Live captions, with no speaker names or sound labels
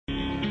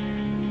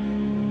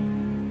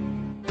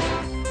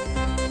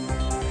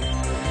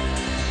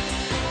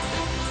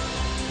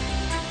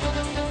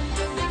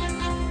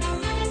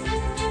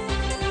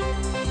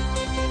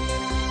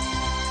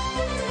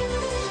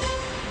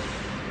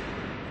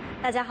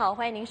大家好，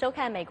欢迎您收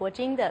看美国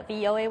之音的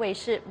VOA 卫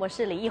视，我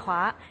是李艺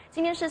华。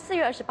今天是4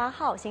月28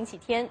号，星期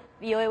天。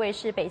VOA 卫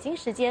视北京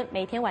时间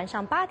每天晚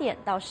上8点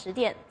到10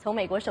点，从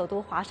美国首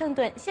都华盛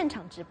顿现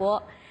场直播。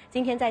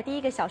今天在第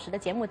1个小时的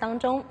节目当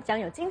中，将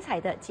有精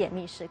彩的解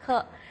密时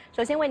刻。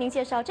首先为您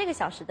介绍这个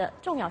小时的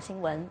重要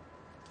新闻。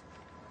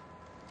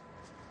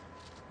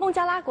孟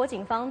加拉国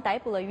警方逮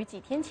捕了与几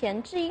天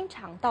前制衣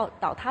厂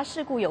倒塌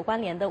事故有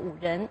关联的5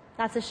人，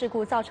那次事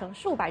故造成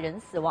数百人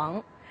死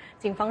亡。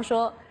警方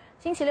说，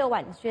星期六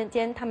晚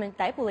间，他们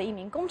逮捕了一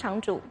名工厂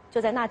主。就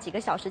在那几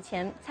个小时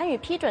前，参与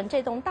批准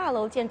这栋大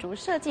楼建筑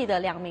设计的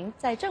2名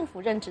在政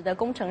府任职的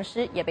工程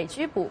师也被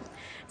拘捕。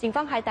警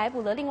方还逮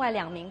捕了另外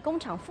2名工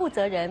厂负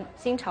责人、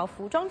新潮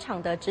服装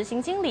厂的执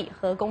行经理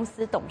和公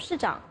司董事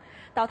长。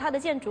倒塌的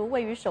建筑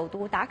位于首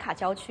都达卡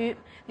郊区，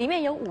里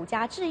面有5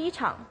家制衣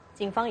厂。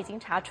警方已经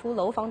查出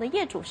楼房的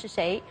业主是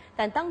谁，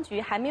但当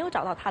局还没有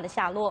找到他的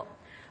下落。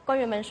官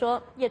员们说，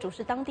业主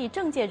是当地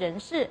政界人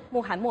士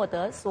穆罕默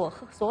德·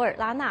索尔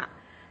拉纳。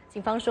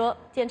警方说，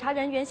检查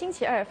人员星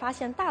期二发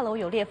现大楼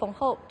有裂缝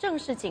后，正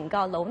式警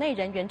告楼内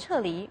人员撤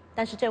离，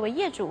但是这位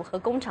业主和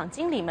工厂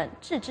经理们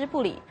置之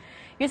不理。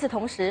与此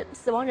同时，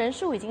死亡人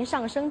数已经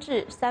上升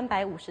至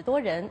350多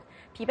人，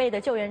疲惫的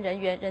救援人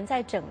员仍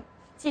在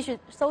继续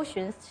搜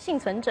寻幸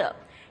存者。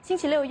星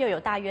期六又有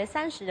大约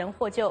30人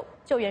获救，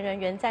救援人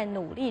员在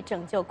努力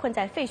拯救困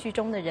在废墟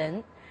中的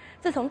人。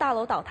自从大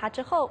楼倒塌之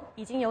后，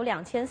已经有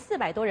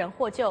2400多人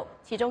获救，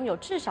其中有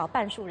至少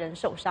半数人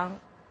受伤。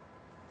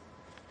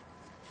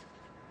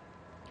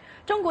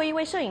中国一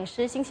位摄影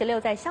师星期六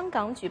在香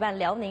港举办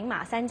辽宁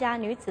马三家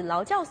女子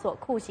劳教所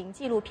酷刑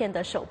纪录片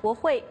的首播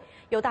会，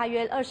有大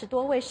约20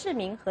多位市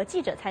民和记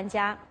者参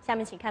加。下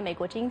面请看美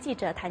国之音记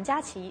者谭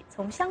佳琪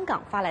从香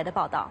港发来的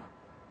报道。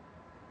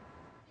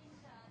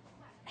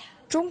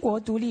中国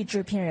独立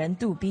制片人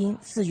杜斌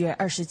4月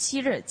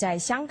27日在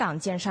香港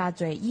尖沙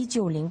咀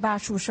1908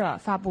宿舍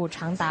发布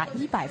长达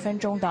100分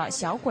钟的《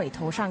小鬼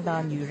头上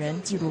的女人》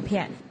纪录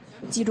片，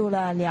记录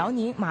了辽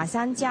宁马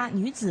三家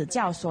女子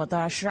教所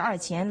的12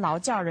前劳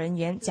教人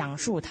员讲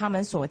述他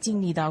们所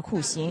经历的酷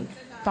刑，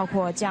包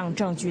括将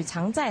证据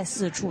藏在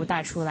4处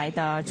带出来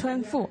的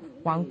村妇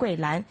王桂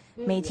兰，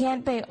每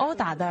天被殴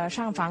打的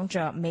上访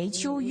者梅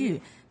秋玉，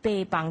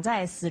被绑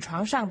在死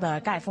床上的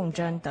盖凤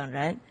珍等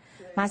人。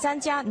马三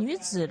家女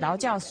子劳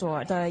教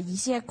所的一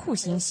些酷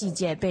刑细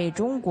节被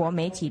中国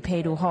媒体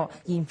披露后，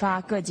引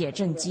发各界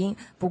震惊。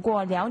不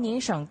过，辽宁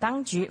省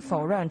当局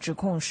否认指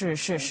控是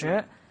事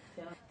实。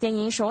电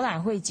影首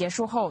览会结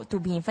束后，杜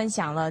斌分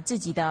享了自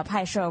己的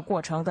拍摄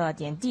过程的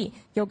点滴，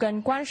又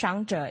跟观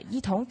赏者一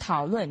同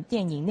讨论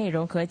电影内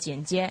容和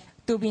剪接。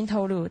杜斌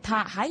透露，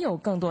他还有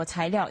更多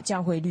材料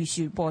将会陆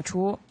续播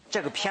出。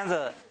这个片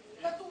子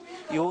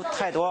有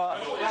太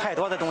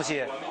多的东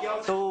西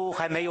都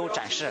还没有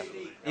展示。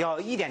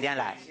要一点点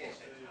来，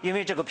因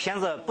为这个片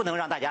子不能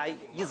让大家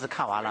一次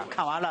看完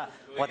了，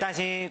我担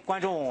心观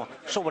众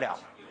受不了，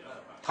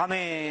他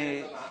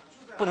们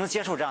不能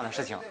接受这样的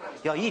事情，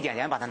要一点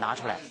点把它拿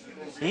出来，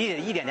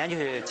一点点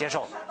去接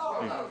受，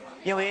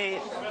因为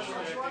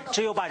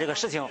只有把这个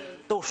事情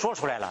都说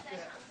出来了，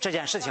这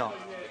件事情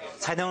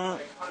才能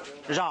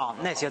让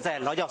那些在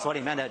劳教所里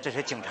面的这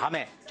些警察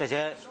们、这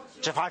些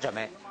执法者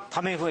们，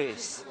他们会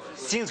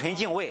心存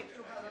敬畏，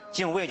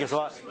就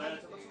说。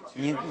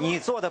你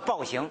做的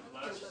暴行，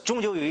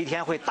终究有一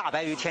天会大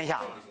白于天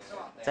下，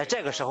在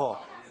这个时候，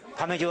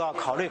他们就要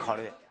考虑。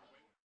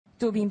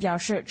杜斌表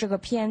示，这个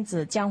片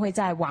子将会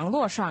在网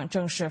络上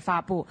正式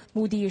发布，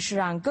目的是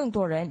让更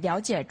多人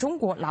了解中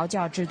国劳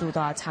教制度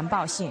的残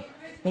暴性。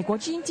美国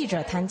之音记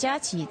者谭佳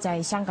琪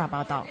在香港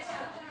报道。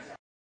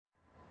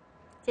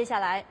接下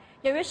来，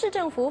纽约市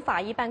政府法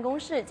医办公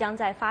室将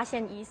在发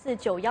现疑似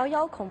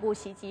911恐怖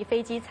袭击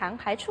飞机残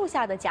骸处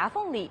下的夹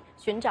缝里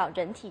寻找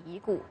人体遗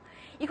骨。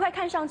一块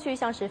看上去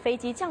像是飞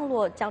机降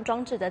落将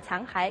装置的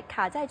残骸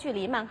卡在距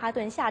离曼哈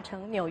顿下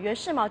城纽约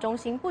世贸中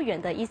心不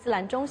远的伊斯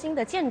兰中心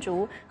的建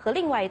筑和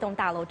另外一栋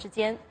大楼之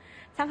间。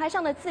残骸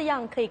上的字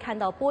样可以看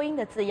到波音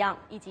的字样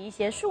以及一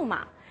些数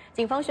码。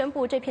警方宣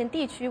布这片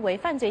地区为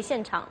犯罪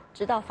现场，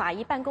直到法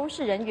医办公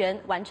室人员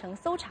完成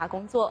搜查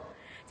工作。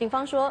警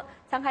方说，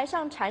残骸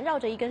上缠绕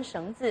着一根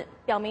绳子，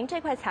表明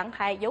这块残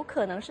骸有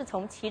可能是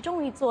从其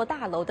中一座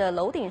大楼的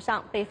楼顶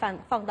上被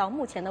放到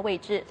目前的位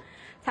置。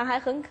残骸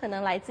很可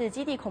能来自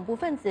基地恐怖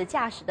分子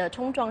驾驶的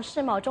冲撞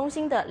世贸中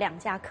心的2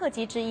架客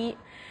机之一。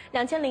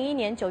2001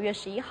年9月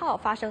11号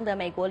发生的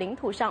美国领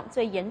土上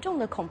最严重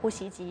的恐怖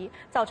袭击，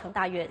造成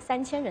大约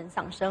3000人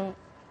丧生。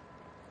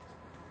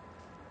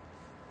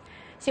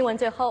新闻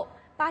最后，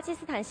巴基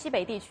斯坦西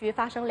北地区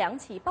发生2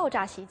起爆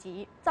炸袭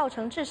击，造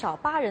成至少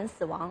8人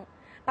死亡。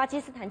巴基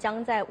斯坦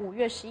将在5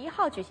月11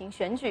号举行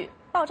选举，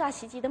爆炸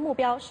袭击的目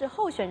标是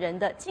候选人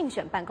的竞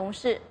选办公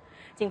室。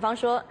警方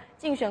说，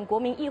竞选国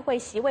民议会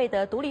席位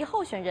的独立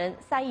候选人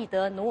赛义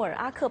德·努尔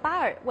阿克巴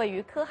尔位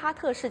于科哈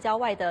特市郊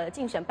外的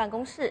竞选办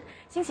公室，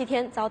星期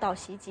天遭到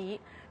袭击，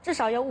至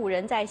少有5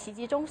人在袭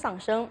击中丧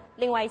生。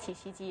另外一起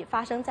袭击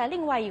发生在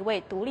另外一位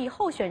独立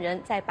候选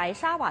人在白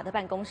沙瓦的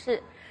办公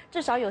室，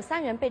至少有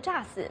3人被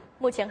炸死。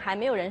目前还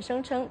没有人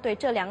声称对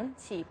这2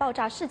起爆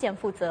炸事件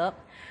负责。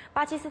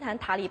巴基斯坦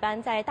塔利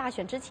班在大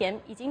选之前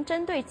已经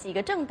针对几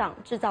个政党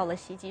制造了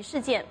袭击事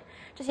件，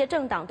这些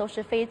政党都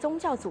是非宗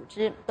教组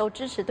织，都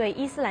支持对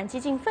伊斯兰激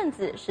进分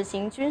子实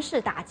行军事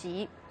打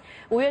击。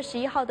5月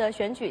11号的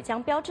选举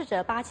将标志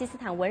着巴基斯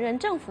坦文人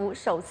政府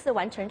首次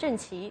完成任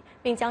期，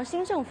并将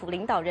新政府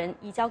领导人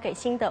移交给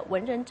新的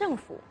文人政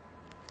府。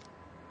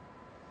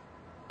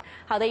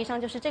好的，以上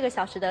就是这个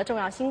小时的重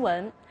要新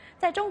闻。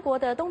在中国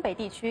的东北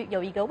地区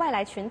有一个外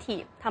来群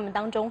体，他们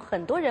当中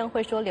很多人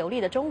会说流利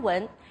的中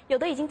文，有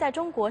的已经在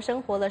中国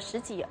生活了10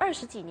几、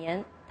20几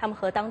年。他们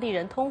和当地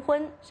人通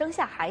婚，生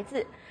下孩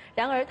子，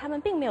然而他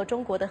们并没有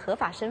中国的合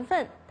法身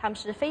份，他们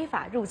是非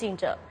法入境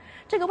者。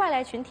这个外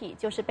来群体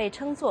就是被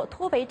称作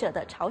脱北者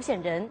的朝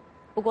鲜人。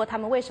不过，他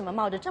们为什么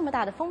冒着这么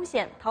大的风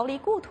险逃离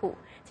故土？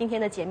今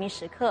天的解密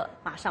时刻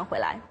马上回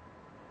来。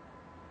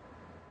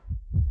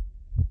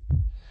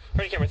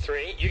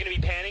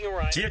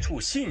接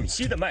触信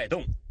息的脉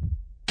动，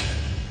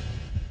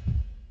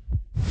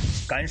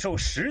感受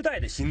时代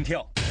的心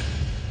跳，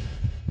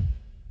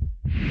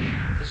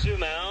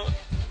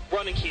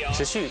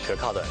持续可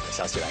靠的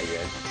消息来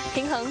源，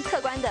平衡客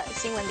观的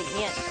新闻理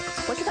念。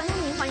我是团东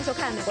明，欢迎收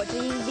看美国之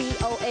音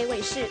VOA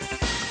卫视。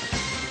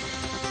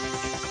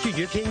拒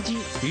绝偏激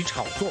与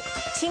炒作，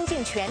倾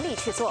尽全力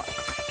去做。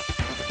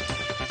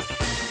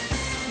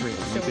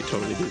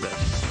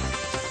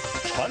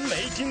传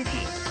媒精品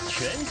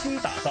全新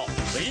打造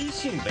唯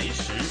信唯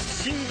实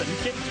新闻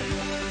天职，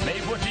美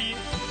国之音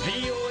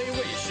VOA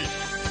卫视。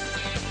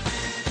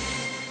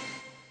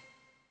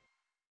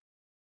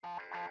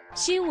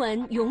新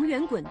闻永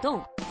远滚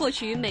动，获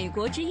取美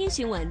国之音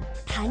新闻，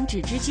弹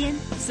指之间，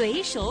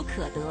随手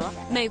可得。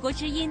美国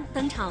之音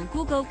登场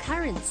Google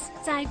Currents，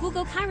 在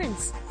Google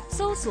Currents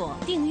搜索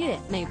订阅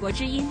美国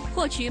之音，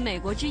获取美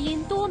国之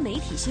音多媒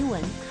体新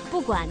闻，不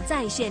管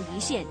在线离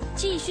线，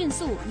既迅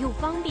速又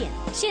方便。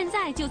现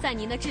在就在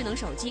您的智能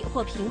手机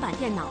或平板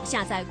电脑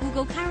下载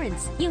Google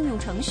Currents 应用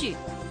程序。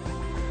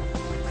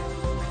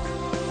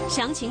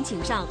详情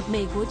请上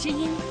美国之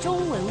音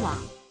中文网。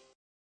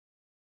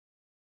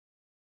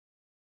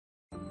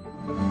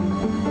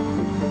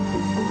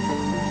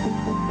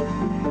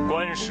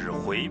观视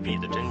回避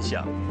的真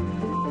相，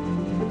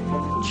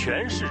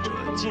诠释者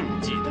禁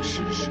忌的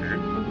事实。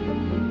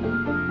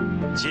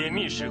解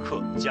密时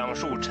刻讲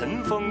述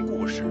尘封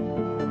故事，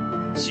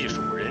细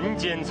数人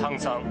间沧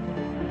桑，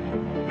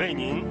为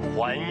您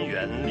还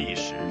原历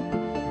史。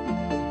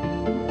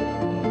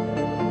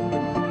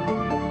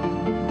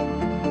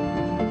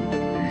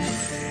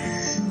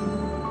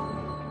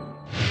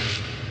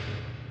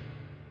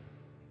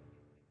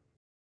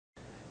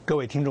各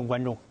位听众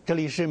观众，这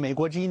里是美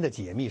国之音的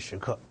解密时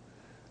刻。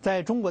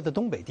在中国的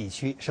东北地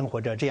区生活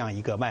着这样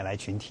一个外来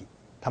群体，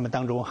他们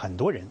当中很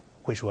多人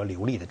会说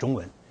流利的中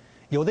文，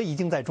有的已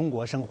经在中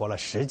国生活了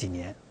10几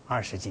年、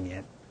20几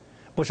年，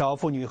不少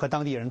妇女和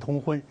当地人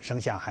通婚，生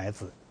下孩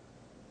子。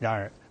然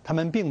而，他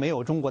们并没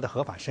有中国的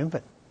合法身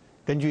份。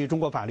根据中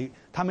国法律，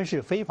他们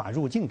是非法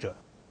入境者，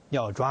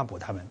要抓捕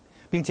他们，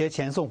并且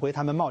遣送回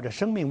他们冒着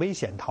生命危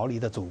险逃离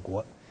的祖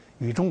国，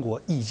与中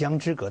国一江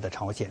之隔的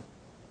朝鲜。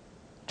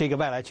这个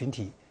外来群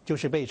体就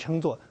是被称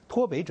作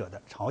脱北者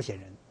的朝鲜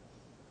人。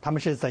他们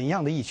是怎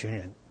样的一群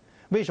人？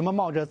为什么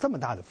冒着这么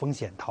大的风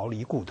险逃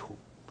离故土？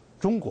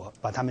中国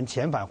把他们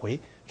遣返回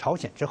朝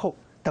鲜之后，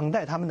等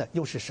待他们的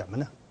又是什么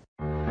呢？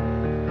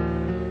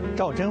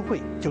赵珍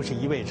慧就是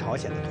一位朝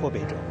鲜的脱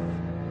北者，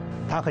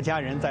他和家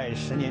人在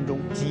10年中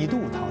几度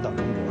逃到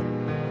中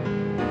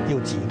国，又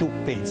几度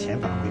被遣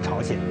返回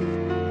朝鲜，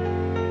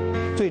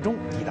最终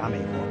抵达美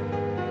国。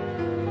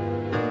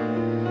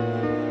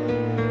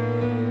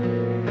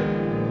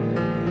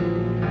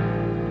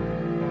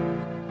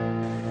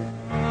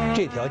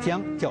这条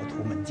江叫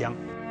图们江，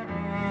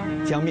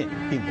江面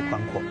并不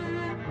宽阔，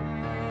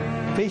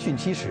飞汛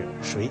期时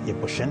水也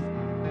不深。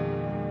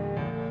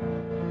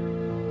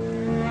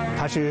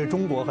它是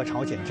中国和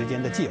朝鲜之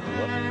间的界河，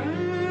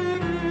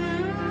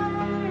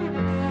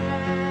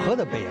河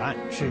的北岸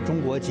是中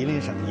国吉林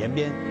省延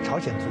边朝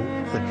鲜族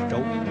自治州，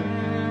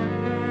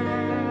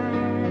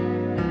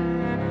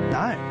南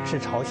岸是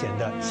朝鲜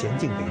的咸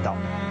镜北道。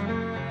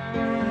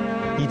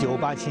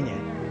1987年，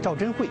赵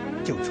珍慧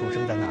就出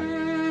生在那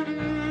里。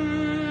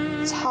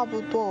差不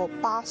多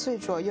8岁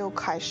左右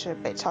开始，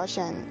北朝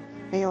鲜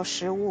没有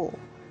食物，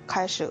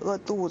开始饿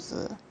肚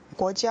子。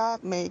国家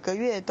每个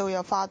月都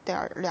要发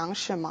点粮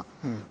食嘛，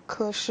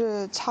可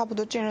是差不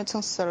多金日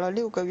成死了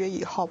6个月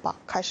以后吧，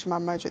开始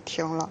慢慢就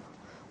停了。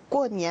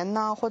过年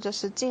呢，或者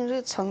是金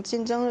日成、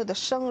金正日的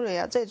生日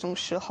呀，这种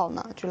时候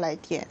呢，就来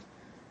电，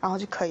然后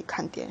就可以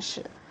看电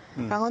视。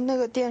然后那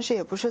个电视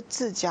也不是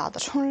自家的，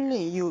村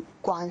里有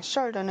管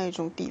事儿的那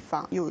种地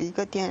方，有一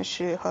个电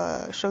视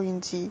和收音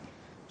机。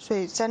所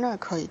以在那儿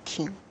可以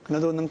听。那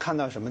都能看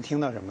到什么，听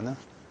到什么呢？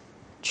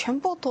全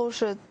部都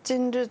是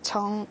金日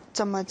成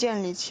怎么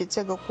建立起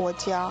这个国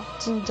家，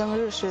金正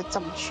日是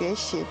怎么学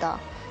习的，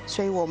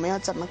所以我们要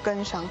怎么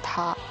跟上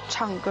他，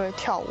唱歌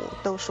跳舞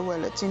都是为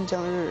了金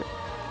正日，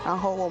然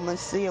后我们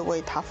死也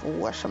为他服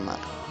务什么的。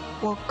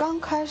我刚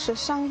开始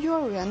上幼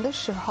儿园的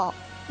时候，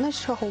那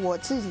时候我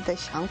自己的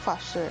想法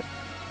是，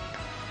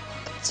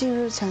金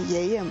日成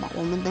爷爷嘛，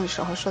我们那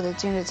时候说的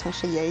金日成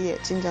是爷爷，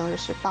金正日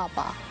是爸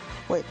爸，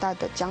伟大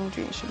的将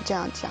军是这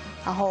样讲。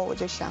然后我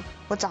就想，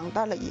我长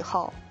大了以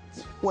后，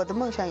我的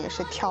梦想也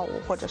是跳舞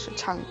或者是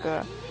唱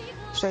歌，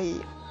所以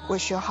我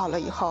学好了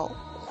以后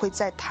会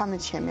在他们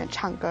前面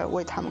唱歌，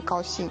为他们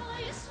高兴，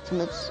怎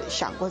么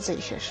想过这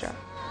些事儿。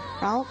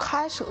然后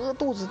开始饿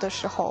肚子的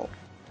时候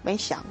没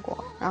想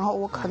过，然后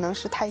我可能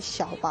是太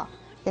小吧，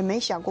也没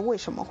想过为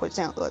什么会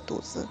这样饿肚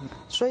子。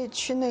所以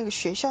去那个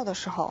学校的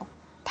时候，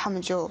他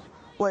们就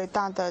伟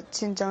大的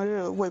金正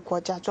日为国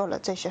家做了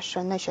这些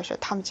事那些事，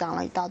他们讲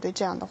了一大堆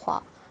这样的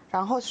话，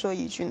然后说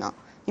一句呢，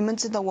你们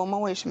知道我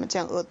们为什么这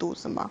样饿肚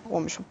子吗？我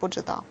们说不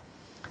知道，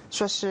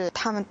说是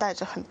他们带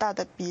着很大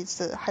的鼻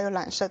子，还有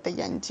蓝色的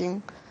眼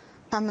睛，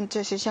他们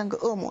这些像个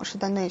恶魔似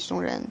的那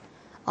种人，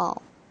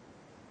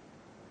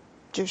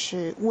就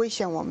是威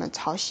胁我们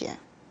朝鲜，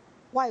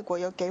外国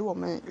要给我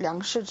们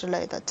粮食之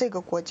类的，这个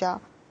国家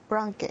不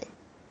让给，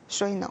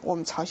所以呢，我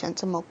们朝鲜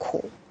这么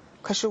苦，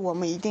可是我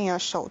们一定要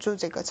守住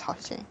这个朝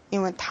鲜，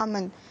因为他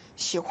们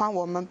喜欢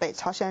我们北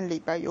朝鲜里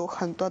边有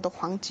很多的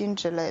黄金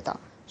之类的，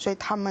所以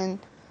他们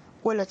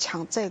为了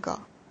抢这个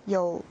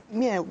要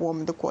灭我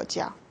们的国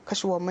家，可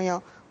是我们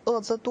要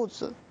饿着肚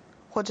子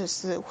或者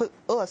是会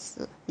饿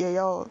死也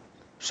要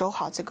守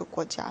好这个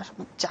国家，什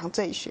么讲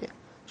这些。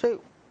所以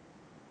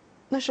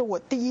那是我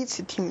第一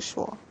次听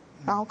说，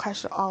然后开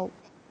始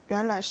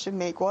原来是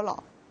美国佬，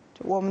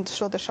就我们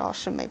说的时候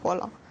是美国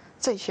佬，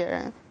这些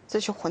人这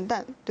些混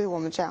蛋对我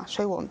们这样，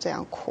所以我们这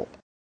样苦。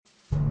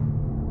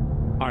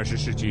20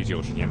世纪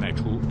90年代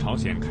初，朝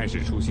鲜开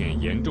始出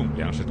现严重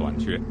粮食短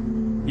缺。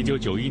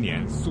1991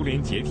年，苏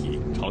联解体，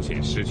朝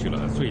鲜失去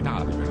了最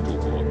大的援助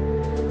国。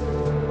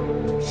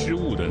失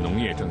误的农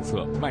业政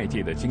策、外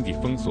界的经济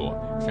封锁，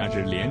加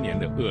之连年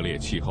的恶劣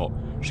气候，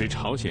使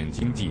朝鲜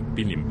经济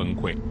濒临崩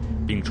溃，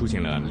并出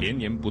现了连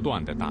年不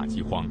断的大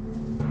饥荒。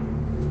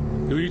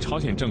由于朝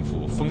鲜政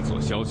府封锁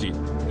消息，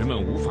人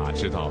们无法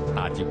知道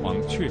大饥荒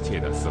确切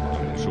的死亡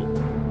人数。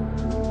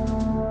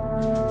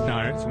然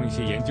而，从一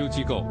些研究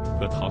机构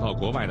和逃到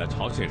国外的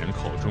朝鲜人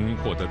口中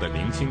获得的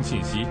零星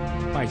信息，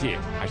外界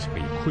还是可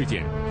以窥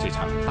见这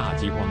场大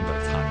饥荒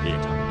的惨烈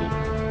程度。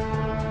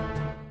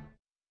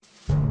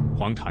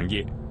黄长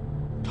业，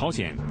朝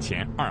鲜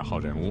前2号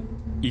人物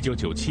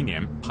，1997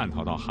年叛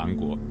逃到韩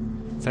国。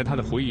在他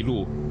的回忆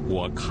录《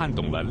我看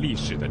懂了历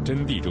史的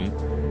真谛》中，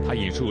他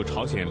引述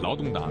朝鲜劳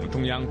动党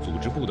中央组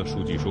织部的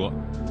数据说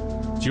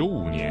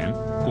，95年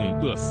共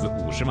饿死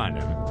50万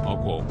人，包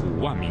括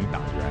5万名党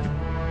员。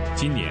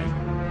今年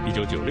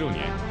1996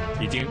年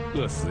已经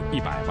饿死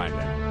100万人。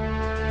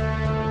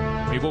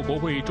美国国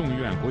会众议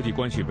院国际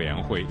关系委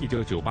员会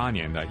1998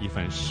年的一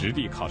份实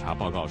地考察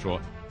报告说，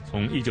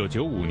从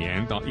1995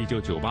年到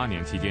1998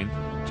年期间，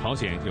朝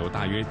鲜有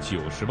大约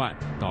90万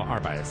到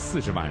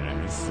240万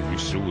人死于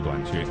食物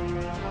短缺，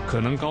可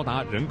能高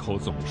达人口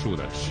总数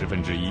的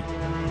1/10。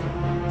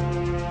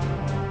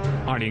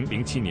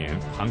2007年，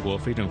韩国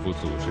非政府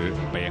组织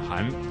北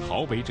韩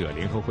逃北者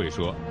联合会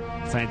说，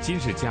在金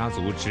氏家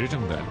族执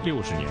政的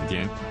60年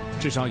间，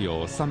至少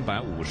有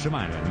350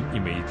万人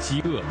因为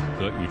饥饿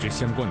和与之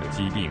相关的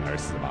疾病而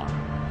死亡。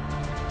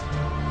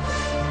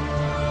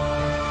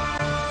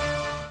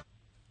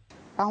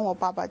然后我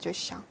爸爸就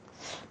想，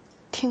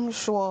听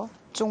说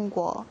中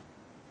国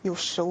有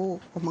食物，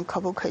我们可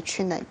不可以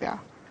去那边？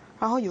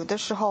然后有的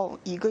时候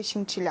1个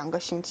星期、2个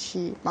星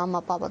期，妈妈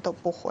爸爸都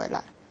不回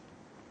来。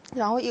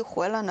然后一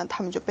回来呢，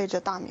他们就背着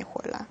大米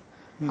回来，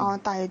然后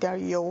带一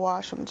点油啊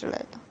什么之类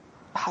的，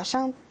好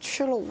像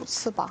去了5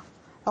次吧。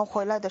然后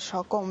回来的时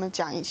候跟我们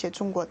讲一些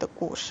中国的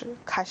故事，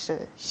开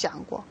始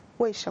想过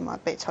为什么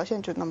北朝鲜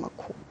就那么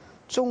苦，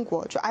中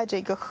国就挨着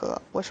一个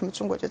河，为什么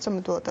中国就这么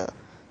多的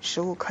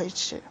食物可以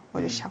吃？我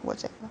就想过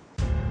这个。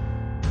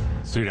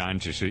虽然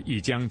只是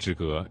一江之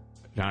隔，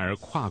然而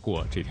跨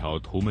过这条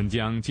图们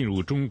江进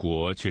入中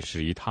国，却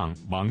是一趟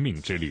亡命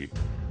之旅。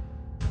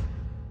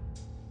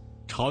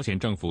朝鲜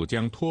政府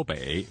将脱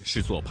北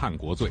视作叛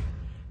国罪，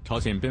朝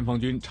鲜边防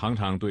军常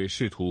常对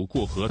试图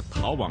过河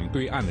逃往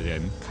对岸的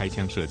人开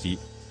枪射击。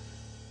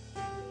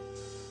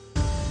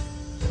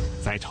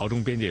在朝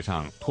中边界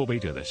上，脱北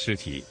者的尸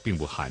体并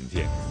不罕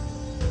见。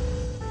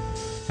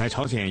在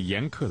朝鲜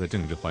严苛的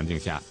政治环境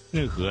下，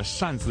任何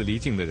擅自离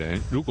境的人，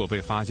如果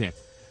被发现，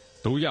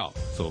都要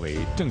作为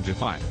政治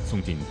犯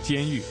送进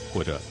监狱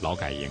或者劳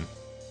改营。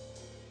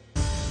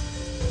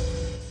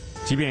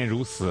即便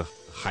如此，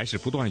还是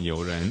不断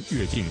有人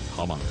越境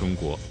逃往中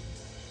国。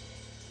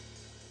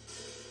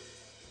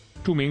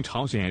著名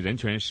朝鲜人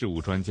权事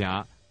务专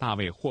家大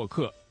卫·霍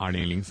克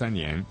2003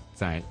年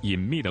在《隐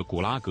秘的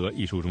古拉格》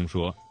一书中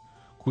说，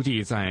估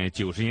计在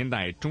90年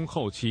代中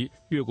后期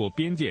越过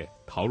边界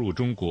逃入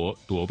中国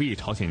躲避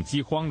朝鲜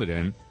饥荒的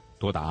人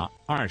多达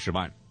20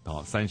万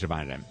到30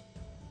万人。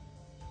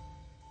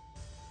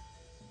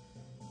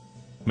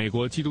美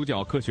国基督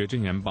教科学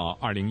真言报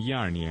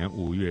2012年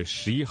5月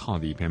11号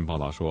的一篇报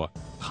道说，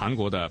韩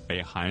国的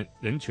北韩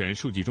人权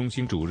数据中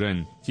心主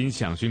任金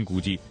相勋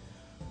估计，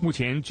目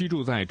前居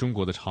住在中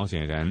国的朝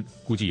鲜人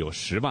估计有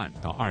10万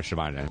到20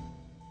万人。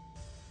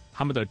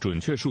他们的准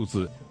确数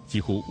字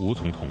几乎无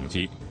从统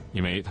计，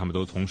因为他们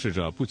都从事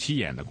着不起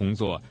眼的工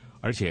作，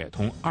而且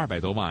同200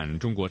多万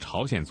中国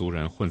朝鲜族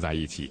人混在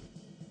一起。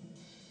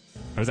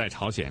而在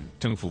朝鲜，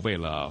政府为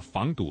了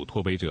防堵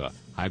脱北者，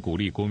还鼓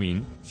励国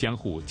民相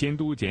互监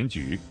督检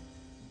举。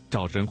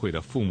赵珍慧的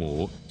父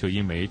母就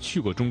因为去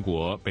过中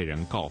国被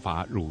人告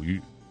发入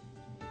狱。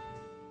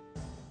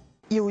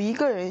有一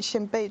个人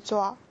先被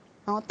抓，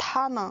然后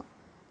他呢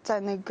在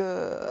那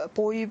个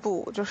博鱼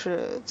部，就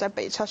是在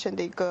北朝鲜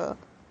的一个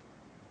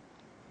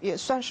也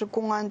算是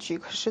公安局，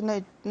可是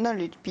那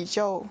里比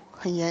较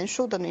很严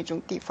肃的那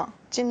种地方，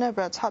进那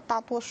边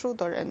大多数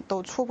的人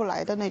都出不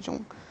来的那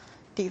种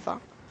地方。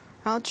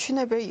然后去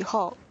那边以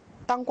后，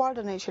当官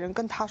的那些人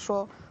跟他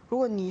说，如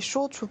果你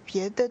说出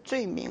别的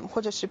罪名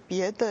或者是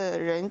别的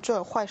人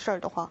做坏事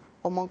的话，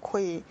我们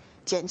会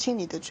减轻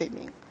你的罪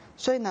名。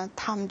所以呢，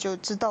他们就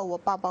知道我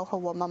爸爸和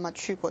我妈妈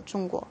去过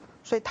中国，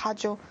所以他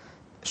就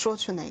说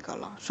出那个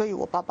了，所以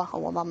我爸爸和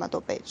我妈妈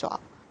都被抓。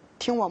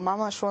听我妈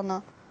妈说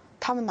呢，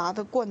他们拿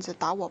的棍子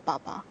打我爸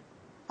爸，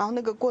然后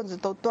那个棍子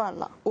都断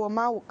了。我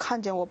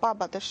看见我爸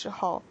爸的时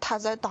候，他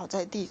倒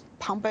在地，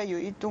旁边有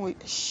一堆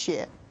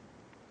血。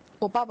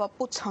我爸爸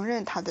不承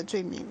认他的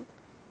罪名，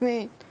因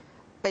为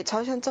北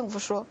朝鲜政府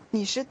说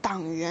你是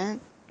党员，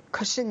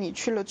可是你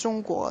去了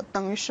中国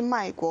等于是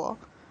卖国，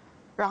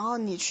然后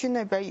你去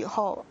那边以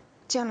后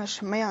见了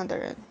什么样的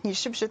人，你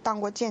是不是当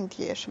过间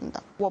谍什么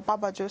的，我爸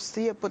爸就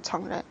死也不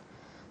承认。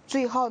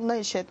最后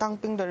那些当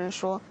兵的人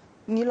说，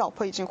你老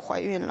婆已经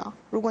怀孕了，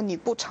如果你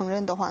不承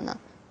认的话呢，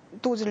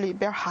肚子里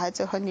边孩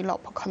子和你老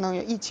婆可能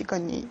要一起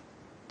跟你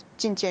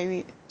进监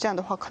狱，这样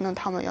的话可能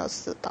他们要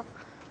死的。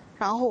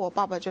然后我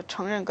爸爸就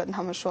承认，跟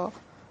他们说，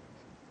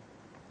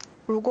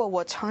如果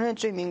我承认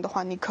罪名的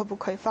话，你可不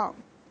可以放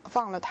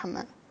了他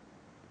们？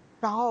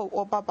然后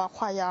我爸爸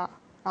画押，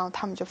然后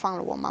他们就放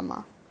了我妈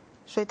妈，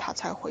所以他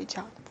才回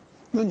家的。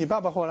那你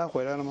爸爸后来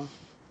回来了吗？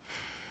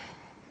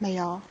没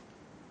有，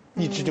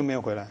一直就没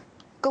有回来。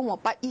跟我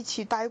爸一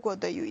起待过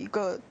的有一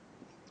个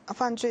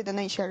犯罪的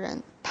那些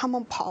人，他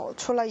们跑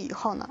出来以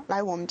后呢，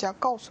来我们家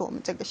告诉我们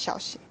这个消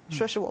息，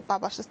说是我爸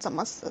爸是怎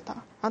么死的。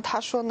然后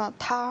他说呢，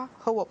他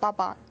和我爸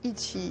爸一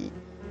起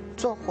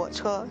坐火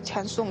车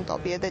前送到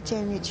别的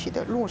监狱去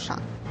的路上，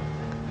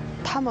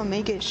他们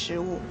没给食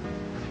物，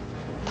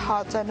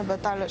他在那边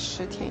待了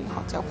10天以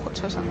后，在火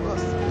车上饿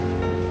死。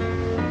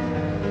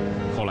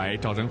后来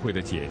赵珍慧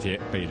的姐姐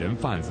被人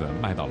贩子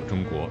卖到了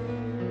中国，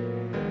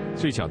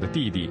最小的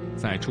弟弟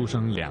在出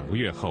生2个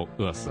月后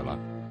饿死了，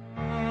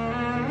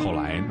后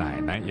来奶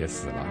奶也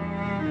死了。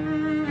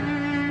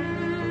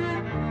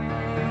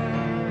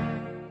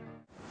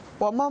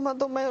我妈妈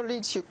都没有力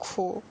气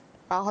哭，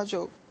然后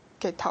就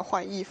给她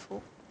换衣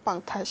服，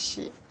帮她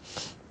洗。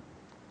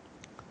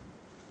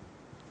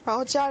然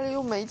后家里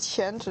又没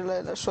钱之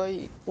类的，所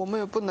以我们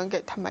也不能给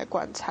她买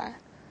棺材。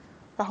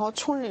然后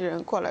村里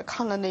人过来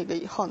看了那个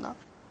以后呢，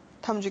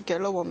他们就给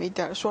了我们一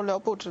点塑料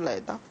布之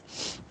类的，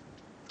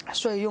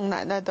所以用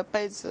奶奶的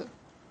被子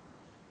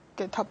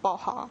给她包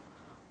好，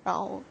然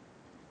后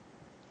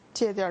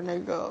借点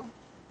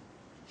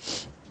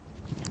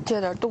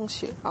东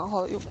西，然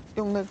后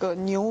用那个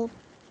牛，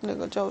那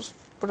个叫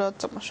不知道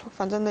怎么说，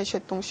反正那些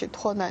东西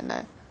托奶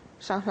奶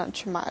上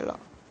去买了。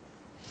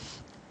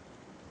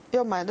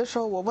要买的时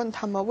候，我问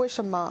他们为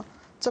什么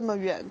这么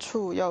远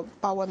处要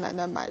把我奶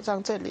奶埋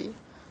葬这里，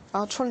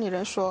然后村里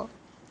人说，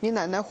你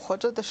奶奶活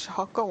着的时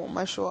候跟我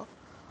们说，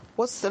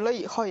我死了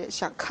以后也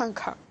想看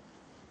看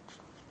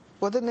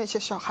我的那些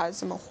小孩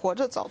子们活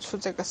着走出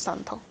这个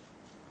山头。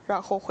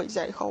然后回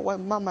家以后，我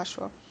妈妈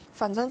说，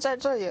反正在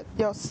这也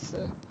要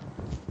死，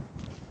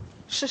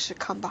试试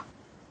看吧，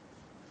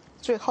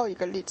最后一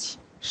个力气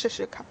试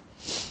试看。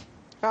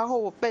然后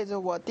我背着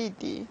我弟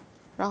弟，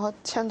然后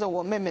牵着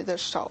我妹妹的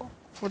手，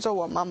扶着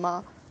我妈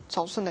妈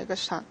走出那个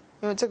山，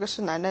因为这个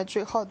是奶奶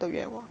最后的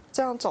愿望。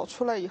这样走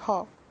出来以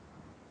后，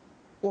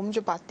我们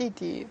就把弟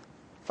弟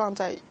放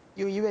在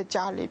有一位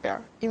家里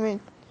边，因为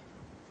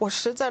我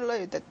实在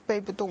累的背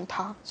不动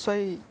他，所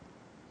以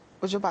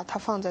我就把他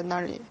放在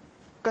那里，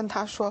跟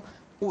他说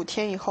5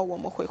天以后我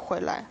们会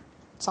回来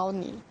找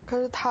你。可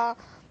是他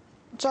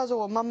抓着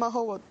我妈妈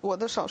和我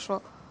的手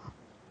说，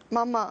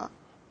妈妈，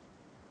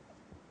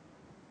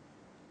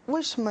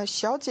为什么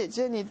小姐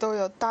姐你都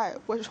要带，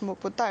为什么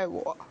不带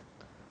我？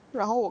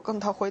然后我跟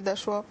他回答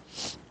说，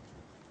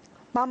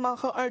妈妈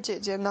和二姐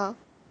姐呢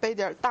背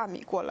点大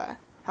米过来，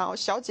然后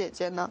小姐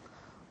姐呢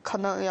可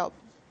能要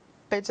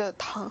背着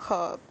糖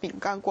和饼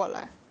干过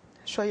来，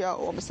所以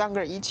我们3个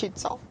人一起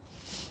走。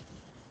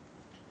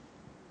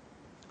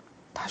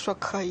他说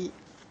可以，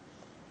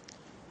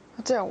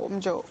这样我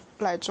们就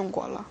来中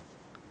国了。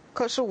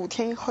可是5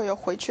天以后要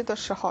回去的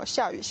时候，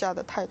下雨下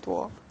的太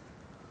多，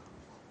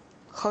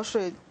河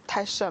水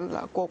太深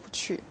了，过不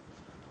去。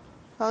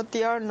然后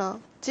第二呢，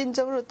金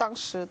正日当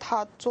时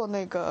他做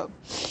那个，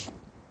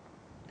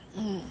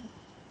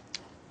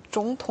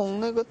总统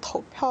那个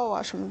投票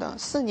啊什么的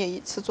，4年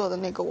1次做的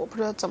那个，我不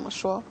知道怎么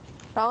说。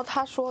然后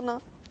他说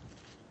呢，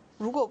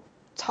如果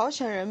朝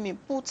鲜人民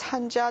不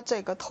参加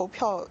这个投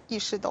票仪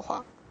式的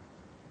话，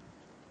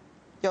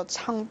要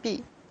枪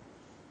毙。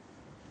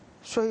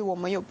所以我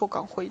们又不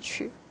敢回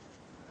去。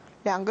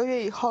2个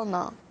月以后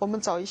呢，我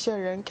们找一些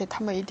人给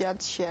他们一点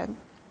钱，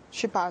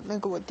去把那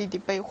个我弟弟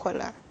背回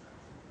来。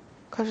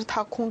可是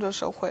他空着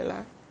手回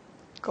来，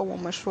跟我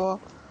们说，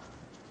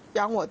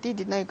养我弟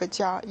弟那个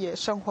家也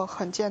生活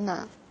很艰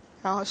难，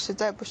然后实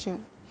在不行，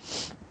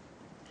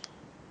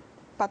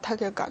把他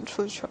给赶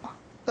出去了。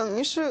等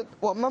于是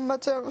我妈妈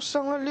这样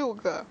生了6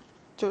个，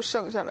就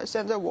剩下了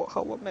现在我和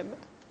我妹妹。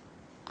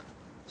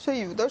所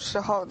以有的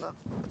时候呢，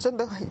我真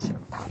的很想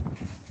他。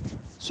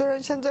虽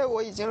然现在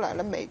我已经来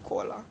了美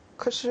国了，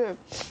可是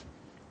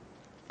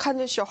看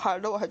见小孩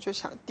的我还就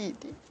想弟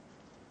弟，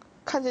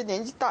看见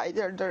年纪大一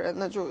点的人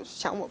呢就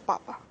想我爸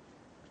爸，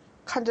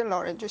看见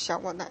老人就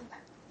想我奶奶。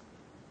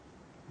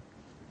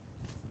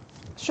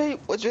所以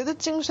我觉得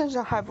精神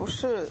上还不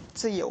是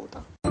自由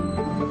的。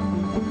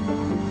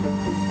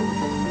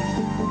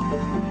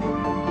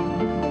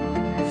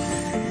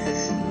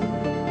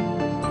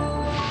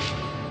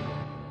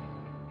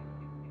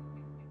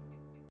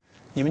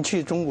你们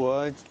去中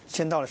国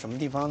先到了什么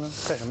地方呢？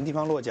在什么地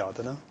方落脚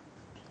的呢？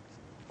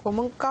我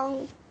们刚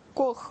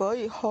过河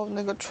以后，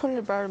那个村里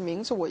边的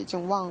名字我已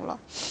经忘了，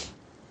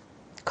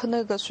可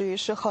那个属于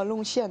是河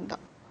龙县的，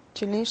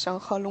吉林省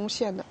河龙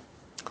县的。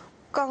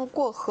刚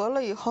过河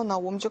了以后呢，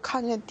我们就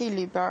看见地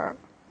里边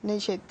那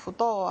些土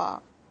豆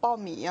啊、苞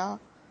米啊，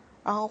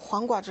然后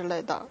黄瓜之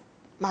类的，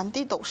满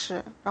地都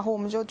是。然后我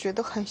们就觉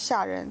得很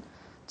吓人，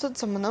这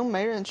怎么能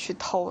没人去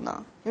偷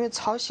呢？因为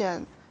朝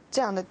鲜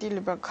这样的地里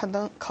边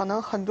可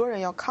能很多人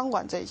要看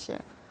管这些，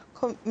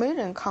可没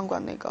人看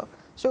管那个，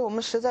所以我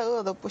们实在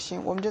饿得不行，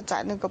我们就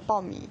摘那个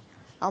苞米，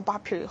然后扒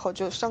皮以后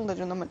就生的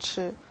就那么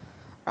吃，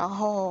然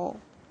后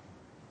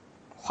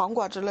黄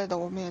瓜之类的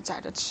我们也摘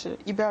着吃，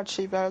一边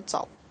吃一边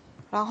找。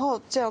然后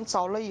这样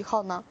找了以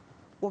后呢，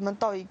我们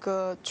到一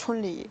个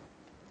村里，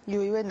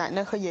有一位奶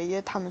奶和爷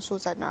爷他们住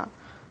在那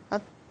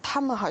儿，他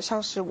们好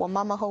像是我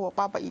妈妈和我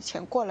爸爸以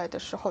前过来的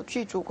时候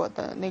居住过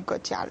的那个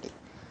家里。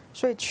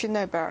所以去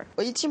那边，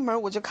我一进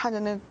门我就看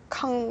见那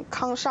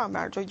炕上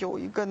面就有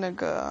一个那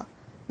个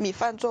米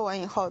饭做完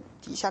以后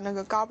底下那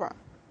个嘎巴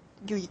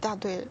有一大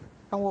堆，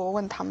然后我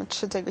问他们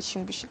吃这个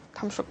行不行，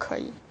他们说可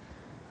以。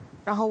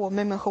然后我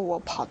妹妹和我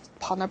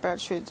跑那边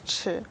去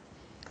吃，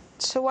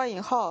吃完以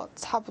后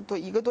差不多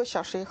1个多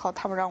小时以后，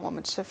他们让我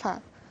们吃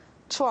饭。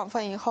吃完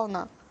饭以后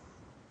呢，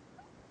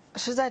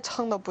实在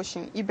撑得不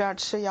行，一边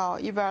吃药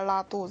一边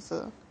拉肚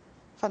子，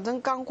反正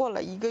刚过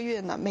了1个月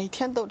呢，每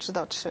天都知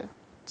道吃，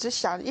只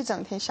想一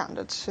整天想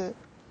着吃。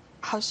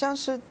好像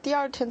是第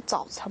2天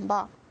早晨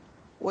吧，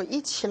我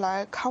一起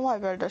来看外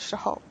边的时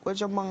候我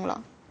就懵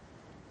了，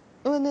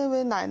因为那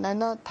位奶奶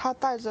呢，她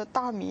带着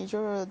大米，就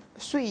是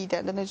碎一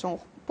点的那种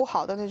不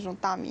好的那种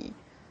大米，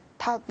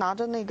她拿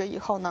着那个以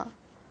后呢，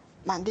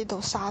满地都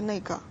撒那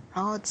个，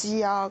然后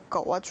鸡啊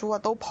狗啊猪啊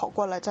都跑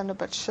过来在那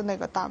边吃那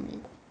个大米。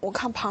我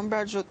看旁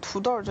边就土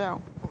豆这样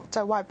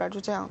在外边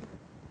就这样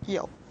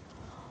有，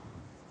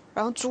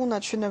然后猪呢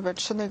去那边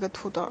吃那个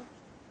土豆，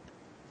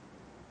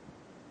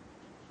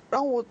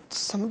然后我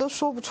什么都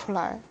说不出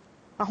来，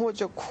然后我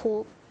就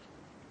哭。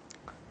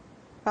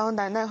然后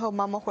奶奶和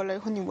妈妈回来以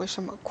后，你为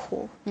什么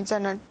哭？你在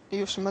那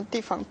有什么地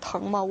方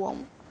疼吗？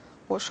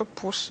我说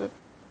不是，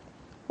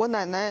我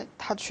奶奶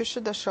她去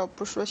世的时候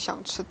不是说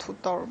想吃土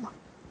豆吗？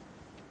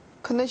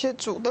可那些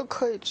煮的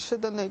可以吃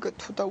的那个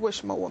土豆，为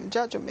什么我们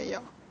家就没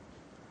有？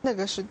那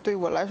个是对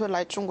我来说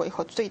来中国以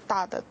后最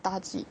大的打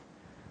击。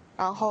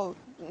然后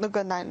那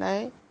个奶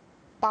奶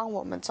帮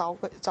我们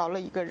找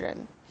了一个人，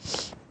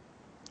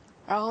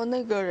然后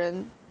那个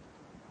人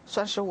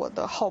算是我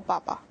的后爸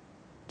爸，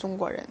中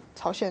国人，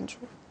朝鲜族。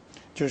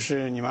就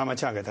是你妈妈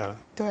嫁给他了？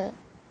对，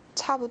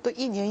差不多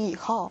1年以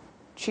后，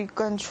去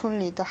跟村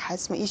里的孩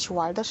子们一起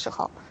玩的时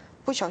候，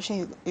不小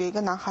心有一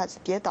个男孩子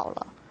跌倒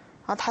了，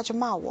然后他就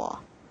骂我。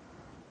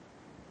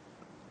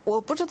我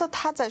不知道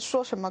他在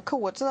说什么，可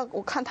我知道，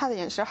我看他的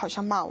眼神好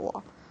像骂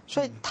我，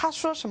所以他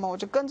说什么我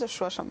就跟着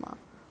说什么。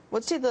我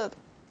记得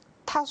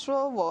他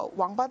说我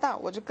王八蛋，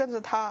我就跟着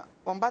他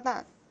王八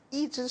蛋，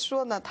一直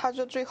说呢，他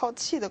就最后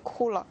气得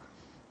哭了。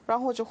然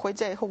后我就回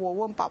家以后，我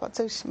问爸爸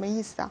这是什么意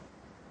思啊？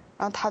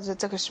然后他说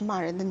这个是骂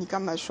人的，你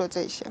干嘛说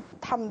这些？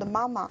他们的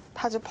妈妈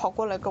他就跑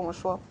过来跟我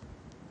说，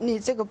你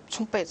这个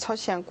从北朝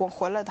鲜滚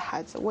回来的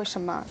孩子，为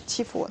什么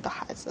欺负我的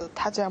孩子？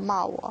他这样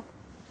骂我。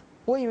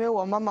我以为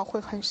我妈妈会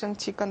很生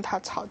气跟他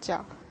吵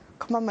架，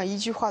可妈妈一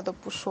句话都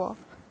不说，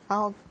然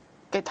后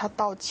给他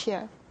道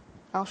歉，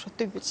然后说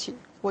对不起，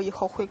我以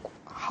后会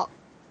好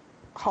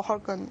好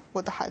跟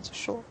我的孩子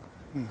说。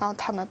然后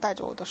他呢带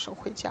着我的手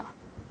回家。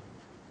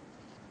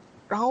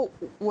然后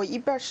我一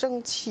边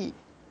生气，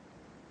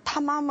他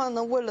妈妈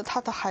呢，为了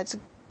他的孩子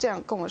这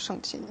样跟我生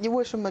气，你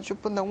为什么就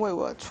不能为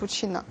我出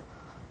气呢？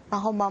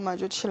然后妈妈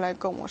就起来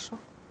跟我说，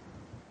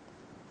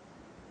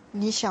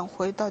你想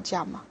回到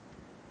家吗？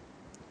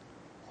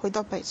回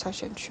到北朝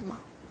鲜去吗？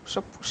我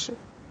说不是。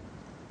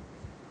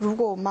如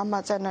果我妈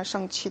妈在那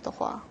生气的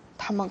话，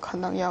他们可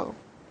能要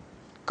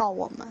告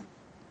我们，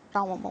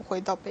让我们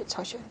回到北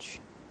朝鲜去。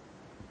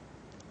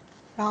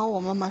然后我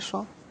妈妈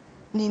说，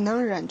你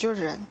能忍就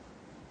忍，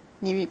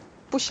你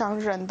不想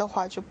忍的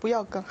话就不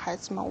要跟孩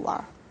子们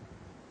玩。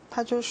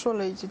她就说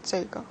了一句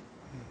这个，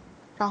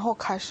然后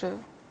开始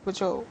我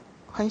就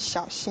很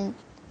小心，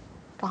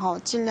然后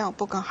尽量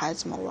不跟孩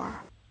子们玩。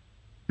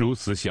如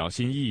此小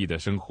心翼翼的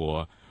生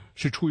活，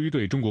是出于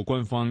对中国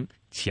官方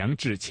强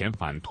制遣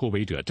返脱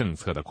北者政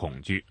策的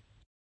恐惧。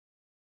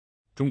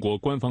中国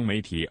官方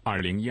媒体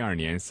2012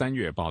年3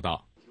月报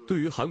道，对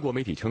于韩国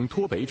媒体称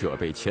脱北者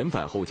被遣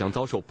返后将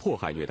遭受迫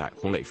害虐待，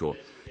洪磊说，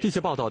这些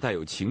报道带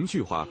有情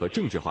绪化和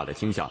政治化的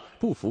倾向，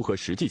不符合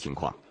实际情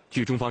况。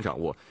据中方掌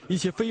握，一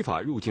些非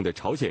法入境的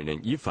朝鲜人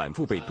已反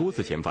复被多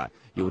次遣返，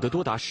有的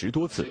多达10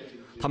多次。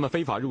他们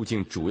非法入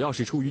境主要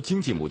是出于经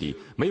济目的，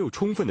没有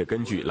充分的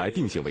根据来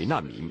定性为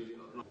难民。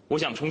我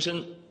想重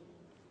申，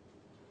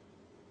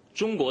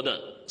中国的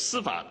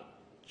司法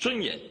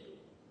尊严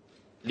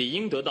理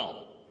应得到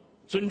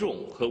尊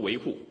重和维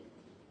护。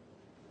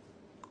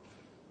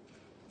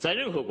在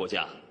任何国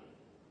家，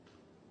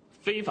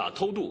非法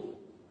偷渡、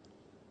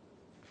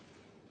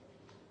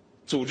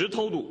组织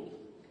偷渡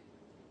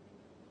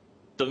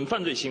等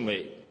犯罪行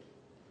为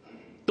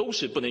都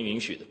是不能允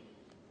许的。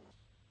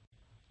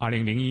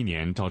2001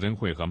年，赵珍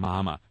慧和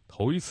妈妈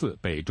头一次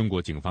被中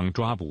国警方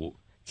抓捕，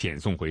遣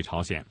送回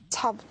朝鲜。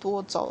差不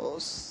多走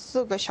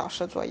4个小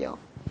时左右，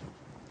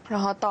然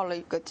后到了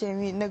一个监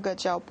狱，那个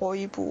叫博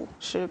伊部，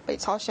是北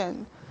朝鲜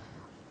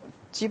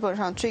基本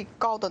上最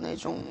高的那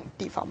种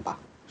地方吧。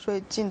所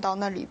以进到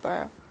那里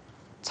边，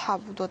差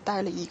不多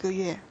待了1个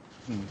月。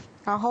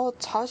然后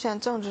朝鲜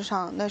政治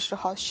上那时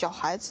候小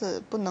孩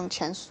子不能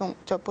遣送，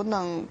就不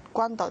能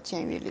关到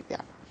监狱里边。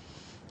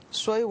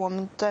所以我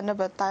们在那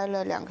边待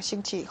了2个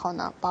星期以后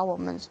呢，把我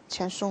们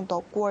遣送到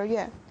孤儿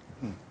院。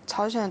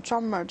朝鲜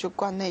专门就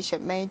关那些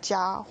没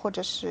家或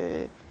者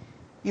是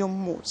有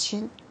母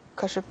亲，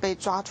可是被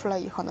抓出来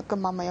以后呢，跟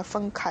妈妈要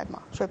分开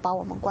嘛，所以把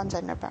我们关在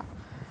那边，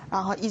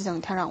然后一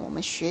整天让我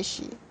们学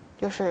习，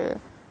就是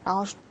然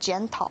后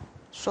检讨，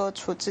说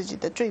出自己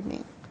的罪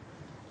名，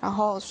然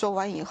后说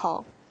完以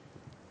后，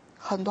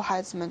很多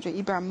孩子们就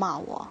一边骂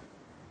我，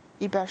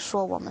一边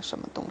说我们什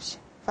么东西，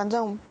反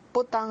正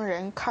不当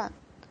人看。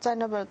在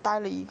那边待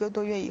了1个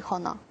多月以后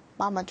呢，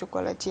妈妈就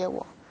过来接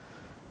我，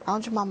然后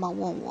就妈妈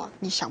问我，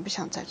你想不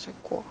想在这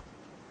过？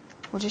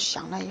我就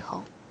想了以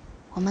后，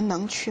我们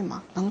能去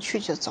吗？能去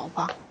就走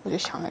吧。我就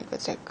想了一个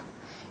这个，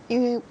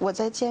因为我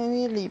在监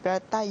狱里边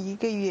待1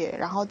个月，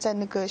然后在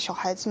那个小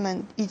孩子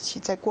们一起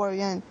在孤儿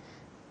院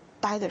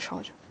待的时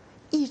候，就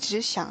一直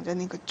想着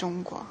那个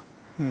中国，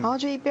然后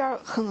就一边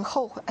很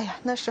后悔，哎呀，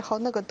那时候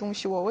那个东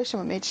西我为什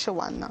么没吃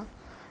完呢？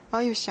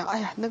然后又想，哎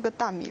呀，那个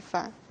大米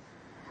饭，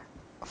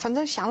反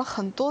正想了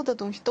很多的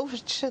东西，都是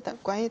吃的，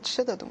关于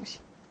吃的东西。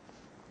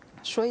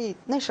所以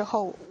那时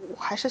候我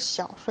还是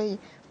小，所以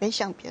没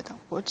想别的，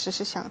我只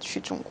是想去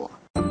中国。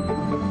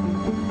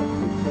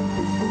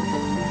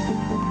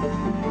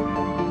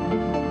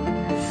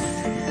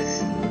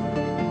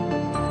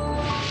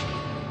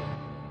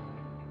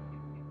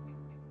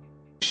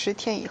10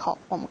天以后，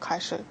我们开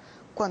始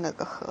过那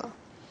个河。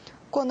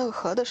过那个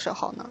河的时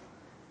候呢，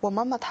我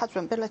妈妈她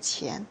准备了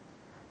钱，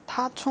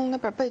她从那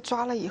边被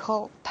抓了以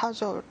后，她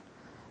就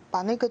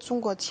把那个中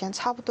国钱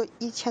差不多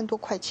1000多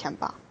块钱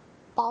吧，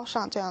包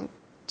上这样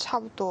差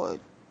不多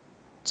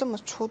这么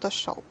粗的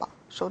手吧，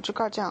手指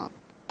盖这样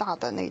大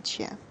的那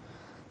钱，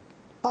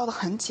包得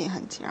很紧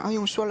很紧，然后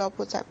用塑料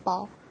布再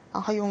包，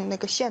然后用那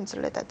个线之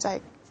类的再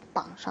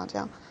绑上，这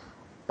样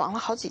绑了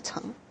好几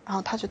层，然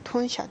后他就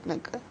吞下那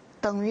个，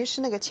等于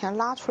是那个钱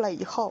拉出来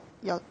以后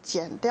要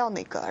剪掉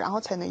那个，然后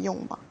才能用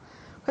嘛。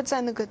可在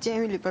那个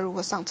监狱里边，如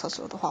果上厕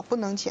所的话，不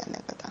能剪那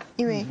个的，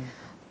因为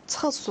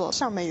厕所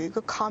上面有一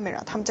个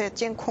camera， 他们在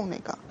监控那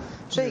个，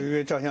所以有一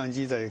个照相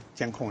机在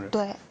监控着。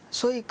对，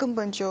所以根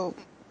本就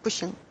不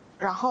行。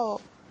然后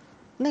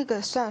那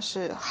个算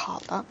是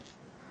好的，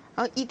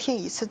然后1天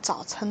1次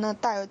早晨呢，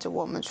带着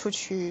我们出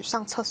去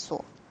上厕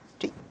所，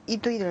就一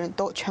堆的人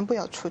都全部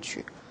要出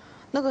去。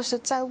那个是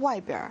在外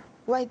边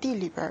外地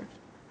里边，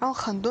然后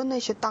很多那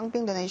些当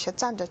兵的那些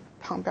站在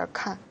旁边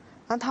看，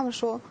然后他们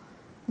说，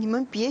你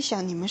们别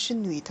想你们是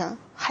女的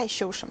害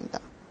羞什么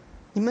的，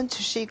你们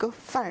只是一个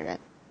犯人，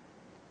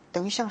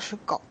等于像是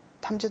狗，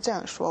他们就这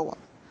样说我们。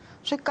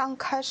所以刚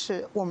开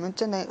始我们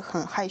真的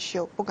很害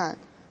羞，不敢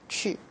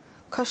去。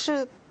可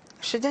是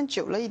时间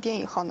久了一点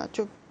以后呢，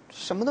就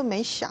什么都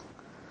没想。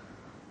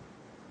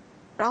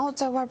然后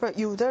在外边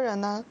有的人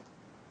呢，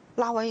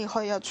拉完以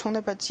后要从那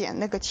边捡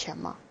那个钱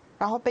嘛，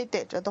然后被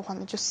逮着的话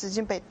呢，就使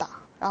劲被打，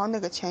然后那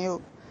个钱又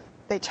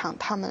被抢，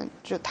他们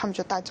就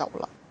带走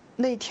了。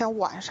那天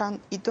晚上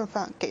一顿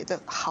饭给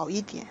的好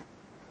一点，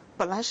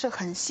本来是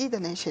很稀的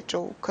那些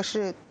粥，可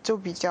是就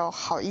比较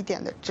好一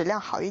点的，质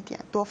量好一点，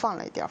多放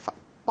了一点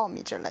苞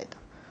米之类的。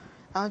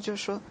然后就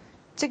说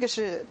这个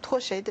是托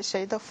谁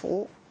的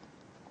福。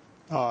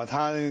哦，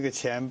他那个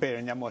钱被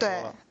人家没收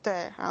了。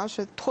对，然后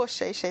是托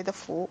谁的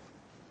福。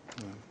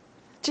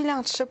尽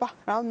量吃吧，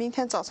然后明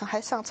天早晨还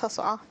上厕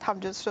所啊，他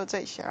们就说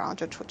这些，然后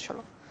就出去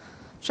了。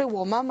所以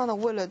我妈妈呢，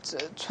为了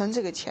存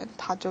这个钱，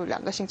她就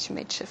2个星期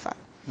没吃饭。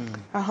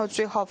然后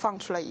最后放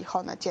出来以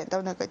后呢，捡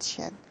到那个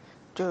钱，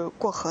就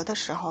过河的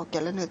时候给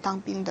了那个当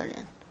兵的人，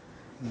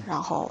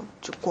然后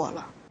就过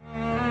了。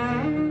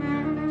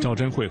赵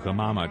珍慧和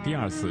妈妈第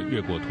2次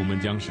越过图们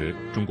江时，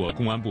中国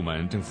公安部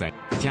门正在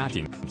加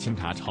紧清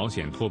查朝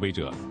鲜脱北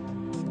者，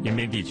延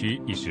边地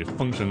区一时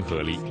风声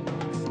鹤唳。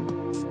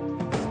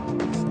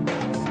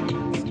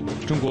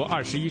中国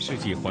21世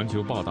纪环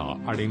球报道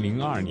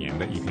2002年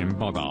的一篇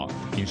报道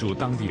引述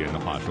当地人的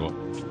话说，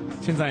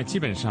现在基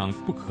本上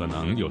不可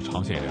能有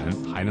朝鲜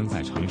人还能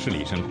在城市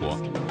里生活，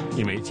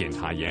因为检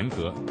查严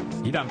格，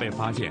一旦被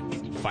发现，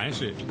凡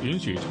是允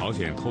许朝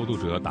鲜偷渡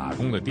者打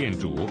工的店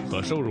主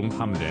和收容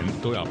他们的人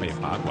都要被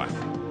罚款。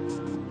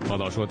报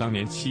道说，当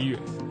年7月，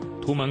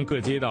图们各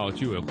街道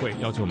居委会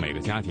要求每个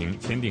家庭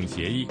签订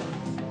协议，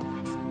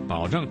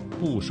保证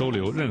不收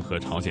留任何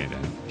朝鲜人，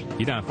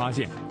一旦发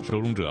现，收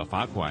容者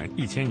罚款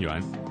1000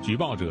元，举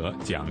报者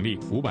奖励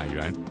500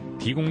元，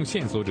提供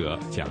线索者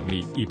奖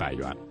励100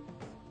元。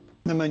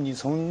那么你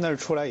从那儿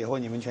出来以后，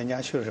你们全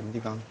家去了什么地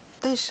方？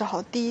那时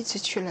候第一次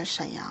去了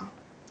沈阳。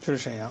就是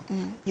沈阳。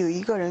有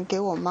一个人给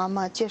我妈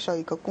妈介绍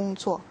一个工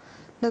作，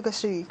那个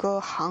是一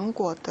个韩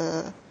国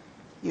的，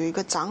有一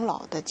个长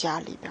老的家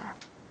里边，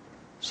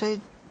所以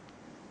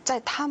在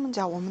他们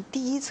家我们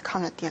第一次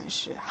看了电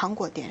视，韩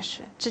国电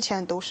视，之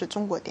前都是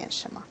中国电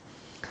视嘛。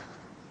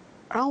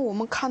然后我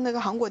们看那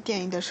个韩国电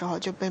影的时候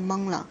就被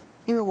蒙了，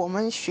因为我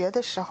们学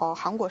的时候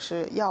韩国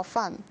是要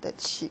饭的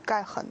乞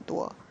丐很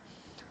多，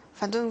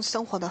反正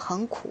生活的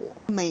很苦。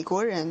美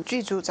国人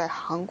居住在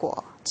韩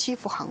国，欺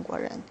负韩国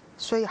人，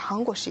所以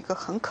韩国是一个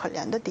很可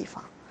怜的地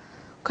方。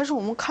可是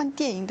我们看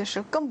电影的时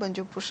候根本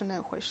就不是那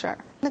回事儿。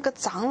那个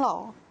长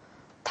老，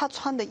他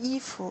穿的衣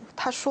服，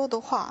他说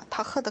的话，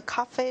他喝的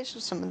咖啡是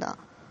什么的，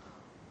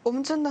我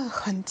们真的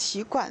很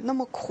奇怪，那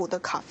么苦的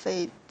咖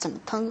啡怎么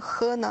能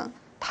喝呢？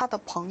他的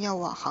朋友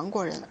啊，韩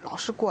国人老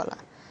是过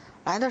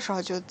来的时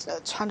候就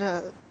穿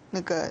着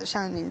那个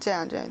像您这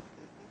样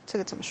这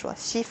个怎么说，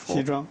西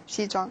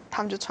装，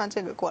他们就穿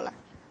这个过来。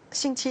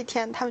星期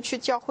天他们去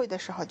教会的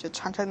时候就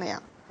穿成那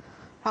样。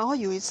然后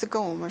有一次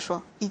跟我们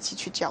说一起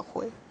去教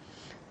会，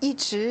一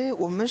直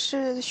我们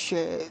是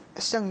学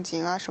圣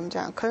经啊什么这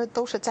样，可是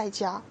都是在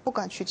家，不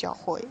敢去教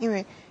会，因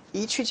为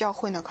一去教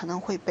会呢可能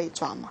会被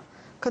抓嘛。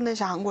跟那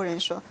些韩国人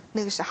说，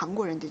那个是韩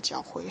国人的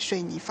教会，所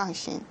以你放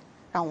心，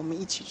让我们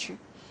一起去。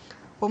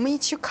我们一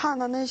起看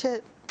到那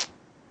些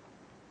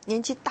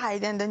年纪大一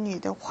点的女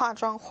的，化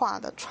妆化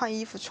的，穿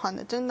衣服穿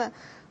的，真的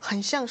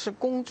很像是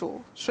公主，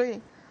所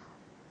以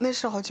那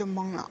时候就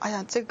懵了，哎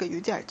呀，这个有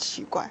点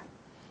奇怪。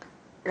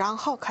然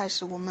后开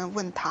始我们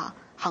问他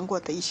韩国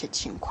的一些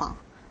情况，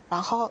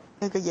然后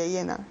那个爷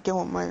爷呢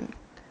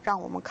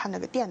让我们看那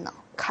个电脑，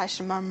开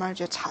始慢慢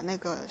就查那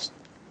个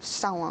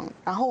上网，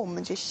然后我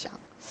们就想，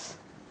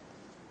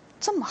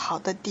这么好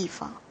的地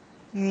方，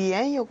语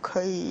言又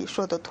可以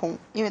说得通，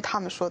因为他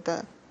们说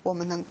的我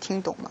们能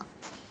听懂嘛，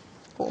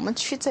我们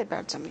去这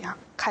边怎么样？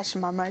开始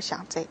慢慢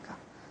想这个。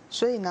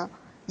所以呢，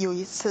有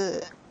一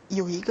次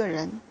有一个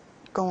人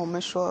跟我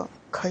们说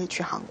可以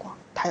去韩国，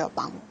他要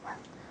帮我们，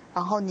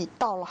然后你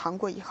到了韩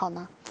国以后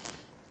呢，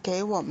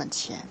给我们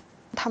钱，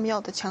他们要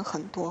的钱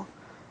很多，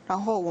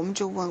然后我们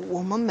就问，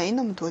我们没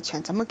那么多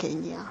钱，怎么给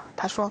你啊？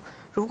他说，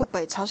如果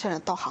北朝鲜人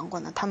到韩国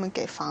呢，他们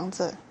给房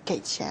子，给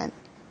钱，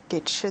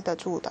给吃的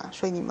住的，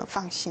所以你们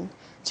放心，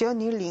只要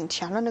你领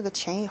钱了那个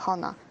钱以后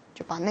呢，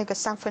就把那个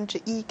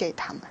1/3给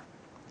他们。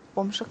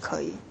我们说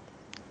可以，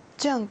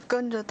这样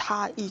跟着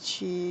他一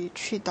起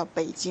去到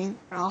北京，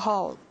然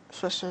后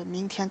说是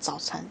明天早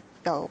晨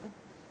要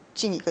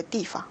进一个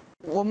地方。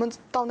我们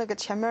到那个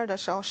前面的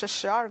时候是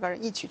12个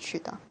人一起去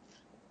的，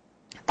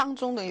当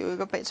中的有一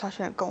个北朝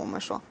鲜人跟我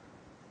们说，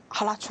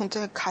好了，从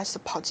这开始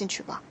跑进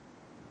去吧。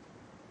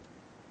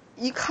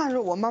一看是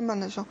我妈妈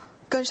的时候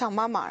跟上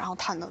妈妈，然后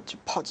他呢就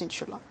跑进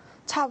去了，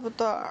差不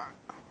多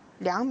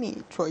2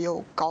米左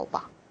右高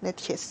吧，那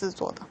铁丝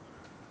做的。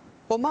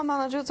我妈妈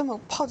呢就这么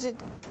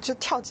就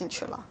跳进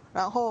去了，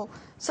然后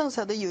剩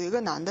下的有一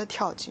个男的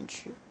跳进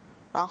去，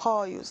然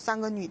后有3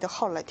个女的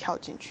后来跳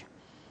进去。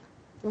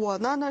我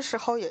呢那时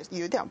候也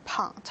有点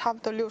胖，差不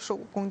多65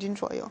公斤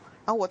左右，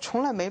然后我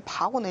从来没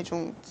爬过那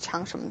种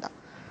墙什么的。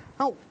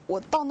然后我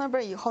到那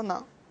边以后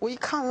呢，我一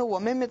看到我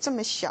妹妹这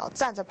么小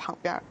站在旁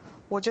边，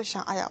我就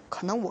想，哎呀，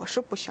可能我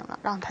是不行了，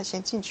让她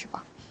先进去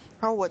吧。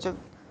然后我就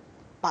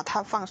把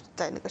她放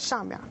在那个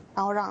上面，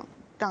然后让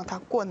她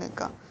过那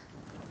个。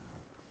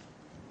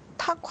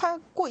她快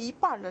过一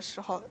半的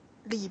时候，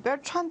里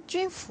边穿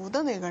军服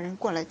的那个人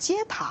过来接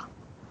她。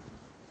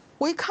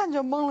我一看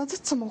就懵了，这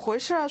怎么回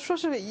事啊？说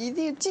是一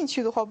定进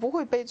去的话不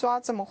会被抓，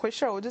怎么回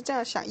事？我就这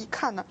样想，一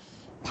看呢，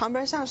旁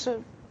边像是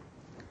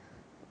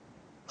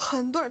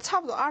很多人，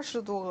差不多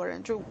20多个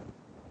人就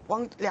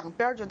往两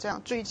边就这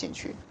样追进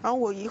去，然后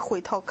我一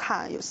回头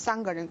看，有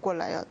3个人过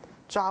来要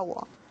抓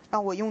我，然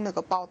后我用那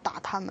个包打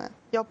他们。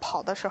要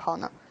跑的时候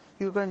呢，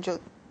有个人就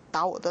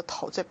打我的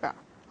头这边，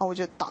然后我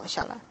就倒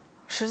下来，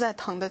实在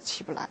疼得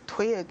起不来，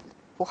腿也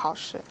不好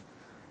使，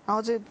然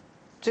后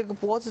这个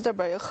脖子这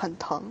边也很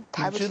疼，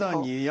抬不起头。你知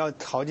道你要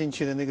逃进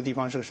去的那个地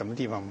方是个什么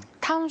地方吗？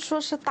他们说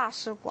是大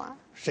使馆。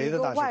谁的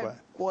大使馆？外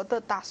国的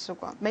大使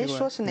馆，没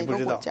说是哪个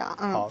国家。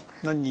好，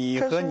那你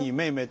和你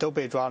妹妹都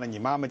被抓了，你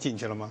妈妈进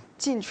去了吗？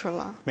进去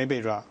了。没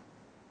被抓。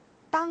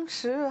当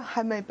时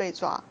还没被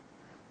抓，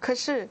可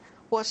是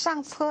我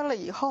上车了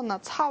以后呢，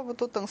差不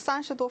多等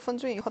30多分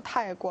钟以后，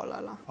他也过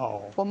来了。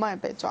我妈也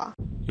被抓。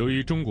由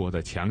于中国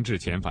的强制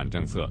遣返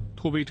政策，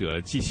脱北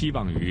者寄希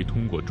望于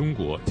通过中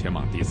国前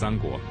往第3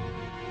国。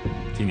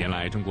近年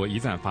来，中国一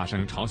再发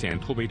生朝鲜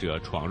脱北者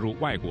闯入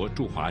外国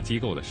驻华机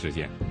构的事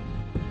件。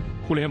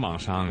互联网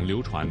上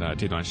流传的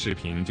这段视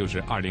频，就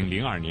是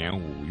2002年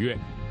5月，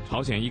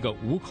朝鲜一个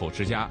5口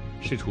之家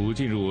试图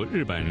进入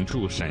日本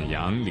驻沈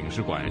阳领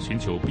事馆寻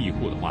求庇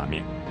护的画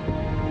面。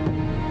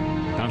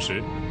当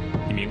时，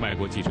一名外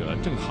国记者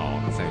正好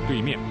在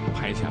对面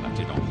拍下了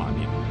这段画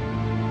面。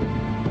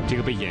这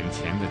个被眼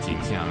前的景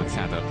象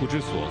吓得不知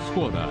所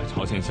措的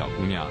朝鲜小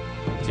姑娘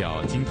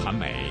叫金韩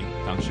美，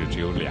当时只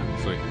有2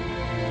岁。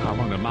她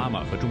望着妈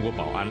妈和中国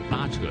保安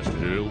拉扯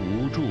时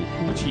无助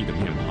哭泣的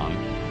面庞，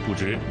不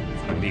知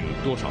曾令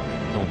多少人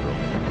动容。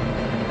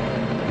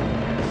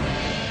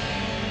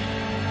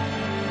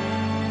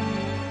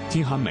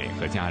金韩美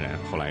和家人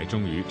后来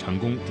终于成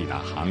功抵达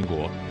韩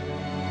国，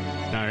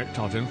然而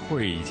赵真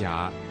慧一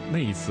家那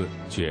一次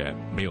却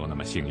没有那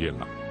么幸运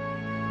了。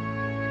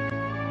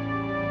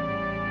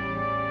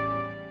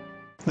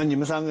那你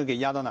们3个给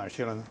押到哪儿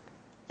去了呢？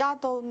押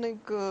到那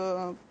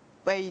个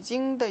北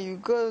京的一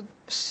个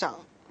省，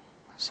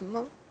什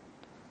么，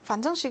反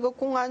正是一个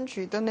公安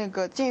局的那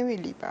个监狱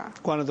里边。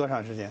关了多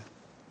长时间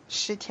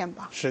？10天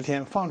吧。10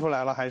天，放出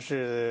来了还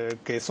是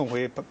给送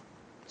回北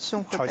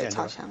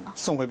朝鲜了？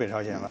送回北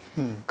朝鲜了。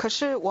可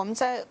是我们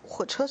在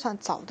火车上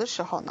找的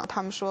时候呢，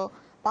他们说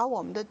把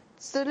我们的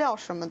资料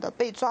什么的、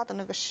被抓的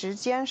那个时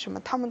间什么，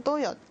他们都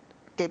要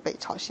给北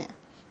朝鲜，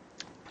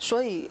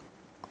所以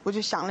我就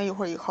想了一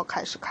会儿以后，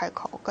开始开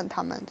口跟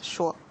他们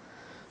说，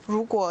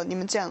如果你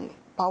们这样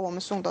把我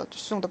们送到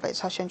北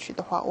朝鲜去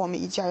的话，我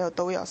们一家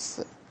都要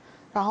死。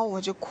然后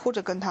我就哭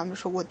着跟他们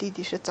说，我弟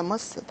弟是怎么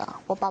死的，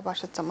我爸爸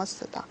是怎么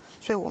死的，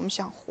所以我们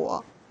想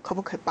活，可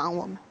不可以帮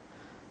我们？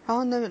然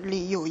后那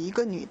里有一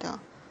个女的，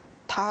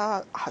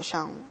她好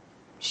像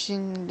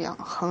心量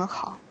很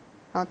好，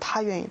然后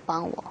她愿意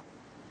帮我。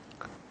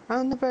然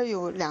后那边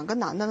有2个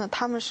男的呢，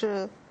他们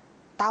是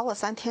打我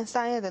3天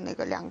3夜的那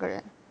个2个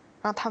人。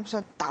然后他们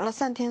说打了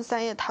3天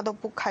3夜他都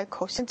不开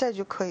口，现在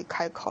就可以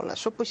开口了，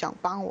说不想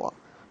帮我。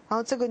然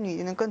后这个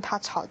女人跟他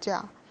吵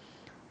架，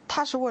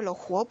他是为了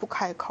活不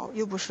开口，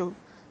又不是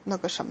那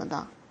个什么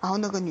的。然后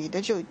那个女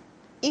的就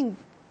硬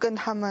跟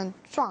他们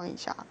撞一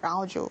下，然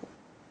后就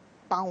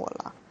帮我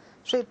了。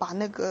所以把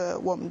那个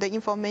我们的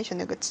information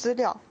那个资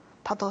料，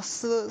他都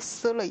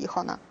撕了以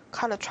后呢，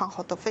开了窗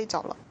户都飞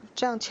走了。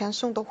这样钱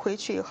送都回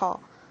去以后，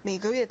每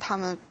个月他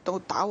们都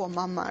打我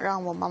妈妈，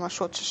让我妈妈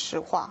说实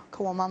话。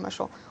可我妈妈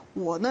说，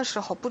我那时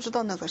候不知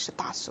道那个是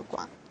大使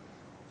馆，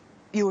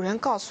有人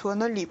告诉我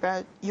那里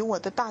边有我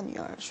的大女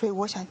儿，所以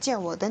我想见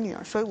我的女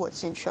儿，所以我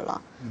进去了。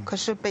可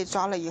是被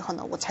抓了以后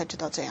呢，我才知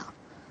道这样，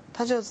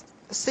他就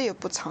死也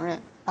不承认，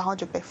然后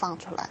就被放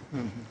出来。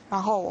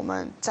然后我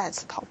们再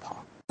次逃跑。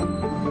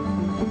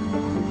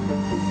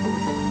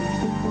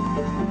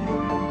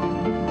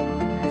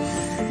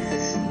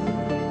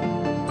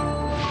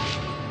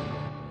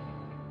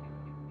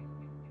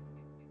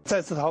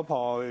再次逃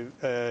跑，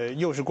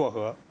又是过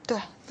河。对，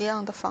一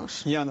样的方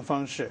式。一样的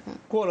方式。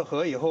过了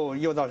河以后，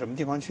又到什么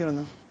地方去了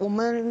呢？我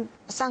们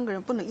3个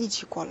人不能一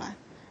起过来，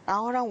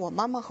然后让我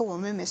妈妈和我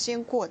妹妹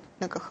先过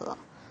那个河，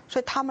所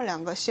以他们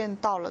2个先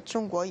到了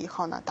中国以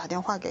后呢，打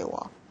电话给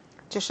我，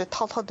就是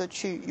偷偷的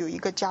去有一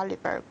个家里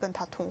边跟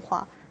他通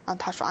话，然后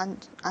他说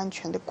安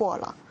全的过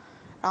了，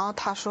然后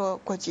他说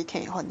过几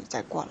天以后你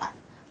再过来。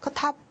可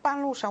他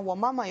半路上我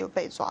妈妈又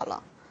被抓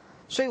了，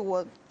所以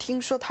我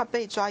听说他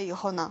被抓以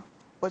后呢，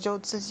我就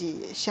自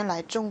己先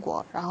来中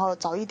国，然后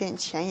找一点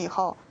钱以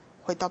后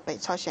回到北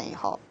朝鲜以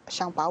后，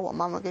想把我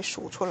妈妈给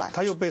赎出来。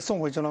他又被送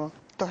回去了吗？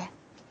对。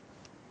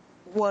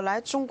我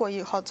来中国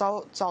以后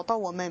找到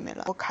我妹妹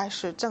了，我开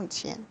始挣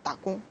钱打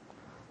工。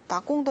打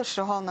工的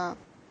时候呢，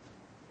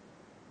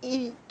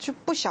就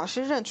不小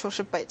心认出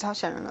是北朝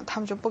鲜人了，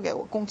他们就不给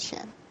我工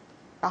钱，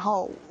然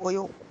后我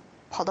又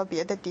跑到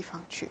别的地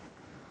方去，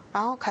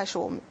然后开始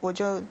我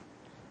就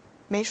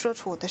没说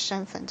出我的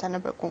身份，在那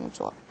边工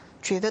作。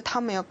觉得他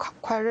们要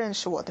快认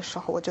识我的时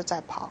候，我就在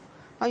跑。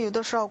然后有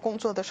的时候工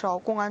作的时候，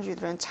公安局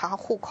的人查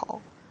户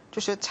口，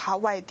就是查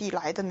外地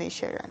来的那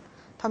些人，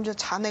他们就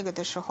查那个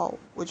的时候，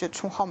我就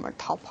从后门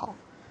逃跑。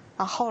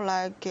然后后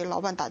来给老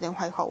板打电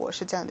话以后，我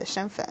是这样的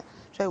身份，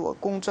所以我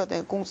工作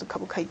的工资可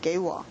不可以给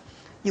我？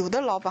有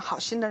的老板好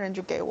心的人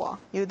就给我，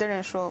有的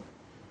人说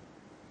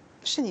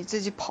是你自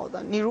己跑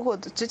的，你如果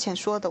之前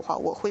说的话，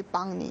我会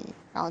帮你，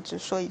然后只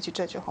说一句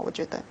这句话，我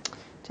觉得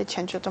这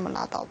钱就这么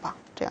拉倒吧，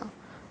这样。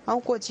然后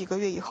过几个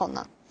月以后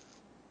呢，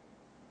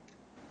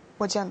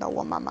我见到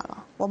我妈妈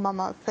了，我妈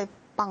妈被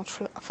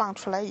放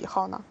出来以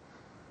后呢，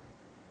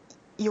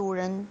有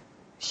人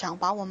想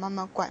把我妈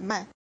妈拐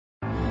卖。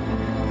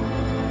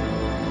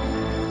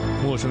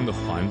陌生的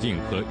环境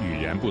和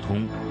语言不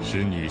通，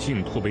使女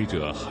性脱北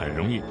者很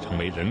容易成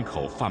为人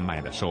口贩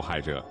卖的受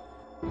害者。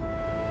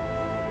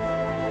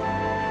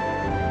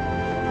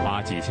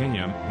花几千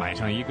元买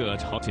上一个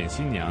朝鲜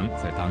新娘，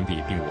在当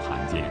地并不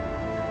罕见。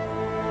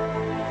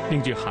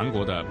另据韩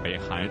国的北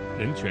韩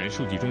人权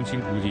数据中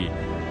心估计，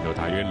有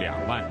大约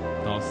2万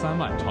到3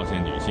万朝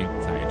鲜女性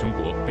在中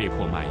国被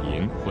迫卖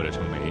淫或者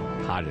成为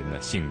他人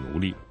的性奴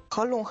隶。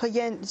合龙和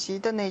延吉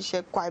的那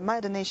些拐卖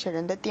的那些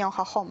人的电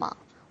话号码，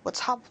我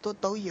差不多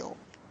都有，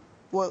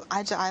我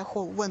挨着挨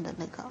户问的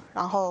那个，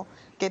然后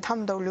给他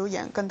们都留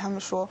言，跟他们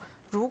说，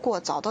如果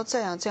找到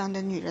这样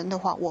的女人的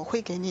话，我会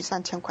给你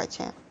3000块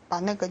钱，把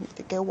那个女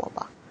的给我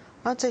吧。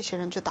然后这些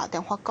人就打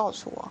电话告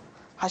诉我，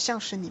好像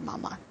是你妈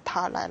妈，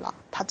她来了，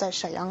她在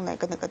沈阳那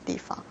个地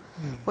方。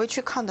我一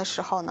去看的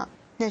时候呢，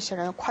那些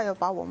人快要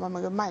把我妈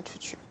妈给卖出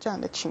去，这样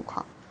的情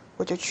况，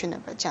我就去那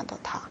边见到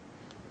她，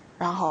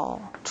然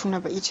后从那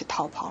边一起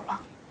逃跑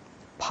了。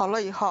跑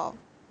了以后，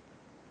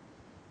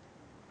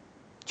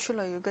去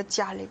了有一个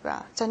家里边，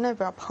在那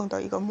边碰到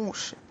一个牧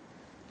师，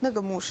那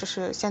个牧师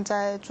是现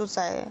在住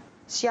在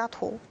西雅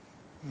图，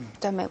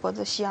在美国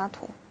的西雅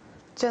图。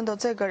见到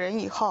这个人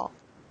以后，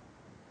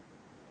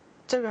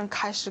这个人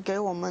开始给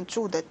我们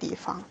住的地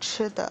方、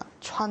吃的、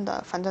穿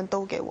的，反正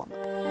都给我们。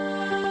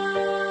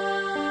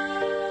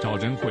赵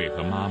珍慧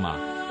和妈妈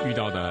遇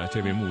到的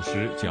这位牧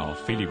师叫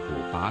菲利普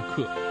·巴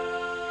克。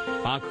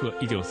巴克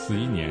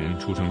1941年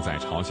出生在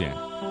朝鲜。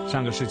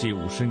上个世纪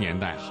50年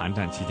代韩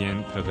战期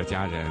间，他和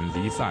家人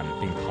离散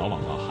并逃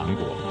往到韩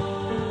国，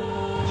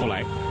后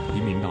来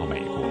移民到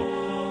美国。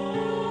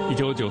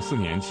1994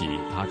年起，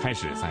他开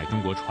始在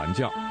中国传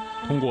教，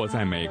通过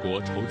在美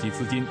国筹集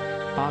资金，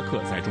巴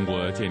克在中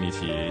国建立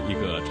起一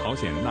个朝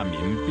鲜难民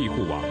庇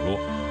护网络。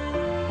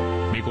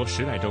美国《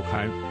时代周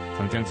刊》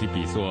曾将其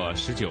比作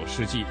19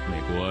世纪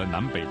美国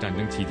南北战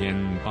争期间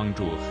帮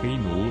助黑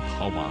奴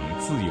逃往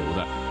自由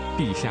的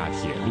地下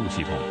铁路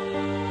系统。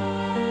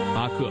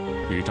巴克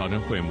与赵珍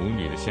慧母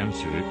女的相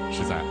识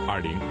是在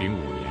2005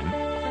年，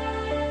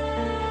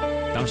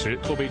当时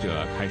脱北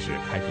者开始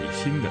开辟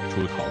新的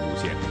出逃路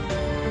线，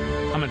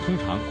他们通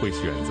常会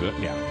选择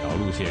2条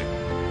路线，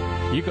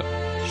一个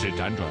是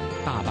辗转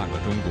大半个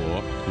中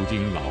国，途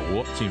经老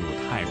挝进入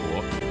泰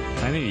国，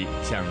在那里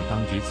向当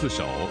局自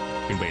首，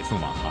并被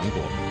送往韩国；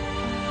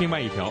另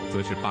外一条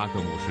则是巴克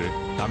牧师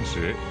当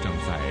时正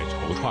在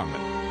筹创的，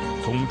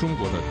从中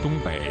国的东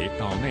北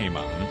到内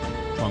蒙，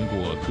穿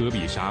过戈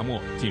壁沙漠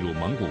进入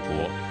蒙古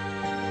国，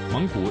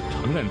蒙古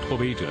承认脱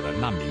北者的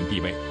难民地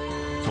位，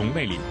从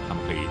那里他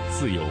们可以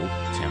自由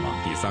前往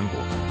第3国。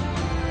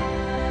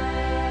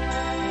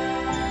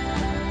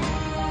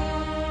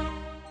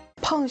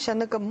碰见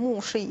那个牧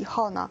师以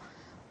后呢，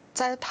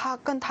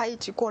跟他一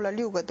起过了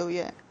6个多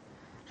月，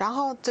然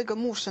后这个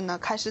牧师呢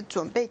开始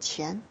准备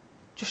钱，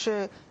就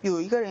是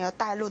有一个人要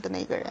带路的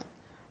那个人，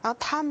然后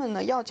他们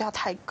呢要价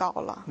太高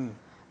了，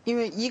因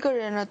为一个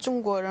人呢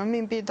中国人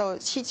民币都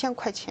7000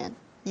块钱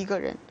一个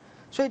人，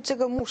所以这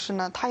个牧师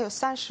呢他有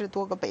30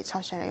多个北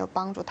朝鲜人要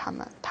帮助他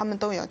们，他们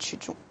都要去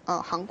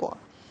韩国，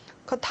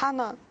可他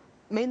呢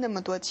没那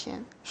么多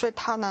钱，所以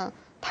他呢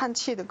叹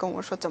气的跟我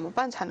说怎么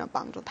办才能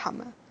帮助他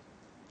们。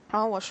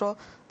然后我说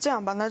这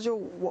样吧，那就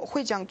我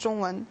会讲中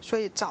文，所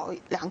以找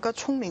2个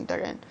聪明的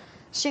人，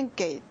先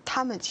给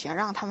他们钱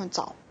让他们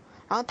找，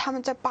然后他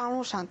们在半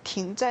路上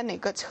停在哪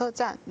个车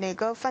站哪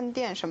个饭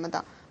店什么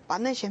的，把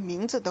那些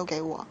名字都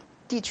给我，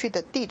地区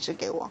的地址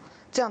给我，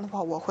这样的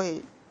话我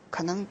会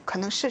可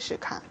能试试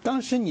看。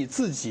当时你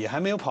自己还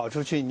没有跑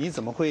出去，你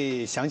怎么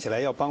会想起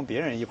来要帮别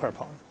人一块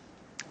跑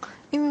呢？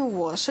因为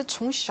我是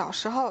从小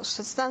时候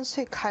13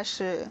岁开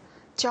始，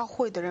教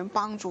会的人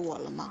帮助我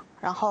了嘛，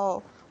然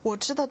后我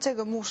知道这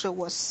个牧师，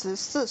我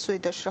14岁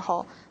的时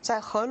候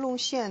在合龙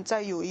县，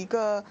在有一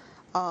个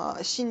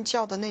信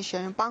教的那些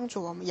人帮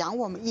助我们养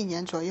我们1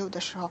年左右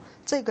的时候，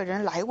这个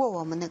人来过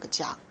我们那个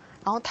家，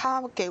然后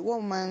他给我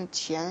们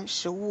钱、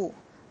食物、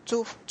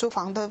租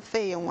房的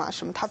费用啊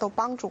什么，他都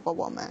帮助过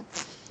我们，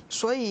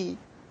所以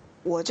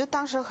我就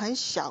当时很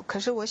小，可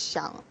是我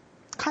想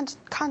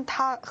看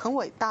他很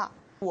伟大，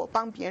我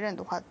帮别人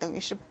的话等于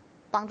是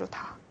帮助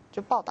他，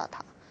就报答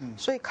他，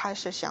所以开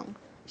始想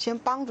先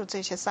帮助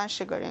这些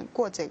30个人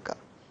过这个，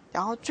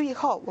然后最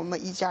后我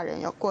们一家人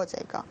要过这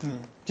个。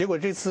结果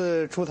这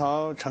次出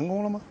逃成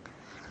功了吗？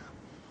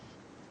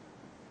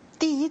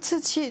第一次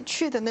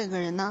去的那个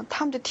人呢，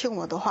他们就听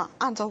我的话，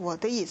按照我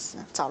的意思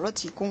走了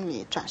几公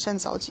里，转身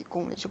走几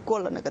公里就过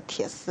了那个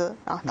铁丝，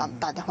然后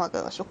打电话给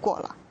我说过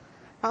了，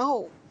然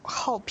后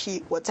后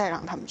批我再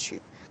让他们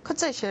去。可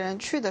这些人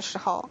去的时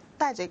候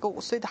带着一个5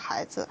岁的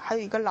孩子，还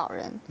有一个老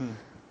人，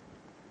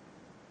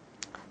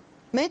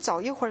没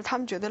走一会儿他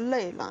们觉得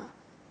累了，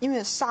因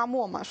为沙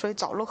漠嘛，所以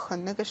走路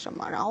很那个什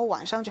么，然后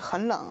晚上就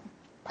很冷，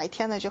白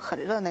天呢就很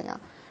热那样，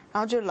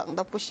然后就冷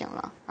的不行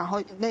了。然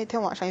后那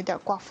天晚上有点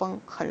刮风，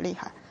很厉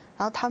害。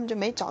然后他们就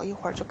没走一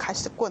会儿就开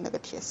始过那个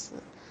铁丝，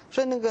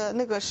所以那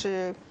个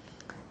是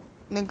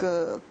那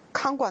个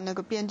看管那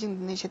个边境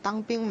的那些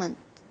当兵们，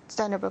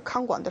在那边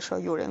看管的时候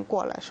有人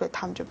过来，所以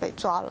他们就被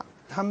抓了。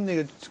他们那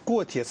个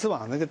过铁丝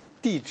网那个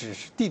地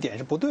点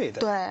是不对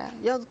的。对，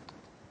要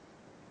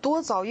多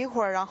走一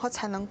会儿，然后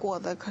才能过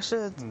的。可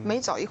是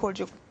没走一会儿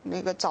就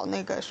那个找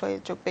那个，所以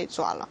就被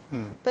抓了。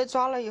被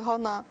抓了以后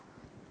呢，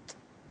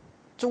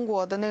中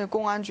国的那个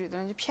公安局的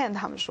人就骗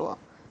他们说，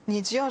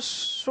你只要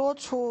说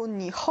出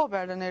你后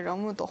边的那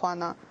人物的话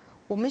呢，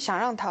我们想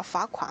让他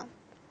罚款，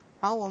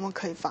然后我们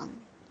可以放。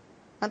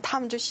那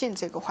他们就信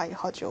这个话，以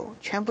后就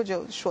全部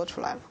就说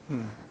出来了。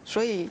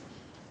所以，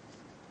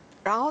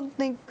然后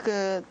那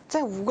个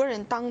在5个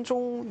人当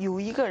中有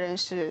1个人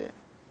是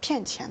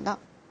骗钱的，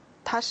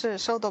他是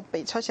受到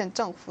北朝鲜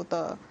政府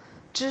的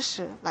指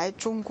使来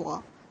中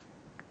国，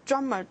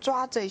专门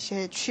抓这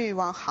些去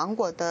往韩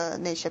国的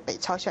那些北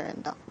朝鲜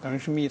人的，等于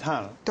是密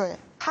探了。对，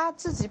他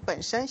自己本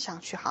身想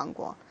去韩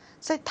国，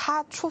在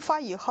他出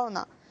发以后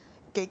呢，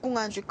给公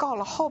安局告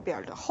了后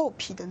边的后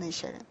批的那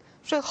些人，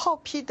所以后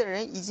批的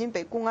人已经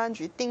被公安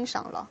局盯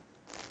上了。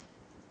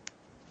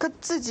可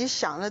自己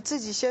想了，自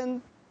己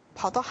先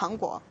跑到韩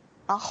国，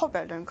然后后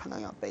边的人可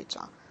能要被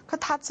抓，可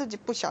他自己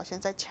不小心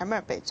在前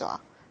面被抓，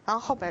然后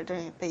后边的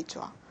人也被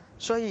抓，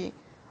所以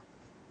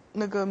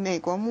那个美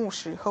国牧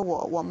师和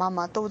我妈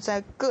妈都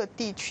在各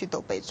地区都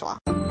被抓。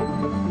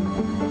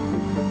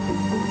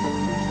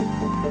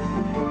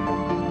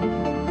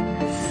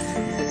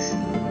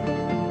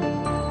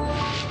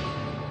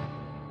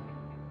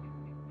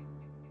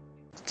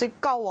这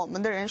告我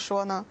们的人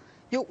说呢，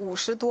有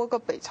50多个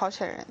北朝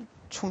鲜人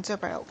从这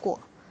边要过，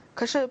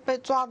可是被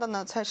抓的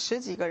呢才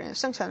10几个人，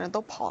剩下的人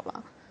都跑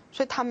了，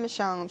所以他们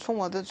想从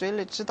我的嘴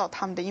里知道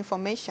他们的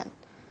information。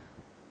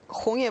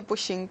哄也不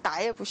行，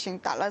打也不行，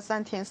打了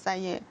3天3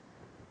夜，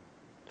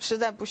实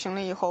在不行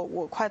了以后，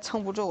我快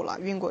撑不住了，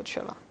晕过去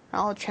了，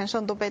然后全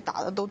身都被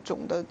打的都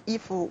肿的，衣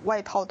服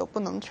外套都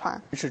不能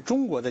穿。是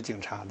中国的警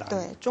察打的？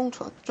对，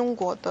中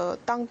国的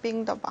当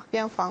兵的吧，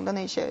边防的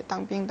那些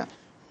当兵的，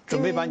准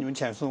备把你们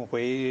遣送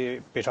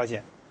回北朝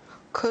鲜。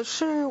可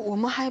是我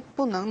们还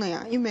不能那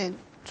样，因为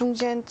中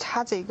间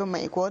插着一个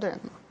美国的人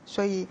嘛，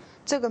所以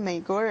这个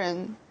美国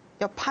人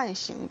要判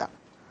刑的，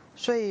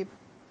所以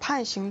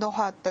判刑的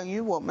话等于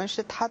我们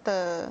是他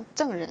的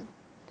证人。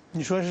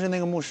你说是那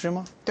个牧师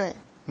吗？对，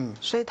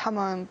所以他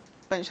们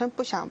本身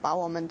不想把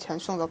我们遣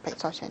送到北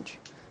朝鲜去，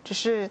只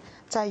是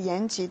在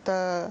延吉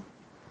的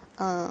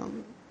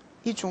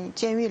一种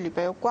监狱里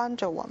边关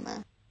着我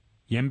们。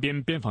延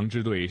边边防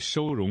支队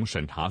收容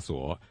审查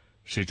所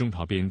是中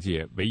朝边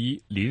界唯一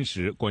临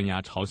时关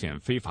押朝鲜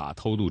非法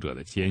偷渡者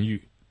的监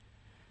狱，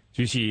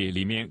据悉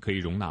里面可以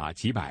容纳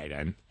几百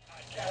人。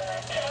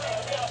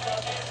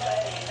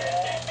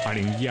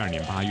2012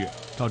年8月，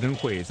赵祯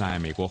惠在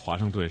美国华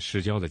盛顿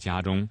市郊的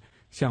家中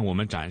向我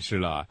们展示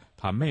了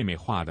他妹妹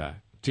画的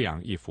这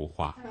样一幅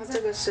画。这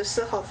个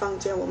14号房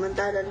间我们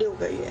待了6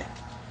个月，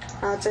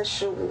然后在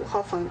15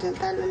号房间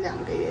待了2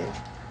个月，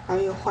然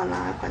后又换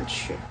来换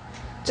去，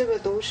这个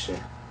都是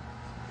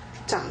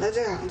长得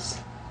这样子，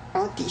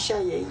然后底下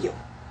也有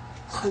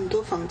很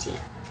多房间。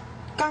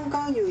刚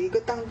刚有一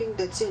个当兵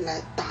的进来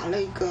打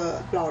了一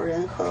个老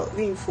人和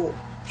孕妇，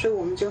所以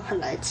我们就很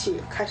来气，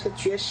开始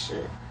绝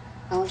食，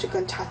然后就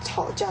跟他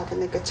吵架的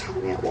那个场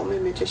面，我妹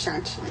妹就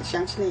想起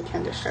那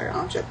天的事儿，然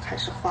后就开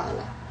始画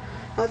了。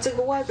然后这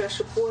个外边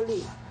是玻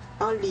璃，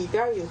然后里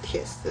边有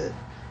铁丝，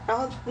然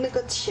后那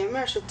个前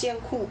面是监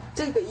控，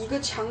这个一个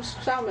墙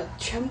上面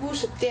全部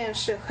是电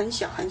视，很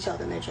小很小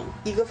的那种，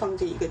一个房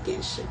间一个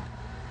电视，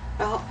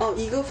然后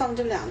一个房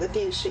间2个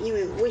电视，因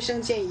为卫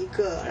生间一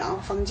个，然后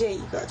房间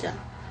一个这样。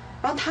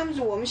然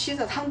后我们洗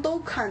澡，他们都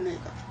看那个。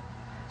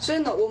所以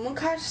呢，我们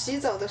开始洗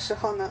澡的时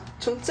候呢，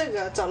从这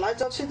个找来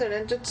找去的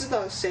人就知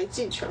道谁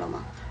进去了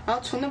嘛，然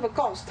后从那边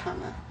告诉他们，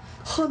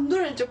很多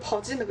人就跑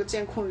进那个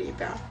监控里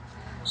边，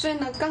所以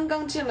呢，刚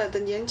刚进来的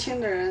年轻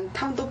的人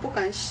他们都不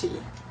敢洗，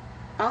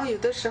然后有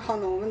的时候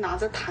呢，我们拿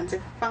着毯子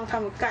帮他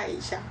们盖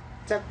一下，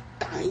再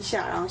挡一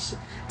下，然后洗。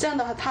这样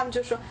的话，他们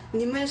就说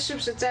你们是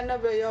不是在那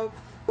边要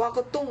挖个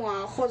洞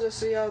啊，或者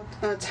是要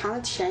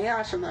藏钱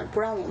呀什么，不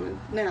让我们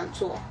那样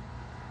做。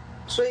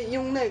所以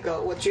用那个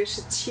我绝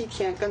食7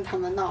天跟他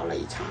们闹了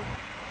一场。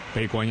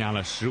被关押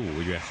了15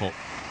个月后，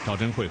赵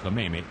祯惠和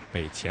妹妹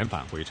被遣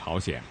返回朝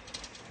鲜。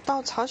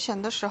到朝鲜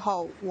的时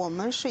候，我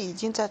们是已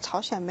经在朝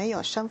鲜没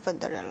有身份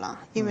的人了，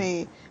因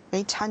为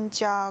没参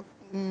加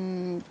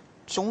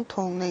总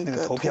统那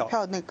个投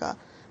票那个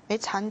没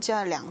参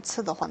加2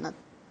次的话呢，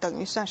等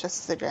于算是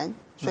死人，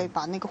所以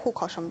把那个户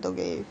口什么都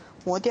给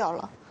磨掉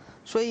了。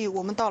所以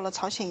我们到了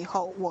朝鲜以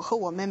后，我和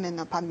我妹妹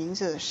呢把名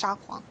字撒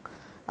谎，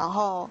然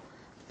后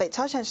北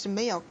朝鲜是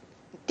没有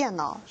电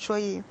脑，所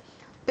以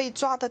被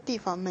抓的地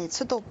方每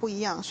次都不一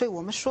样，所以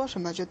我们说什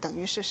么就等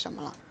于是什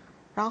么了。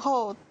然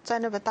后在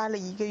那边待了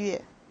1个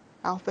月，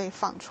然后被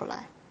放出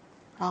来，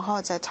然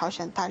后在朝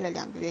鲜待了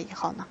2个月以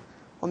后呢，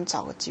我们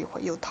找个机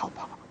会又逃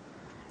跑，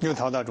又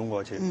逃到中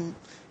国去。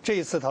这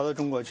一次逃到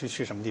中国去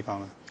什么地方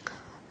呢？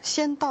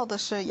先到的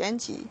是延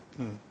吉。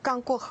刚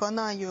过河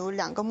呢，有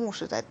2个牧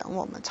师在等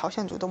我们，朝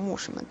鲜族的牧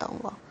师们等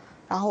我，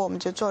然后我们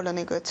就坐了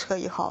那个车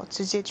以后，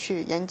直接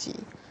去延吉。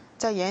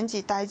在延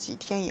吉待几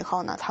天以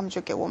后呢，他们就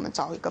给我们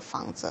找一个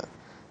房子，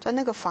在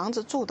那个房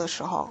子住的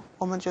时候，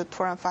我们就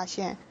突然发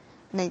现，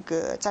那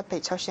个在北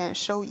朝鲜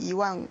收1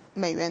万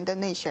美元的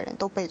那些人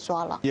都被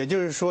抓了。也就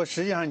是说，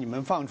实际上你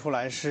们放出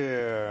来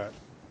是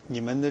你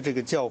们的这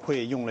个教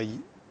会用了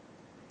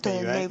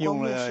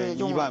用了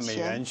1万美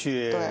元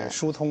去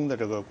疏通的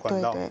这个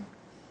管道。对。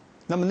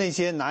那么那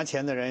些拿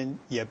钱的人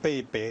也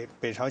被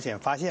北朝鲜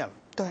发现了。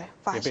对，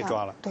发现也被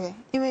抓了。对，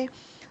因为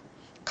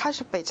开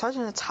始北朝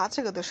鲜查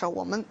这个的时候，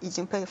我们已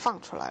经被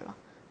放出来了，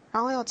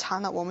然后要查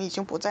呢，我们已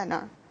经不在那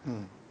儿。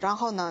然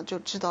后呢，就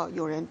知道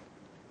有人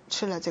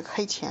吃了这个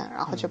黑钱，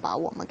然后就把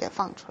我们给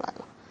放出来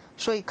了。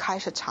所以开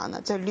始查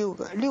呢，这6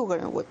个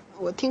人，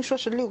我听说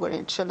是6个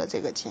人吃了这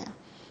个钱，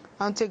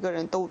然后这个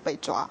人都被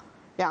抓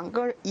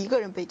，1个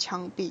人被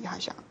枪毙好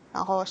像，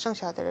然后剩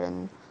下的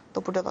人都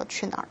不知道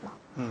去哪儿了。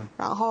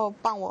然后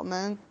帮我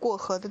们过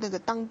河的那个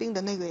当兵的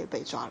那个也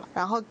被抓了，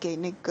然后给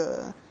那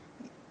个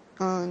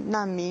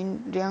难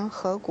民联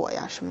合国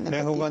呀什么的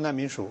联合国难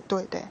民署。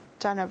对，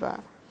在那边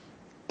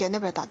给那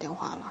边打电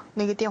话了，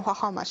那个电话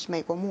号码是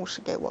美国牧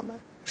师给我们，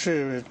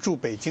是驻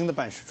北京的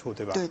办事处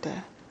对吧？对，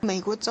美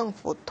国政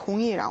府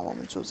同意让我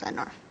们住在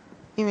那儿，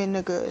因为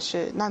那个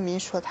是难民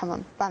说他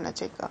们办了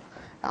这个，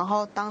然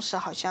后当时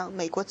好像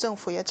美国政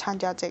府也参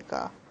加这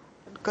个，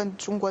跟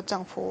中国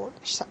政府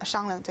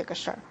商量这个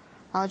事儿，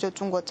然后就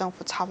中国政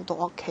府差不多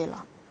OK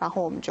了，然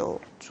后我们就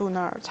住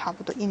那儿差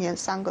不多1年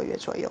3个月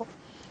左右，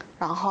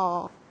然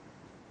后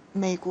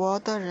美国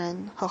的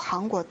人和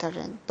韩国的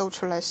人都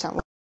出来审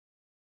问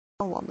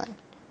我们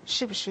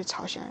是不是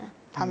朝鲜人，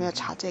他们要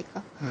查这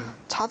个。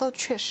查到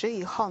确实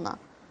以后呢，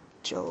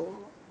就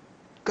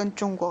跟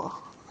中国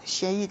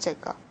协议这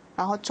个，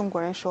然后中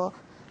国人说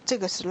这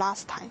个是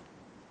last time，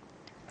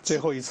 最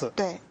后一次。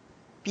对，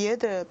别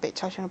的北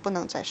朝鲜人不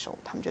能再收，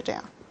他们就这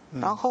样。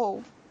然后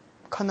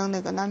可能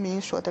那个难民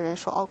所的人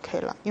说 OK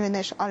了，因为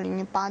那是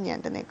2008年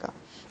的那个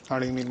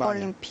2008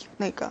年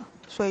那个，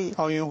所以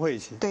奥运会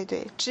期。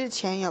对，之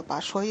前要把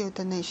所有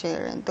的那些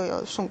人都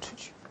要送出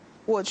去。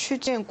我去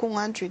见公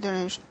安局的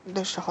人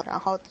的时候，然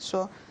后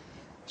说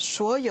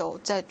所有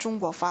在中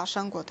国发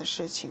生过的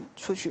事情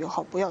出去以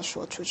后不要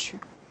说出去。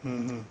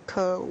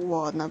可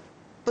我呢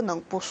不能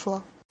不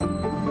说。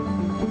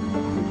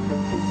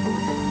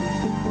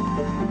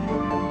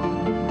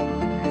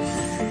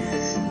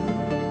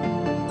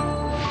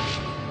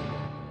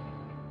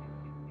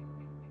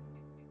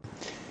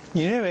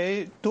你认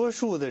为多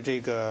数的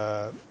这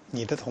个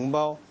你的同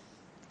胞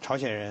朝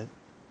鲜人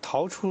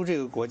逃出这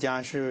个国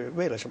家是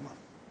为了什么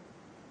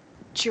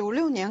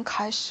？96年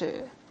开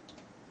始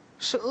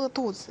是饿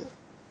肚子，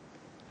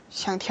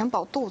想填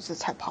饱肚子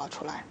才跑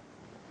出来。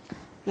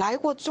来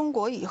过中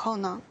国以后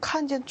呢，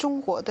看见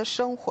中国的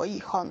生活以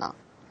后呢，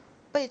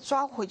被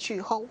抓回去以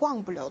后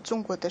忘不了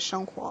中国的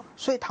生活，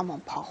所以他们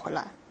跑回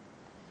来。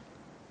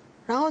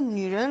然后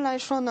女人来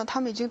说呢，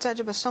她们已经在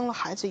这边生了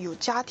孩子，有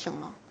家庭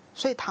了，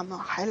所以他们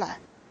还来。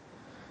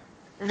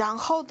然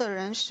后的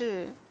人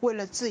是为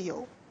了自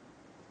由，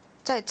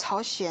在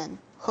朝鲜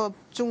和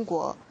中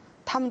国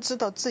他们知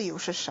道自由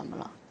是什么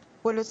了，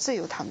为了自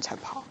由他们才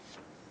跑。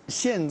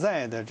现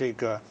在的这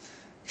个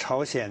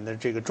朝鲜的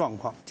这个状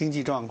况，经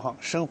济状况、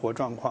生活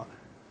状况，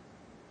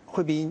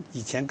会比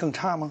以前更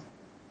差吗？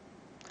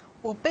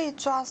我被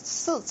抓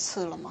4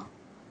次了嘛，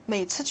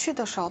每次去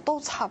的时候都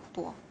差不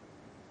多，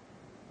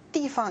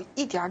地方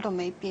一点都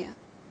没变，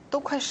都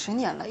快10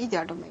年了，一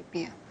点都没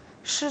变，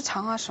市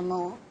场啊什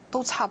么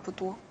都差不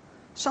多，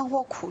生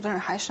活苦的人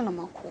还是那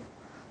么苦。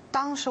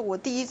当时我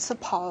第一次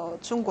跑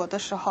中国的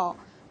时候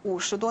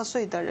，50多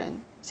岁的人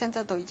现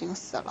在都已经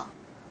死了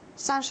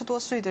，30多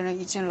岁的人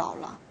已经老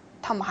了，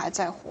他们还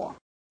在活，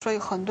所以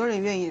很多人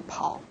愿意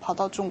跑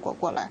到中国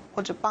过来，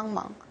或者帮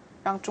忙，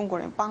让中国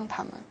人帮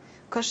他们。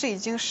可是已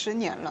经10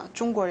年了，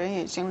中国人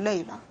也已经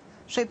累了，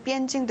所以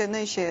边境的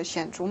那些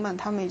险族们，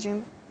他们已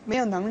经没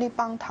有能力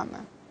帮他们，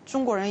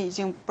中国人已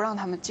经不让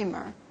他们进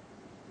门，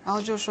然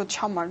后就说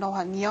敲门的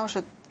话，你要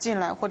是进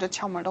来或者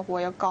敲门的话，我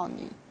要告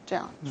你，这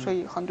样，所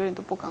以很多人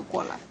都不敢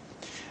过来。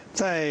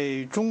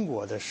在中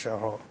国的时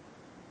候，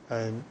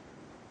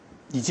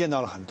你见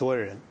到了很多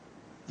人，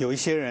有一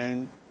些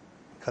人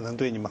可能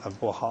对你们很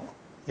不好，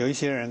有一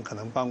些人可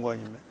能帮过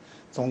你们。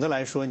总的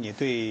来说，你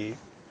对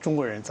中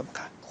国人怎么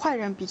看？坏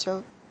人比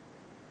较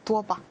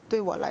多吧，对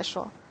我来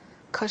说。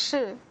可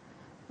是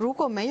如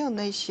果没有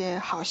那些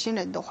好心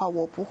人的话，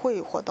我不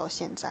会活到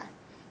现在，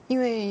因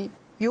为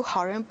有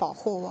好人保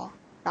护我，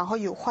然后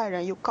有坏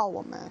人又告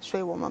我们，所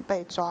以我们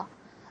被抓，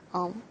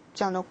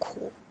这样的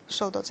苦，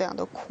受到这样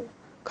的苦。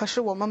可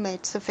是我们每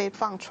次被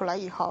放出来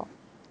以后，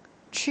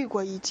去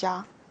过一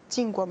家，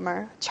进过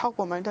门，敲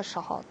过门的时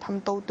候，他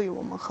们都对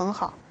我们很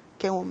好，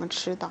给我们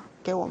吃的，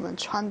给我们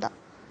穿的，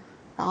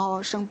然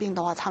后生病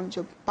的话，他们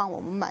就帮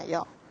我们买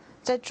药。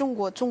在中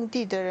国种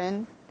地的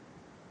人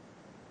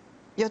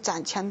要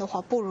攒钱的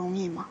话不容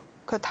易嘛，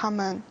可他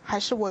们还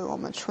是为我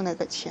们出那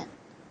个钱，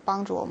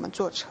帮助我们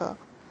坐车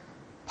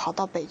跑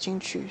到北京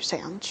去、沈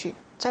阳去，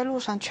在路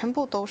上全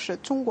部都是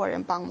中国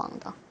人帮忙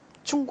的。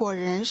中国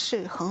人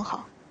是很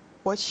好，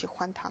我喜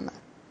欢他们，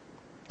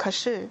可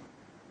是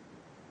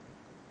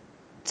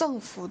政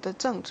府的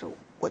政治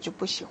我就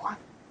不喜欢，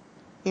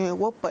因为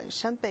我本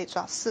身被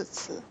抓4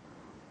次，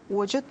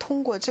我就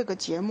通过这个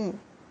节目，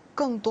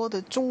更多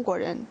的中国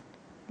人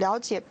了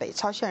解北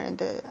朝鲜人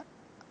的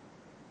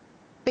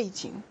背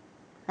景，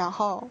然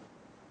后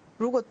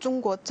如果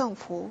中国政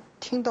府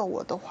听到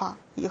我的话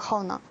以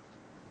后呢，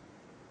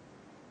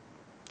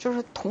就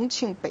是同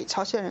情北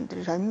朝鲜人的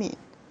人民，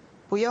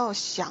不要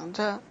想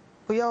着，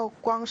不要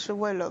光是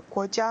为了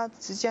国家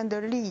之间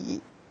的利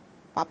益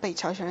把北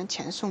朝鲜人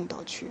遣送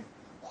到去，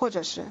或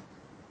者是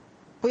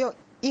不要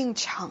硬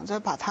抢着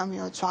把他们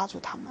要抓住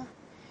他们，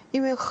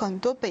因为很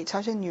多北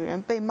朝鲜女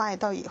人被卖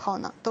到以后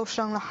呢，都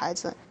生了孩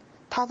子，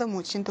她的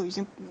母亲都已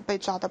经被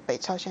抓到北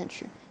朝鲜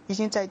去，已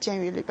经在监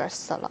狱里边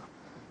死了，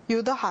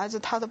有的孩子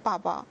他的爸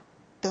爸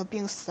得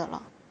病死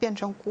了，变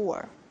成孤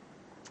儿。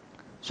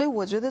所以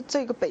我觉得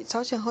这个北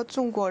朝鲜和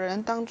中国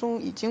人当中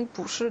已经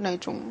不是那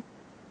种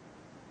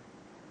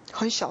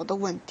很小的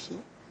问题，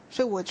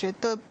所以我觉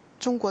得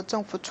中国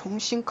政府重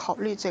新考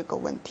虑这个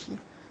问题，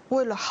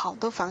为了好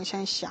的方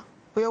向想，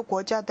不要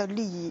国家的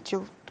利益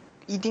就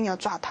一定要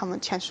抓他们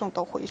遣送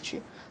到回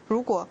去。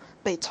如果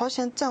北朝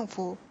鲜政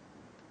府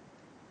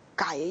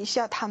改一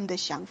下他们的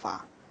想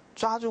法，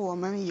抓住我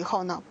们以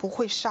后呢，不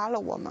会杀了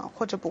我们，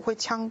或者不会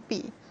枪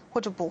毙，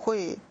或者不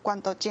会关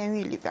到监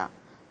狱里边，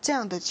这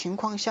样的情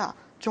况下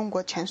中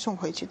国遣送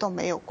回去都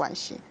没有关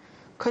系。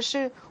可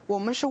是我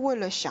们是为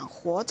了想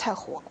活才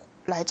活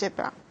来这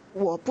边，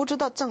我不知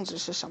道政治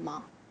是什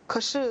么，可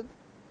是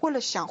为了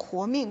想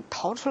活命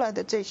逃出来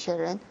的这些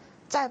人，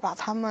再把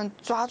他们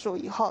抓住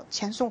以后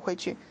遣送回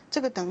去，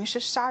这个等于是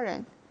杀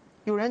人，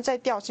有人在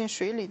掉进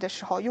水里的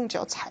时候用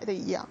脚踩的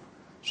一样。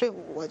所以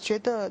我觉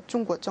得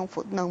中国政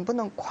府能不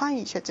能宽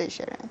一些这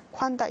些人，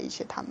宽待一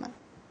些他们，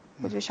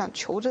我就想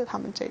求着他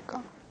们这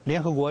个。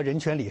联合国人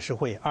权理事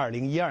会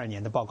2012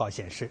年的报告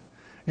显示，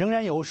仍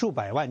然有数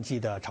百万计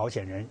的朝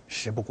鲜人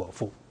食不果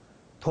腹，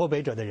脱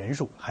北者的人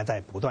数还在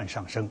不断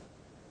上升。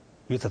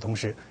与此同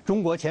时，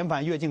中国遣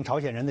返越境朝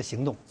鲜人的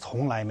行动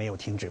从来没有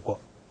停止过。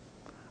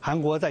韩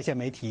国在线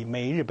媒体《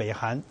每日北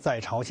韩》在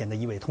朝鲜的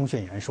一位通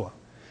讯员说：“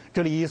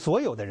这里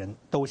所有的人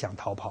都想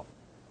逃跑，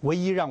唯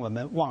一让我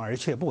们望而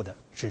却步的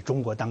是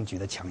中国当局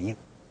的强硬。”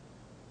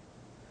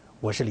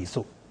我是李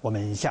素，我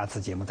们下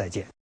次节目再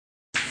见。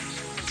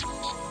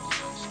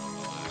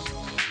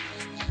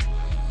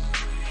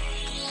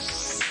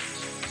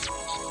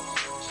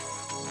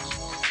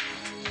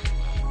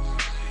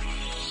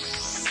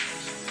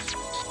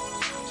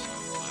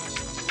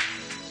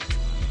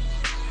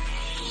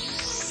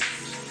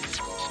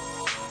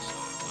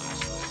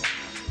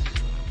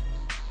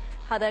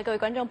好的，各位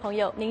观众朋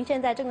友，您现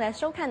在正在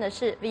收看的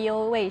是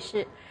VOA 卫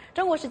视。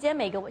中国时间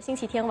每个星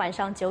期天晚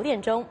上9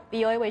点钟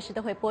 ，VOA 卫视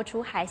都会播出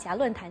海峡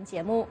论坛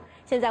节目。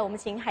现在我们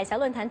请海峡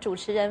论坛主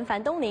持人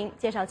樊东宁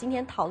介绍今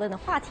天讨论的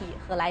话题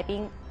和来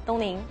宾。东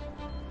宁，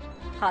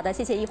好的，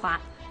谢谢一华。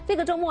这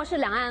个周末是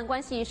两岸关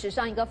系史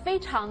上一个非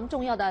常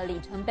重要的里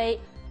程碑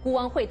——孤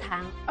汪会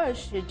谈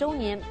20周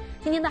年。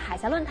今天的海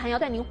峡论坛要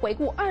带您回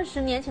顾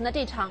20年前的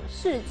这场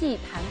世纪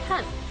谈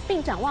判，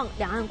并展望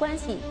两岸关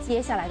系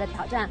接下来的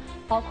挑战，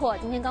包括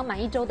今天刚满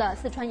1周的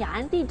四川雅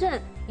安地震，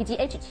以及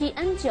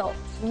H7N9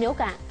 禽流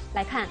感，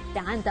来看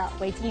两岸的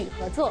危机与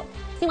合作。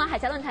今晚海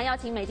峡论坛邀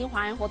请美金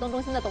华人活动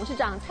中心的董事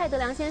长蔡德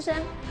良先生，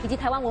以及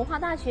台湾文化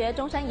大学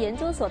中山研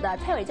究所的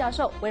蔡伟教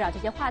授，围绕这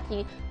些话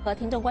题和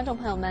听众观众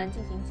朋友们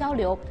进行交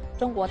流。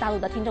中国大陆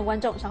的听众观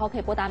众稍后可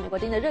以拨打美国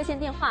之音的热线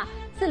电话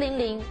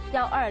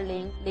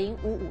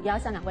400-120-0551，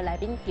向两位来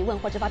宾提问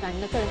或者发表您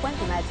的个人观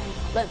点来参与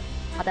讨论。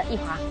好的，一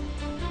华，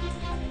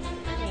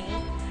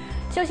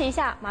休息一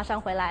下，马上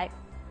回来。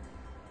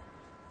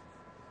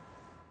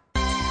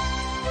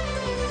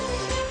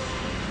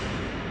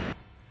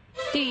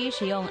对于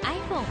使用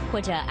iPhone 或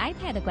者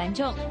iPad 的观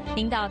众，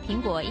您到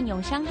苹果应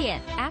用商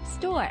店 App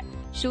Store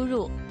输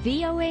入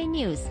VOA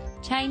News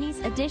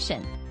Chinese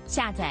Edition，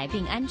 下载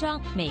并安装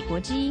美国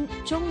之音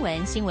中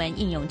文新闻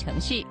应用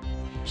程序，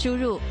输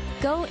入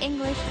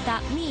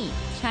goenglish.me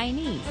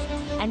Chinese，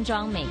 安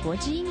装美国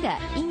之音的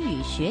英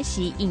语学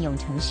习应用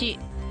程序。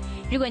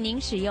如果您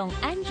使用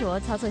安卓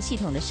操作系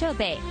统的设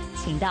备，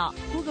请到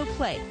Google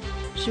Play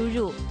输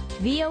入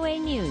VOA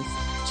News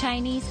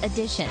Chinese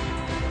Edition，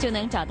 就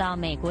能找到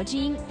美国之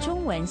音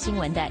中文新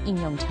闻的应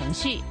用程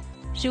序，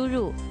输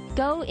入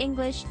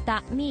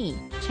goenglish.me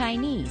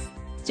Chinese，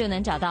 就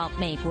能找到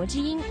美国之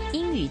音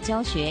英语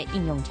教学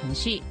应用程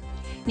序。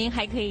您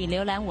还可以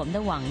浏览我们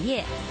的网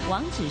页，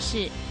网址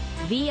是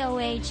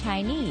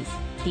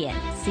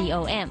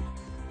voachinese.com。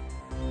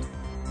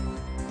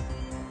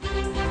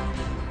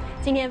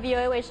今天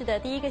VOA 卫视的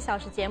第1个小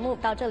时节目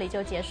到这里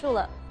就结束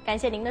了，感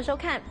谢您的收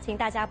看，请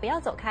大家不要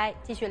走开，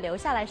继续留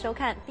下来收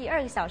看第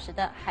2个小时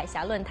的海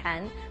峡论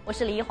坛。我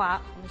是李一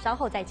华，我们稍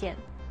后再见。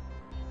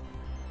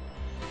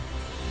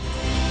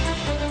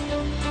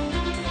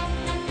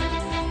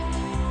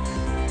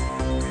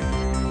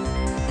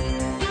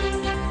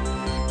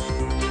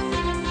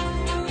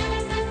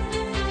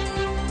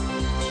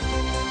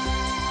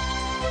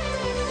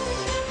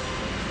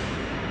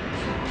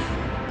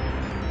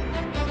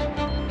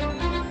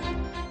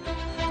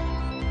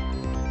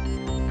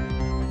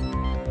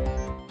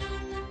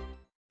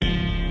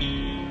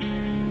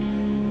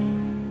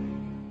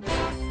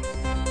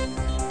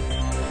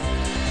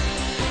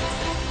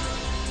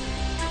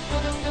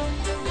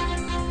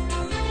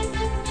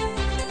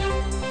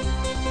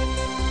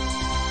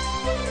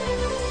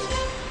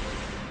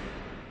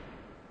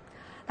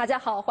大家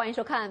好，欢迎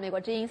收看美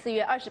国之音4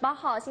月28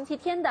号星期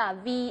天的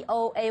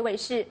VOA 卫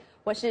视，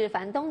我是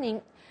樊东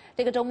宁。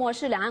这个周末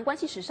是两岸关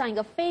系史上一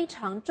个非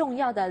常重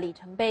要的里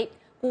程碑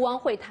——孤汪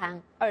会谈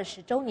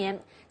20周年。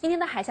今天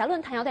的海峡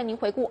论坛要带您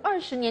回顾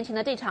20年前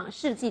的这场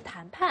世纪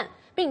谈判，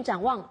并展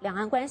望两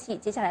岸关系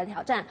接下来的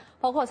挑战，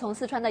包括从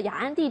四川的雅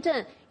安地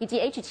震以及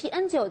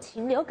H7N9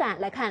 禽流感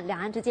来看两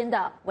岸之间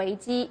的危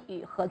机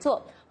与合作。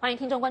欢迎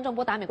听众观众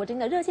拨打美国之音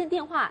的热线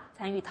电话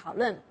参与讨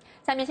论。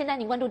下面先带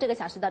您关注这个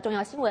小时的重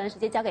要新闻，时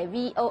间交给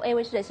VOA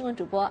卫视的新闻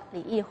主播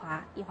李易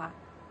华。易华，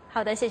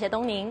好的，谢谢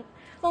东宁。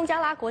孟加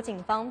拉国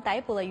警方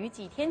逮捕了与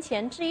几天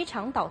前制衣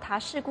厂倒塌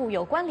事故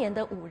有关联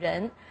的5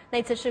人，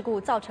那次事故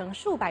造成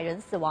数百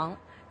人死亡。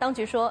当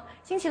局说，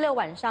星期六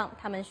晚上，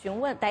他们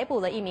逮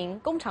捕了一名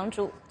工厂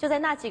主。就在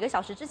那几个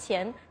小时之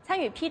前，参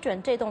与批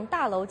准这栋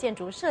大楼建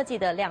筑设计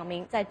的2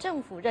名在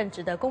政府任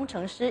职的工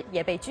程师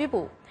也被拘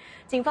捕。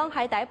警方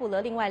还逮捕了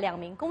另外2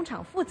名工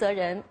厂负责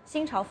人、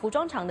新潮服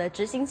装厂的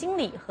执行经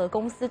理和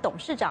公司董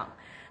事长。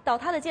倒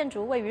塌的建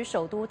筑位于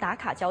首都达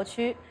卡郊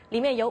区，里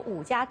面有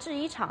5家制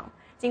衣厂。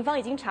警方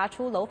已经查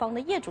出楼房的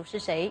业主是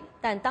谁，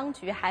但当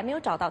局还没有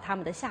找到他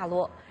们的下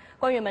落。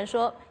官员们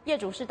说，业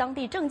主是当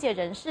地政界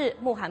人士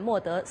穆罕默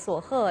德·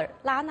索赫尔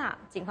拉纳。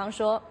警方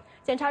说，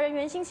检查人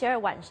员星期二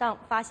晚上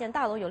发现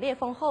大楼有裂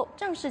缝后，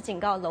正式警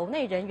告楼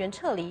内人员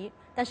撤离，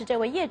但是这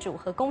位业主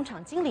和工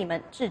厂经理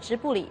们置之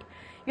不理。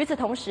与此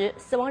同时，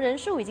死亡人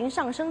数已经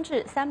上升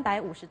至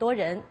350多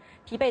人，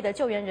疲惫的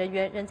救援人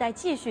员仍在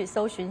继续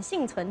搜寻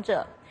幸存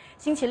者。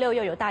星期六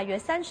又有大约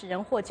30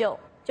人获救。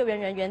救援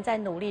人员在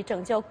努力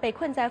拯救被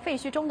困在废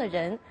墟中的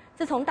人。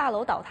自从大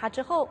楼倒塌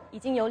之后，已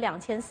经有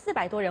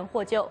2400多人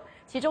获救，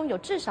其中有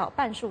至少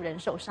半数人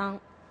受伤。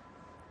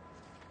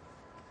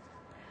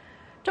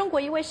中国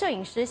一位摄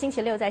影师星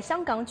期六在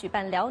香港举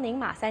办辽宁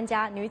马三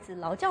家女子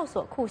劳教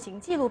所酷刑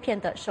纪录片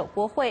的首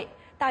播会，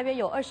大约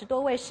有20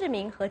多位市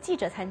民和记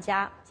者参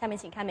加。下面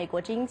请看美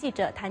国之音记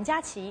者谭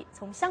佳琪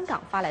从香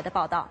港发来的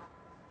报道。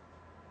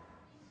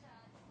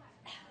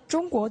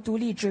中国独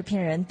立制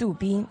片人杜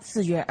斌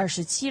4月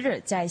27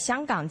日在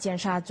香港尖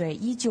沙咀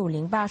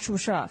1908宿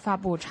舍发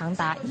布长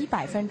达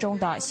100分钟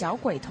的《小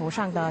鬼头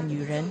上的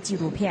女人》纪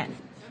录片，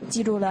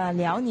记录了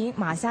辽宁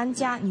马三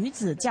家女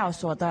子教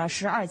所的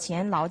12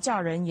前劳教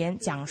人员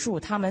讲述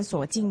他们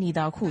所经历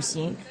的酷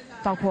刑，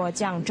包括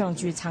将证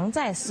据藏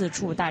在四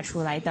处带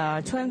出来的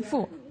村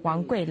妇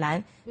王桂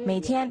兰，每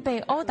天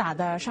被殴打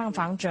的上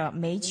访者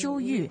梅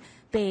秋玉，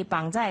被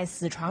绑在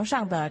死床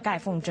上的盖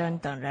凤珍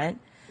等人。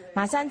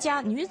马三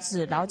家女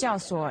子劳教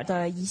所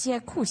的一些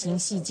酷刑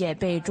细节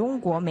被中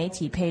国媒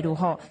体披露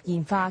后，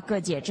引发各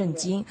界震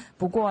惊。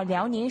不过，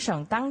辽宁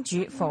省当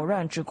局否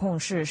认指控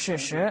是事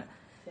实。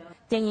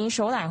电影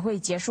首览会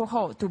结束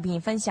后，杜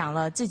斌分享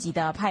了自己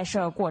的拍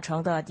摄过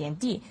程的点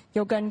滴，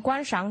又跟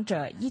观赏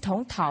者一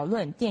同讨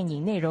论电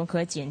影内容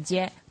和简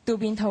介。杜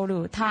斌透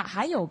露，他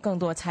还有更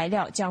多材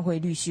料将会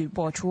陆续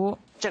播出。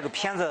这个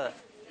片子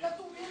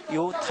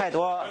有太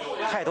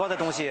多的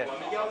东西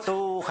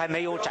都还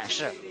没有展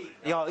示。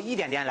要一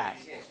点点来，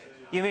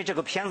因为这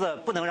个片子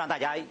不能让大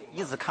家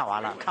一次看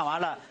完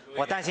了，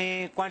我担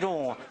心观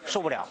众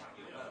受不了，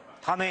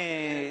他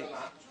们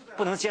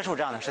不能接受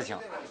这样的事情，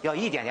要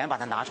一点点把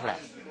它拿出来，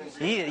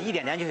一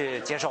点点去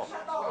接受，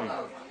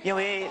因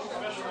为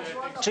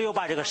只有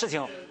把这个事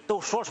情都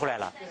说出来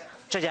了，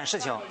这件事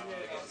情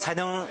才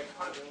能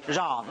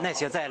让那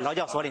些在劳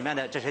教所里面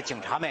的这些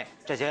警察们、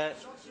这些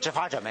执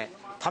法者们，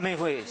他们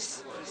会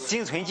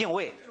心存敬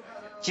畏，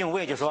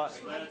就说。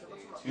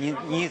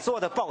你做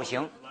的暴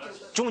行，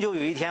终究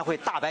有一天会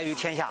大白于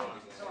天下，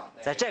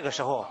在这个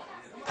时候，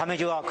他们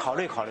就要考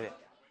虑。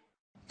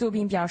杜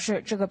斌表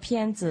示，这个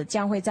片子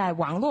将会在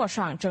网络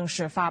上正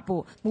式发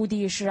布，目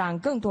的是让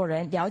更多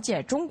人了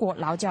解中国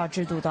劳教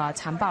制度的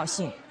残暴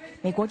性。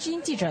美国之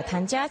音记者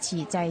谭佳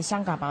琪在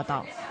香港报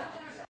道。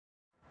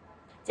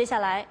接下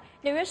来，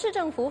纽约市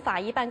政府法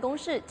医办公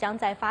室将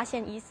在发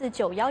现疑似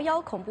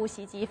911恐怖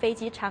袭击飞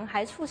机残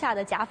骸处下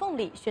的夹缝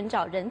里寻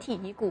找人体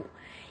遗骨。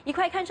一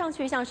块看上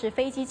去像是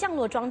飞机降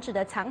落装置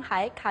的残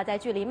骸卡在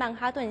距离曼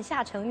哈顿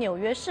下城纽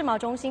约世贸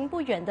中心不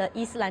远的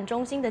伊斯兰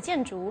中心的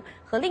建筑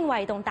和另外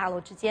一栋大楼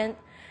之间。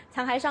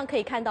残骸上可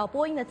以看到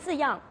波音的字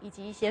样以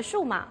及一些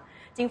数码。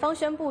警方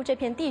宣布这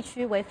片地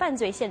区为犯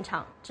罪现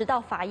场，直到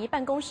法医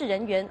办公室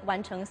人员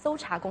完成搜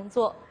查工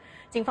作。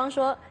警方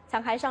说，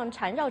残骸上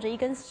缠绕着一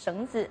根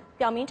绳子，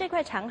表明这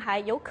块残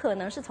骸有可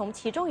能是从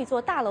其中一座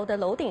大楼的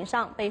楼顶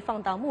上被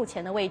放到目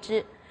前的位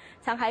置。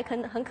残骸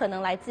很可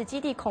能来自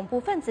基地恐怖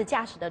分子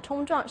驾驶的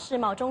冲撞世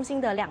贸中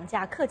心的2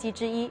架客机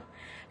之一。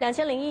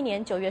2001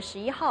年9月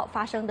11号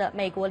发生的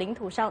美国领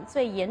土上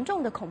最严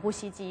重的恐怖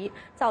袭击，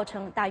造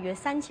成大约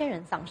3000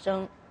人丧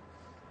生。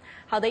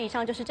好的，以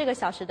上就是这个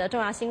小时的重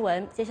要新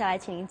闻。接下来，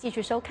请您继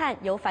续收看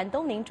由樊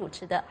东宁主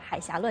持的海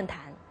峡论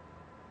坛。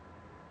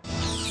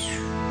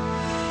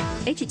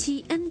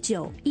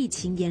H7N9 疫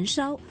情延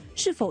烧，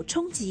是否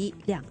冲击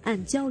两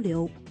岸交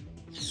流？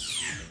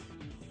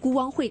孤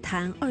汪会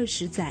谈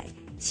20载，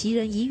其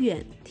人已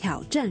远，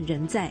挑战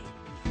仍在。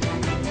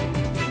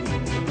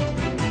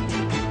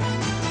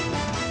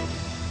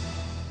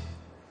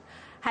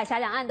海峡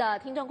两岸的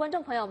听众观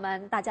众朋友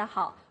们，大家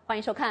好，欢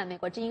迎收看美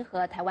国之音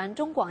和台湾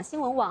中广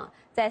新闻网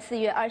在4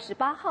月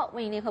28号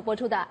为您联合播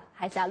出的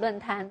海峡论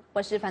坛，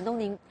我是樊东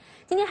宁。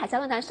今天海峡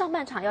论坛上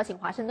半场邀请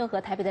华盛顿和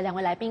台北的2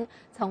位来宾，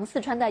从四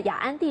川的雅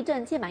安地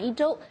震届满1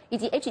周，以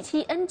及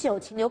H7N9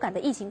 禽流感的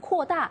疫情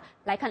扩大，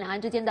来看两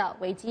岸之间的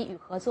危机与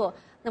合作。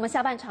那么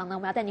下半场呢，我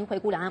们要带您回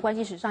顾两岸关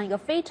系史上一个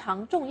非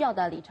常重要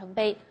的里程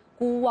碑。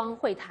孤汪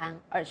会谈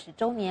20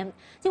周年，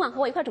今晚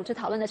和我一块主持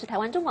讨论的是台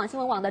湾中广新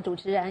闻网的主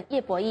持人叶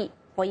博弈。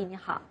博弈你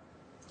好，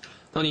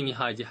东宁你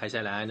好，以及海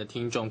峡两岸的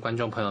听众观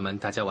众朋友们，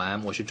大家晚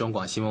安。我是中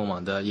广新闻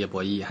网的叶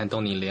博弈，和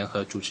东宁联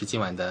合主持今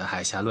晚的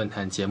海峡论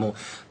坛节目。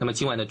那么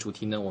今晚的主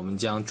题呢，我们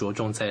将着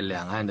重在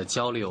两岸的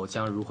交流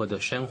将如何的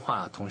深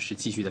化，同时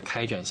继续的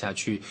开展下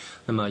去。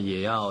那么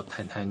也要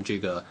谈谈这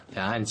个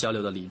两岸交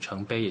流的里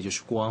程碑，也就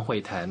是孤汪会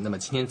谈。那么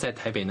今天在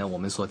台北呢，我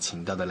们所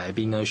请到的来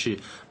宾呢是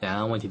两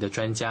岸问题的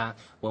专家，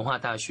文化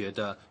大学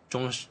的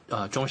中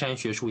山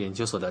学术研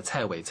究所的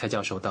蔡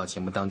教授到节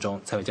目当中。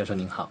蔡教授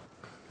您好。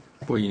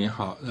博弈您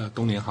好，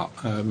东宁好，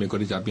美国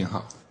的嘉宾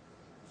好。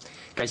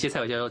感谢蔡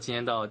教授今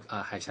天到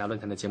海峡论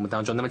坛的节目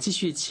当中。那么继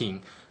续请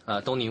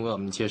东宁为我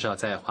们介绍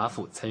在华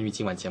府参与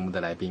今晚节目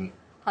的来宾。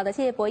好的，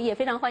谢谢博弈，也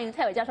非常欢迎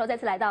蔡伟教授再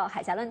次来到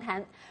海峡论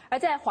坛。而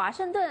在华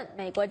盛顿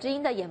美国之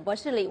音的演播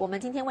室里，我们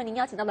今天为您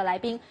邀请到的来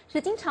宾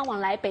是经常往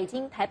来北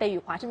京、台北与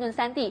华盛顿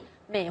3地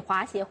美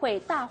华协会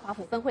大华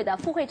府分会的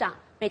副会长、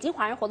美京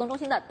华人活动中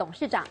心的董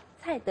事长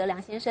蔡德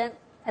良先生。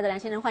蔡德良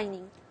先生，欢迎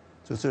您。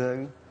主持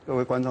人、各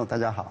位观众，大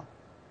家好。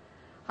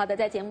好的，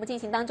在节目进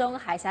行当中，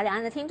海峡两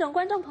岸的听众、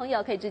观众朋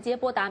友可以直接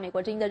拨打美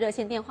国之音的热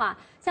线电话，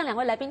向两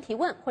位来宾提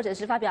问，或者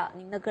是发表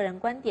您的个人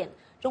观点。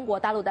中国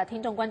大陆的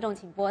听众观众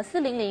请拨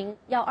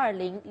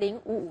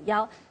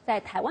400-120-0551，在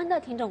台湾的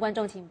听众观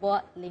众请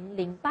拨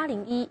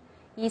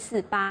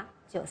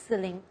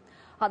00801-148-940。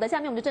好的，下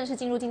面我们就正式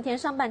进入今天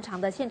上半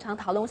场的现场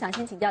讨论。我想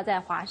先请教在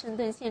华盛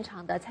顿现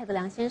场的蔡德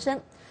良先生。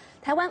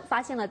台湾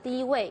发现了第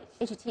一位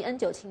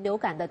H7N9 禽流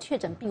感的确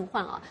诊病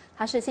患啊，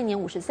他是现年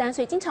53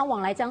岁，经常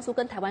往来江苏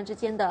跟台湾之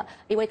间的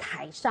一位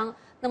台商。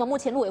那么目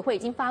前陆委会已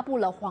经发布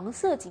了黄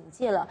色警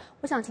戒了。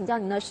我想请教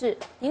您的是，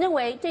您认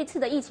为这次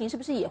的疫情是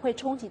不是也会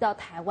冲击到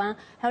台湾，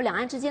还有两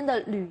岸之间的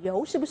旅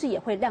游是不是也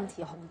会亮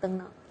起红灯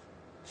呢？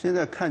现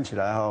在看起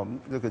来哈，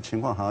这个情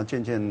况好像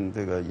渐渐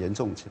这个严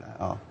重起来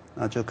啊，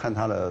那就看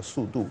它的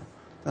速度。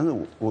但是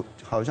我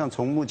好像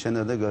从目前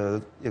的这个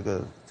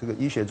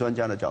医学专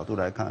家的角度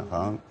来看，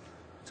好像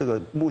这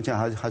个目前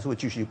还是会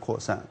继续扩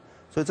散，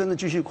所以真的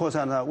继续扩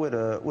散呢，为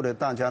了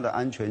大家的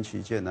安全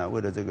起见呢，为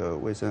了这个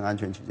卫生安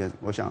全起见，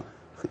我想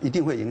一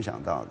定会影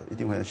响到的，一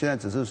定会。现在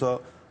只是说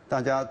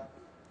大家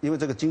因为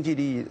这个经济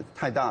利益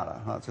太大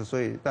了哈，所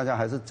以大家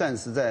还是暂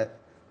时在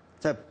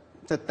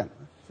等，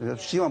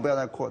希望不要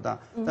再扩大。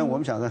但我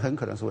们想着很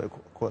可能是会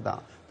扩大，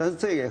但是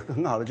这也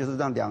很好的就是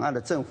让两岸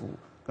的政府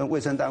跟卫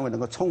生单位能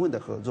够充分的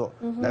合作，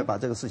来把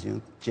这个事情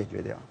解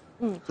决掉。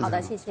好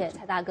的，谢谢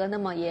蔡大哥。那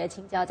么也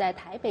请教在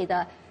台北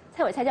的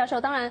蔡教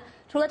授。当然，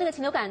除了这个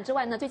禽流感之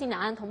外呢，最近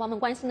两岸同胞们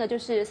关心的就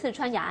是四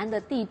川雅安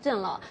的地震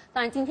了。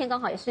当然，今天刚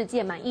好也是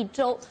届满1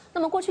周。那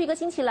么过去1个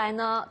星期来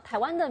呢，台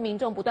湾的民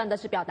众不断的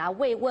是表达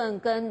慰问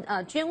跟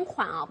捐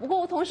款啊。不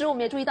过同时我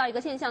们也注意到一个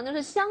现象，就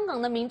是香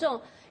港的民众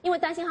因为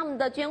担心他们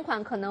的捐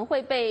款可能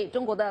会被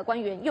中国的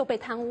官员又被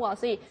贪污啊，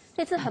所以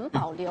这次很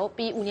保留，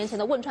比5年前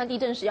的汶川地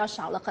震时要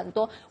少了很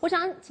多。我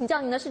想请教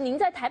您的是，您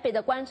在台北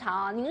的观察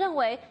啊，您认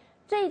为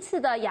这一次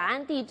的雅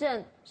安地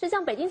震是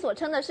像北京所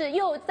称的是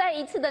又再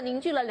一次的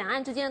凝聚了两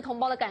岸之间的同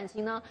胞的感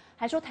情呢，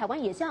还说台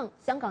湾也像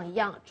香港一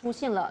样出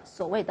现了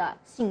所谓的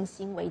信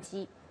心危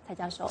机？蔡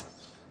教授，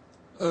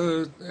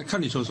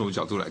看你从什么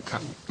角度来看。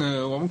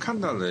我们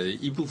看到了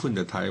一部分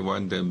的台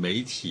湾的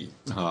媒体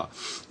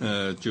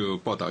就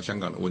报道香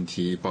港的问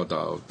题，报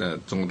道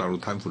中国大陆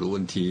贪腐的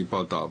问题，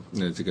报道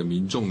这个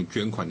民众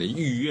捐款的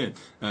意愿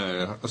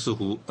似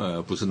乎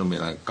不是那么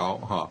的高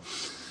哈。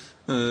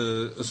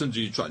甚至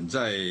于转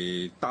载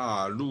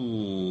大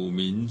陆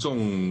民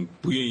众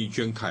不愿意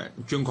捐款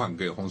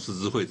给红十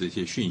字会这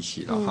些讯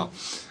息了哈，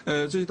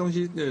这些东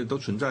西都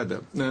存在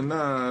的。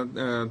那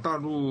大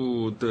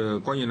陆的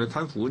官员的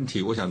贪腐问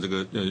题，我想这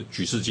个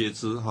举世皆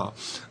知哈，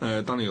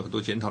当然有很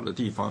多检讨的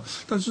地方，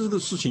但是这个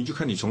事情就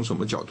看你从什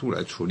么角度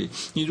来处理。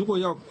你如果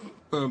要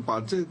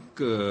把这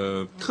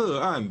个特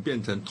案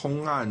变成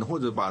通案，或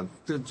者把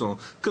这种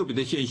个别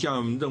的现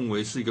象认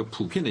为是一个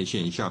普遍的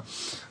现象，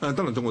当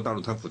然中国大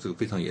陆贪腐这个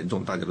非常严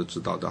重，大家都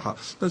知道的哈。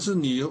但是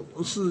你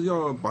是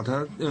要把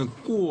它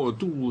过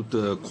度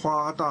的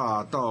夸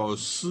大到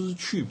失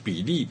去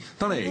比例，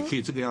当然也可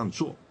以这个样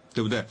做，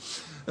对不对？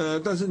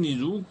但是你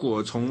如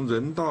果从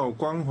人道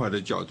关怀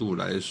的角度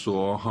来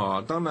说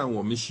哈，当然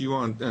我们希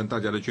望大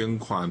家的捐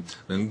款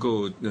能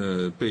够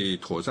被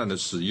妥善的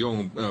使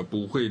用，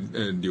不会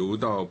流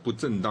到不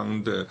正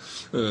当的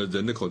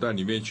人的口袋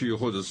里面去，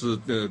或者是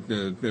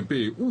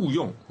被误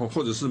用，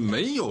或者是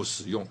没有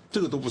使用，这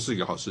个都不是一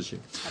个好事情。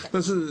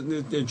但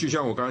是就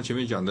像我刚刚前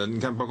面讲的，你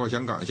看包括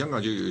香港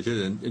就有一些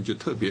人就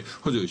特别，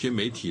或者有些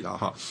媒体了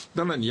哈。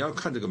当然你要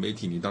看这个媒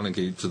体，你当然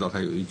可以知道它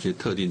有一些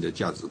特定的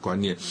价值观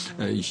念，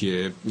一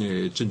些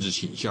政治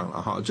倾向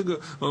了哈。这个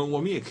我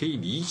们也可以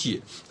理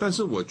解，但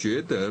是我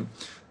觉得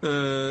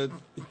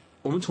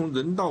我们从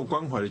人道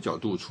关怀的角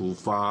度出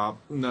发，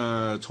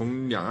那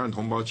从两岸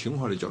同胞情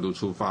怀的角度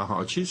出发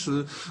哈，其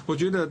实我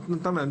觉得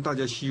当然大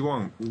家希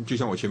望，就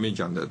像我前面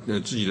讲的，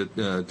自己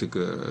的这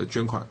个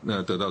捐款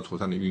得到妥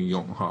善的运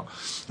用哈，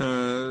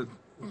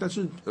但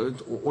是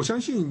我相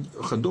信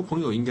很多朋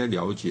友应该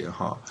了解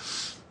哈。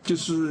就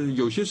是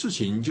有些事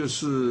情，就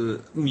是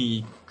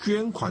你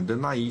捐款的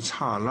那一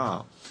刹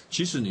那，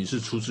其实你是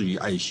出自于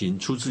爱心，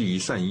出自于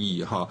善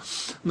意哈。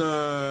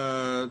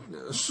那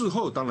事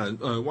后当然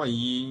万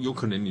一有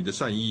可能你的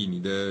善意，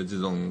你的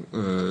这种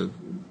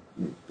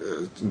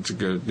这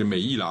个美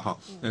意啦哈，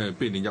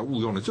被人家误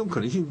用了，这种可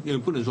能性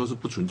不能说是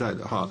不存在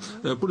的哈，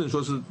不能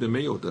说是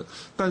没有的，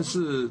但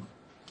是。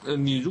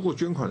你如果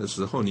捐款的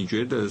时候，你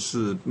觉得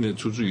是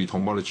出自于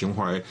同胞的情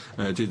怀，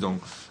这种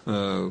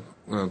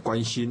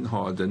关心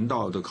哈，人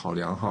道的考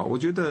量哈，我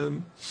觉得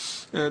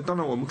当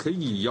然我们可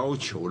以要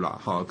求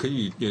啦哈，可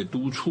以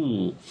督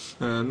促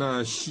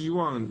那希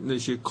望那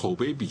些口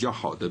碑比较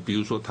好的，比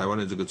如说台湾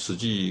的这个慈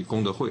济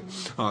功德会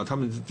啊，他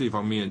们这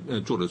方面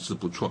做的是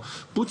不错，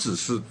不只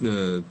是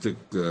这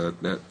个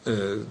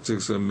这个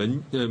是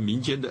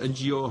民间的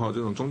NGO 哈，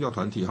这种宗教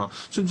团体哈，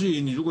甚至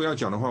于你如果要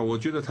讲的话，我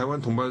觉得台湾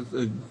同胞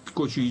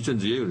过去一阵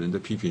子也有人在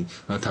批评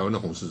台湾的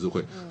红十字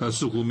会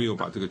似乎没有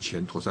把这个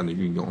钱妥善的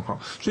运用哈，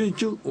所以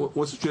就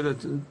我是觉得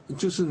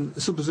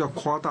是不是要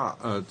夸大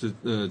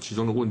其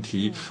中的问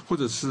题，或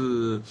者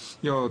是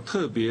要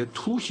特别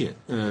凸显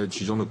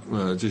其中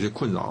的这些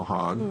困扰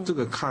哈，这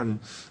个看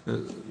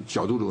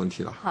角度的问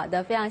题了。好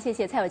的，非常谢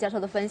谢蔡伟教授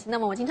的分析。那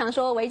么我经常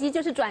说危机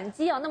就是转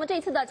机哦，那么这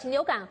一次的禽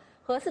流感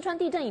和四川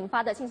地震引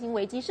发的新型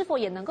危机，是否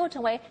也能够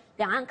成为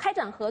两岸开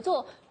展合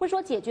作，或者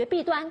说解决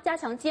弊端、加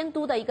强监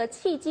督的一个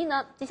契机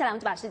呢？接下来我们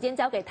就把时间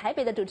交给台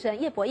北的主持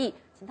人叶博弈，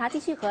请他继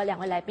续和两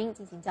位来宾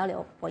进行交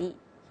流。博弈。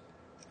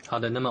好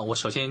的，那么我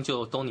首先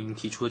就东宁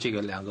提出这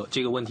个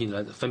问题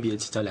呢，分别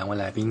请教两位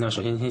来宾。那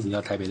首先先请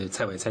教台北的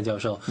蔡伟蔡教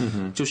授，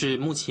就是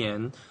目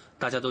前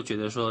大家都觉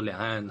得说两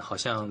岸好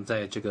像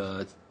在这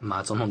个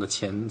马总统的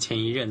前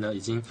一任呢，已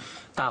经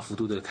大幅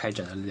度的开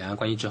展了两岸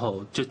关系之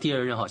后，这第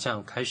二任好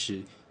像开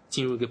始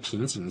进入一个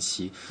瓶颈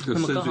期。那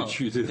么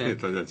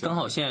刚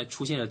好现在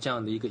出现了这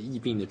样的一个疫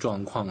病的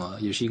状况啊，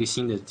也是一个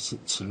新的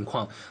情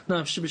况。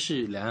那是不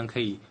是两岸可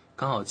以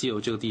刚好借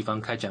由这个地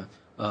方开展？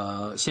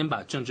先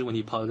把政治问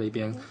题抛在一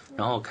边，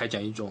然后开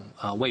展一种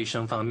卫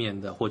生方面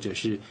的或者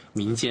是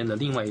民间的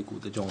另外一股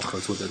的这种合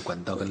作的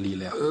管道跟力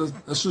量。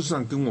事实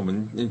上跟我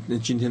们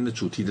今天的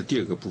主题的第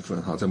二个部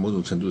分哈，在某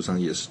种程度上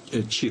也是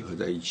契合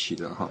在一起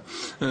的哈。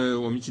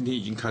我们今天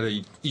已经开了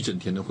一整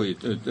天的会，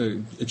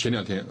前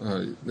2天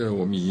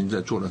我们已经在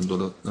做了很多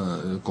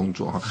的工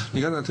作哈。你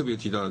刚才特别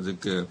提到这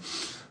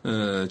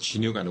个禽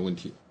流感的问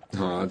题。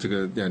这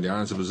个两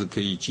岸是不是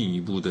可以进一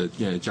步的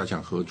加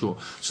强合作？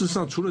事实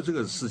上，除了这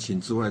个事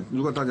情之外，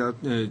如果大家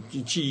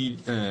记忆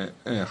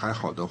还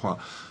好的话，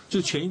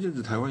就前一阵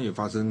子台湾也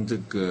发生这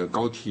个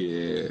高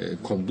铁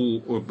恐怖，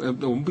我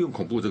们不用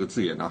恐怖这个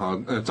字眼了哈，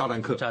炸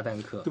弹客，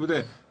对不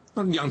对？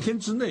那2天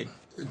之内，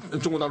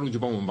中国大陆就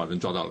帮我们把人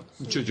抓到了，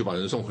就把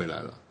人送回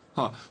来了。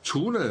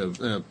除了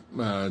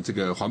这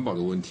个环保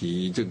的问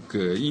题，这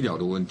个医疗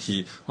的问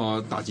题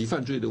打击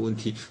犯罪的问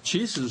题，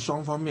其实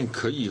双方面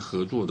可以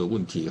合作的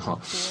问题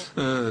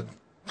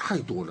太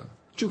多了，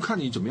就看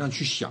你怎么样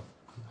去想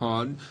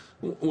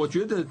我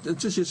觉得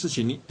这些事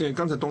情，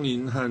刚才东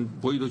林和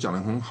博弈都讲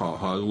得很好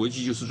哈，危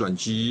机就是转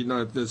机，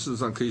那事实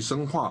上可以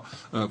深化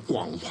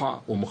广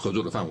化我们合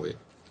作的范围。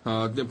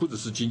那不只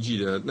是经济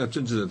的，那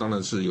政治的当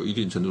然是有一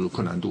定程度的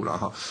困难度了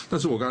哈。但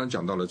是我刚才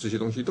讲到了这些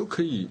东西都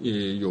可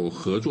以有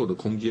合作的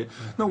空间。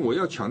那我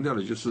要强调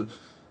的就是，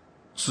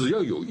只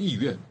要有意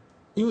愿，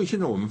因为现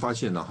在我们发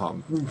现了哈，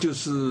就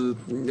是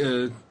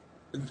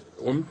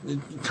我们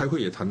开会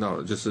也谈到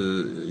了，就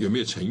是有没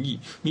有诚意。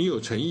你有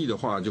诚意的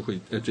话，就会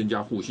增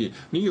加互信；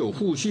你有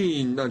互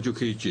信，那就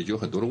可以解决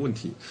很多的问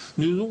题。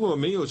你如果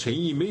没有诚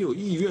意、没有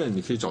意愿，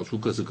你可以找出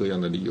各式各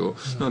样的理由。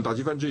那打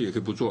击犯罪也可以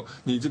不做，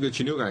你这个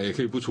禽流感也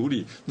可以不处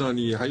理。那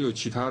你还有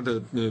其他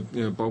的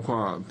包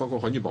括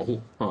环境保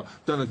护啊。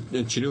当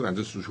然，禽流感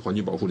这属于环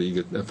境保护的一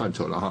个范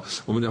畴了哈。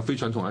我们讲非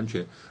传统安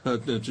全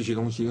这些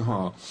东西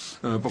哈，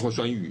包括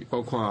酸雨，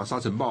包括沙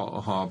尘暴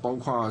哈，包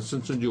括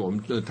甚至我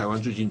们台湾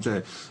最近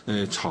在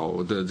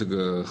炒的这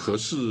个核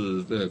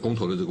适公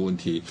投的这个问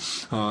题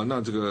啊，那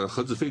这个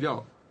核子废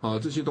料啊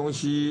这些东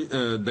西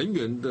能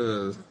源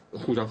的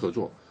互相合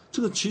作，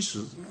这个其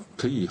实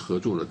可以合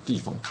作的地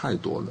方太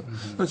多了。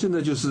那现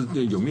在就是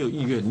有没有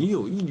意愿？你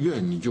有意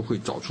愿，你就会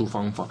找出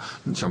方法，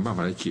想办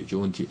法来解决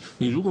问题。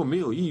你如果没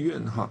有意愿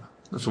哈，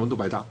那什么都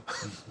白搭。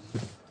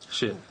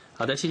是。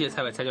好的，谢谢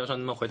蔡伟蔡教授。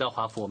那么回到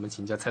华府，我们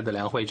请教蔡德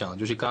良会长，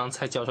就是刚刚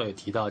蔡教授也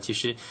提到，其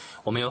实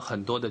我们有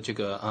很多的这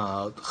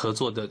个合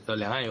作的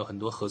两岸有很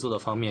多合作的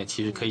方面，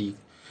其实可以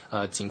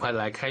尽快的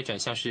来开展。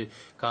像是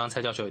刚刚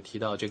蔡教授也提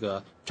到，这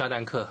个炸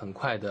弹客很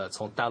快的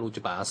从大陆就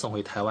把它送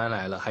回台湾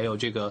来了，还有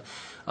这个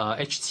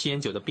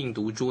H7N9的病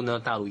毒株呢，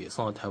大陆也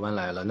送到台湾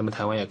来了。那么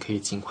台湾也可以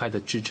尽快的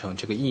制成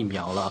这个疫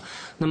苗了。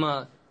那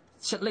么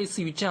像类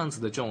似于这样子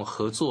的这种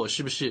合作，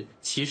是不是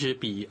其实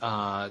比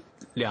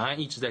两岸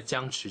一直在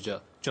僵持着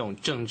这种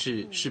政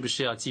治，是不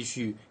是要继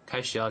续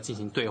开始要进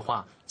行对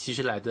话，其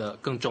实来的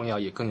更重要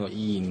也更有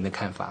意义？您的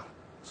看法？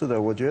是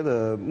的，我觉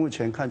得目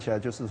前看起来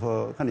就是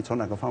说，看你从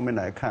哪个方面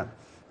来看。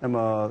那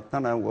么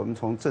当然，我们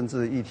从政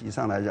治议题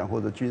上来讲，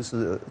或者军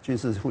事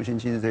互信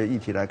机制这些议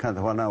题来看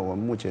的话，那我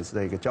们目前是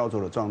在一个焦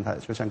灼的状态，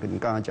就像跟您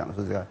刚刚讲的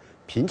是这个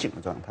瓶颈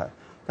的状态。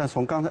但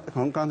从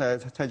刚才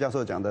蔡教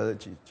授讲的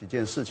几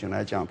件事情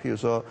来讲，譬如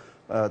说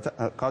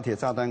高铁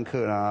炸弹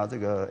客啊，这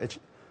个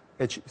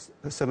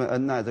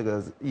H7N9 这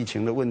个疫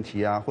情的问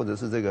题啊，或者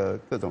是这个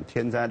各种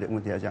天灾的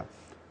问题来讲，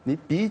你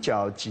比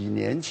较几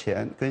年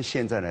前跟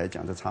现在来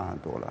讲就差很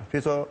多了。比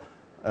如说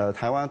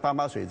台湾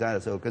88水灾的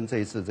时候，跟这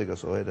一次这个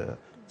所谓的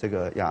这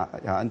个雅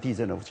安地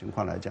震的情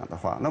况来讲的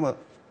话，那么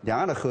两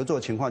岸的合作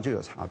情况就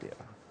有差别了。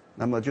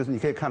那么就是你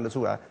可以看得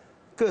出来，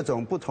各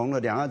种不同的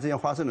两岸之间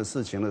发生的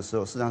事情的时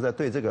候，实际上在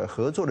对这个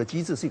合作的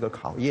机制是一个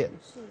考验。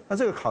那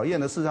这个考验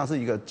呢，事实上是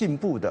一个进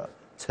步的、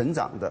成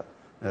长的，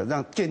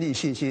让建立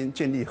信心、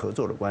建立合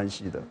作的关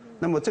系的。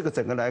那么这个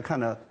整个来看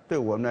呢，对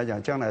我们来讲，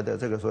将来的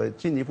这个所谓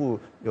进一步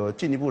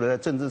的在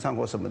政治上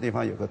或什么地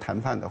方有个谈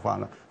判的话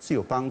呢，是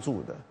有帮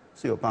助的，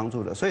是有帮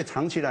助的。所以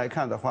长期来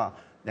看的话，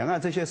两岸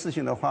这些事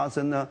情的发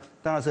生呢，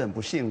当然是很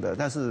不幸的，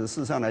但是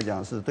事实上来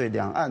讲，是对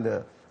两岸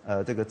的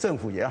这个政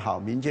府也好、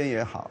民间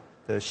也好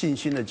的信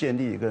心的建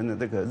立跟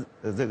这个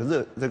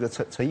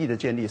诚意的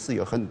建立是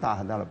有很大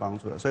很大的帮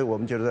助的。所以我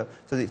们觉得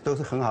这都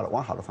是很好的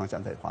往好的方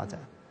向在发展。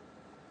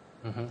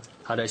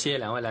好的，谢谢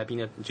两位来宾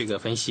的这个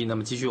分析。那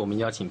么继续，我们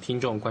邀请听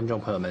众、观众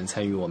朋友们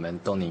参与我们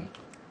豆宁。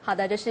好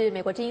的，这是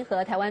美国之音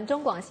和台湾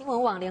中广新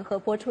闻网联合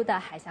播出的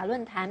海峡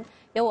论坛，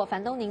由我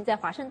樊东宁在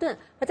华盛顿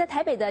和在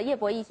台北的叶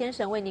博义先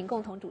生为您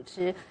共同主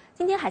持。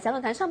今天海峡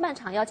论坛上半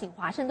场邀请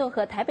华盛顿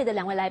和台北的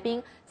两位来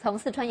宾，从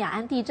四川雅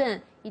安地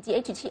震以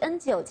及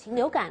H7N9 禽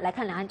流感来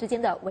看两岸之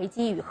间的危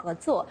机与合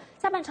作。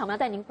下半场我们要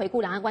带您回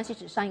顾两岸关系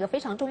史上一个非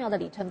常重要的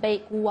里程碑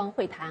——孤汪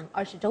会谈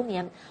20周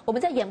年。我们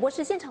在演播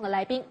室现场的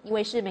来宾，一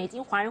位是美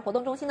金华人活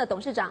动中心的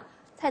董事长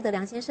蔡德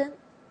良先生，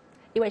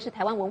一位是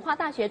台湾文化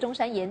大学中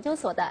山研究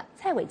所的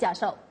蔡伟教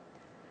授。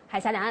海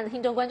峡两岸的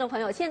听众、观众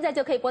朋友，现在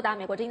就可以拨打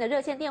美国之音的热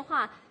线电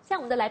话，向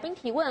我们的来宾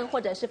提问，或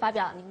者是发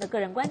表您的个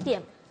人观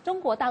点。中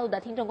国大陆的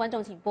听众、观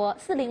众请拨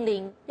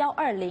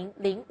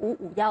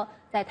400-120-0551，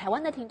在台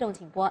湾的听众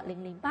请拨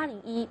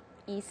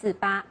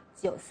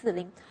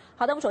00801-148-940。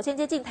好的，我们首先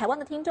接近台湾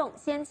的听众，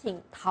先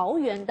请桃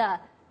园的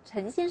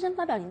陈先生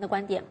发表您的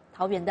观点。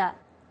桃园的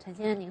陈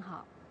先生您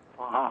好。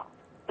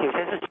有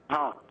些事情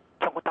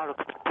中国大陆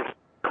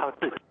靠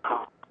自己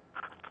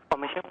我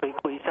们先回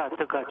顾一下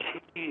这个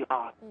区域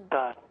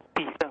的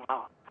地震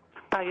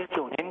大约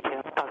9年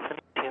前到10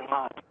年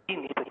前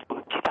印尼的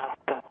7大地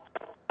震，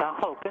然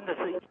后跟着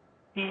是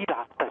伊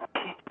朗的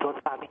70多次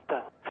大地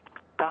震，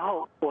然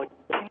后我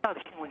听到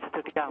的新闻是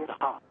这个样子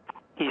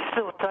以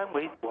四川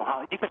为主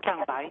一个向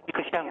南，一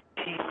个向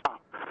西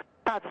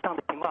大致上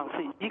的情况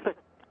是一次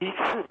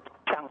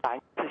向南，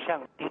一次向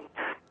西，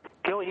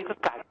给我一个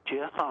感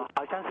觉好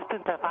像是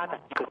正在发展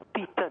一个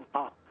地震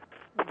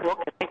我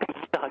给那个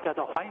名字叫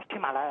做环喜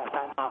马拉雅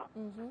山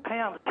看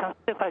样子像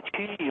这块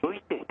区域有一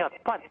点要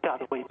断掉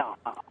的味道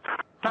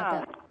那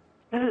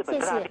日本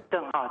的大地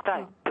震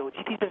在9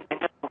级地震前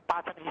就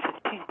发生了一次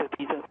7级的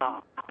地震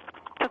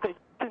这个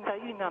正在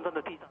酝酿中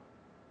的地震。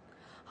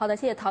好的，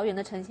谢谢桃园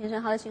的陈先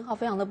生，他的讯号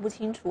非常的不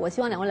清楚，我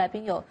希望两位来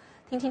宾有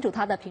听清楚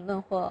他的评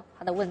论或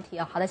他的问题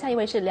好的，下一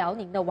位是辽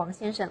宁的王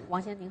先生，王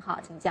先生您好，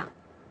请讲。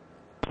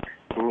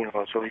你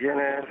好，首先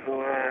呢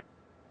说，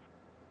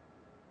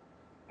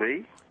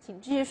喂，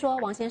请继续说，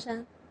王先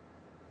生。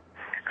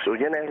首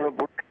先来说，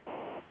不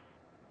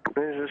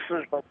论是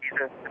四川地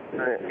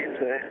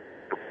震，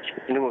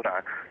禽流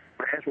感，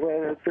来说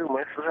对我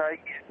们13亿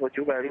或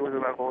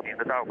968公里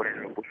的大国来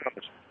说不算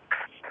是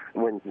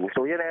问题。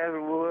首先来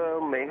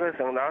说，每个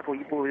省拿出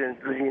一部分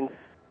资金，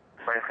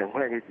很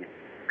快就解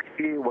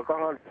决。我刚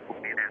刚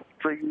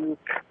至于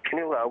禽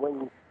流感问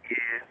题，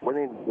我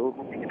那有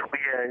不出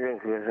现任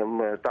何什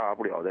么大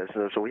不了的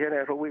事。首先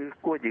来说，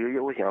过几个月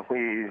我想会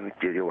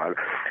解决完了。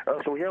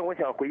首先我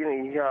想回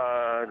应一下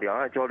两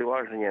岸交流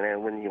20年来的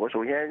问题。我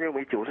首先认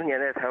为90年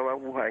代台湾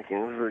误判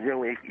形势，认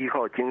为依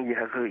靠经济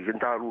还可以跟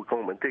大陆跟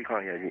我们对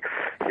抗下去。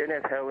现在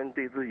台湾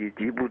对自己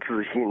极不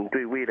自信，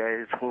对未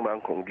来充满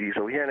恐惧。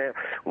首先呢，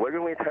我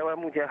认为台湾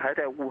目前还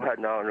在误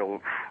判当中。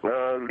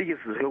历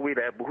史和未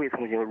来不会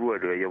同情弱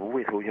者，也不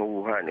会同情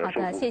误判者。好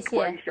的，谢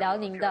谢辽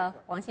宁的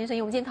王先生。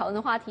因为我们今天讨论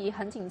的话题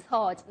很紧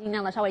凑，尽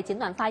量的稍微简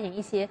短发言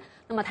一些。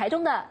那么台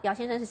中的姚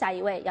先生是下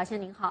一位，姚先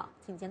生您好，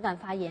请简短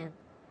发言。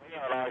没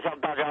有了，向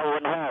大家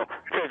问候。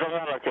最重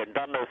要的，简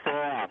单的说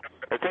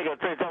这个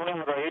最重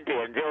要的一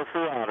点就是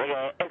这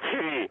个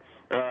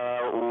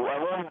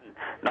H5N1，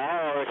然后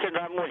现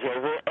在目前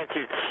是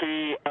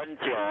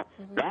H7N9，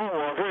然后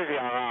我是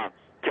想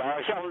假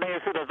如像类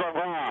似的状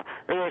况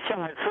因为下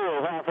一次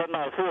发生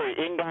的是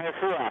应该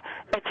是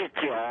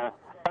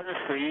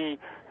H9N11，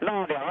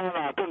那两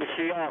岸更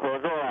需要合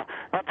作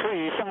那至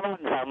于下半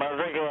场的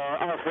这个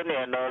20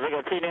年的这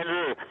个纪念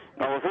日，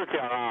我是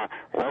讲啊，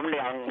我们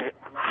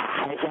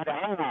海峡两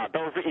岸啊都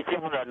是一家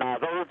人啊，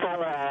都是中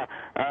华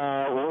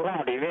文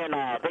化里面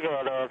啊这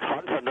个的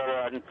传承的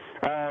人，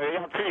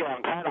要继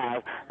往开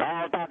来，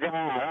然后大家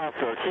啊要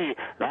舍弃，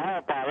然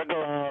后把这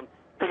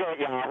个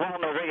亚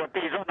方的这个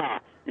地震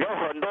啊，有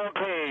很多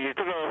可以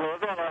这个合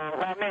作的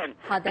方面，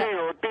好的，例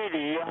如地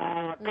理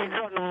啊、地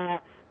震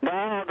啊。然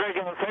后这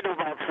个水土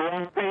保持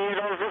啊，这些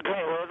都是可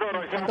以合作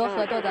的，很多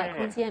合作的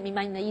空间，明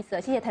白您的意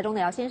思。谢谢台中的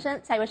姚先生，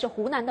下一位是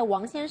湖南的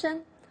王先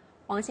生，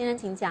王先生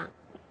请讲。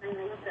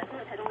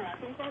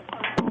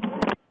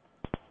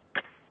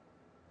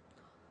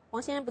王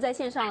先生不在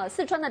线上了，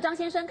四川的张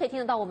先生可以听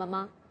得到我们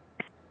吗？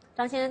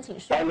张先生请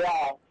说。你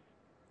好。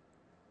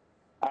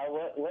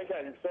我想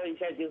说一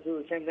下，就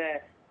是现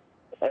在，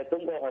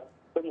中国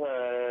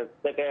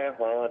这边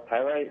和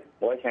台湾，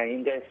我想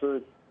应该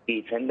是。底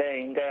层的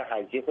应该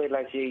海基会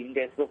那些应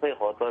该是会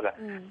合作的，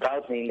高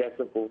层应该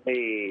是不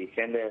会，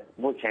现在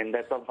目前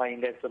的状况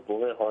应该是不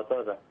会合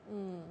作的，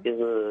就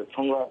是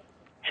通过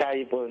下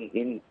一步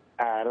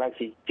那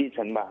些基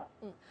层吧，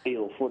会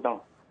有互动。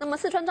那么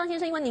四川张先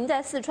生，因为您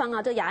在四川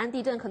啊，这雅安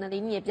地震可能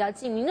离你也比较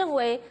近，您认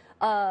为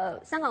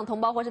香港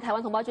同胞或是台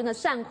湾同胞捐的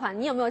善款，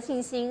你有没有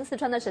信心四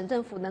川的省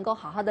政府能够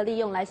好好的利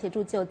用来协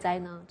助救灾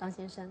呢？张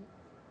先生。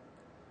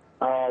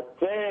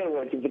这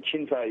我就不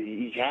清楚了。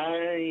以前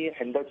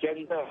很多捐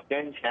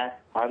钱，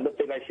好像都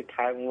被那些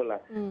贪污了。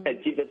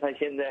基本上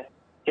现在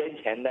捐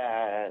钱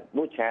的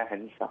目前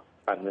很少，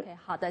反正。Okay,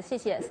 好的，谢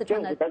谢四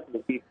川的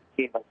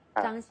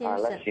张先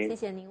生，谢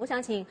谢您。我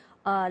想请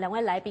两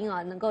位来宾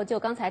啊，能够就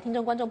刚才听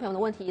众观众朋友的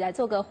问题来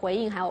做个回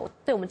应，还有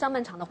对我们上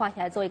半场的话题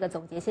来做一个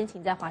总结。先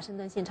请在华盛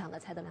顿现场的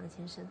蔡德良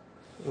先生。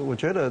我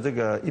觉得这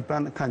个一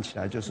般看起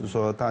来就是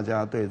说，大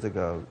家对这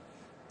个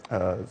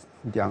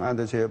两岸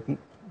这些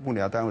幕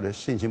僚单位的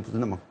信心不是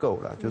那么够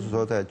了，就是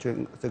说在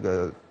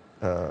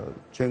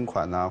捐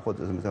款啊或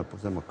者什么的不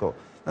是那么够。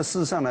那事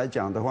实上来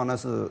讲的话，那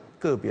是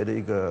个别的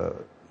一个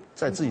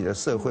在自己的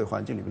社会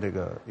环境里面的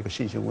一个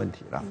信心问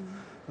题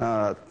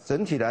啦。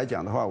整体来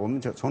讲的话，我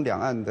们就从两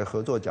岸的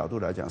合作角度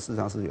来讲，事实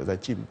上是有在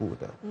进步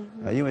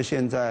的。因为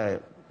现在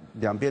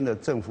两边的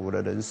政府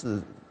的人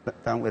事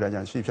单位来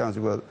讲，像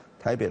这个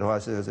台北的话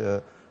是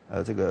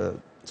这个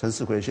陈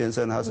世奎先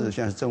生，他是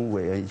现在是政务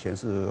委员，以前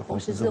是红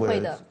十字会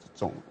的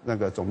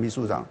总秘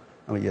书长，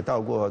那么也到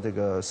过这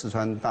个四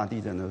川大地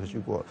震的时候去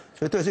过，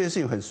所以对这些事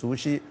情很熟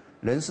悉，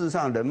人事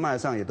上人脉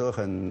上也都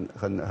很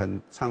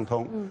畅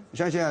通。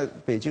像现在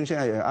北京现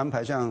在也安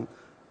排像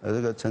这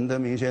个陈德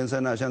明先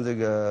生啊，像这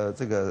个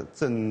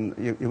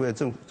一位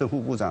正副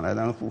部长来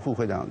当副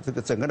会长，这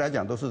个整个来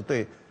讲都是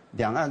对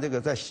两岸这个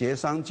在协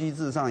商机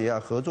制上也好，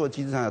合作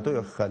机制上都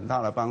有很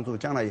大的帮助，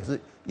将来也是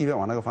一边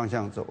往那个方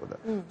向走的。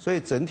所以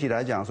整体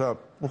来讲说，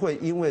不会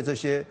因为这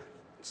些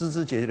枝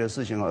枝节节的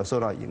事情而受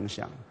到影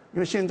响。因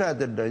为现在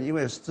的人因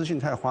为资讯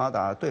太发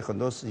达，对很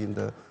多事情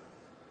的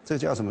这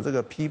叫什么？这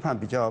个批判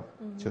比较，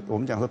就我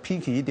们讲说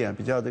picky 一点，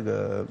比较这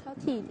个挑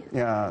剔一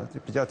点呀，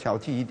比较挑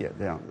剔一点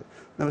这样子。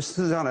那么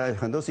事实上来，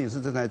很多事情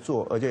是正在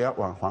做，而且要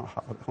往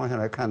好的方向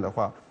来看的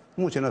话，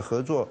目前的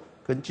合作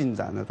跟进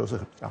展呢都是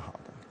比较好的。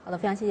好的，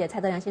非常谢谢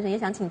蔡德良先生，也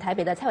想请台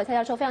北的蔡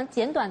教授非常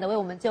简短的为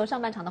我们就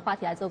上半场的话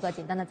题来做个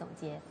简单的总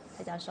结。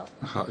蔡教授，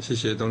好，谢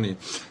谢东尼。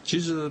其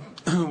实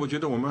我觉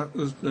得我们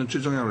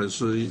最重要的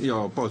是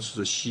要抱持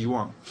着希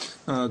望，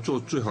做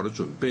最好的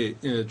准备，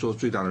做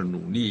最大的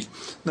努力。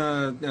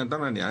那当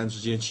然，两岸之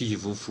间起起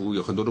伏伏，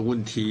有很多的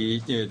问题，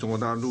中国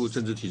大陆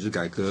政治体制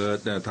改革、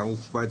贪污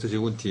腐败这些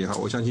问题哈，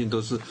我相信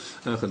都是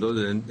很多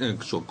人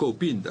所诟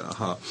病的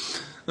哈。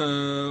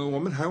我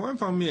们台湾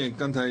方面，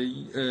刚才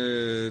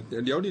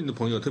辽宁的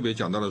朋友特别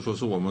讲到了，说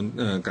是我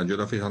们感觉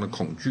到非常的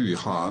恐惧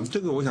哈，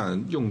这个我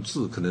想用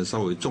字可能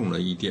稍微重了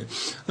一点。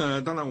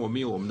当然我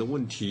们有我们的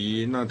问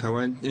题，那台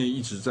湾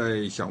一直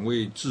在想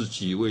为自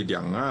己、为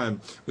两岸、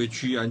为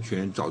区域安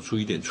全找出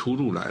一点出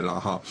路来了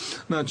哈。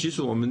那其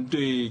实我们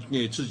对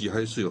自己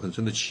还是有很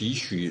深的期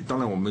许，当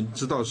然我们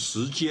知道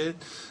时间。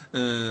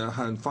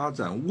和发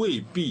展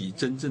未必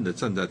真正的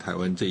站在台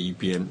湾这一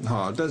边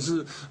哈，但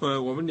是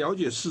我们了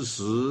解事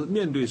实，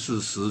面对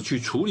事实去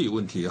处理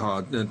问题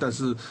哈，但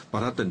是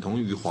把它等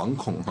同于惶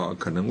恐哈，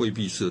可能未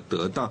必是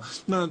得当。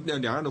那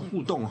两岸的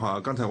互动哈，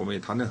刚才我们也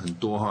谈了很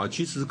多哈，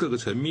其实各个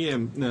层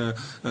面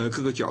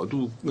各个角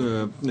度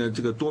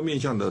这个多面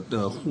向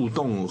的互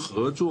动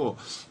合作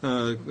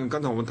刚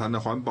才我们谈的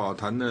环保，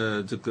谈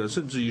的这个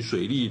甚至于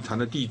水利，谈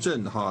的地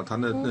震哈，谈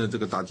的这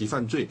个打击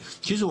犯罪，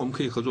其实我们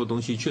可以合作的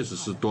东西确实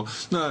是多。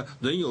那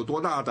人有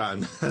多大胆，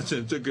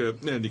这个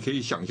你可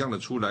以想象的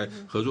出来，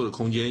合作的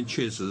空间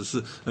确实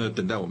是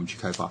等待我们去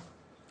开发。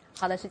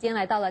好的，时间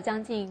来到了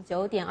将近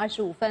9点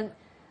25分，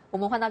我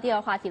们换到第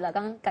二话题了。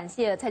刚刚感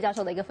谢蔡教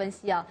授的一个分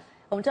析啊。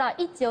我们知道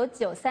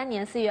，1993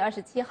年4月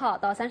27号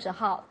到30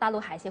号，大陆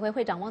海协会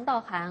会长汪道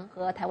涵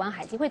和台湾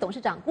海基会董事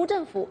长辜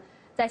振甫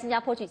在新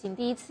加坡举行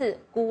第一次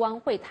孤汪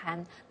会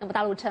谈，那么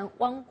大陆称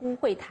汪孤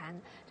会谈，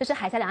这是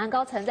海峡两岸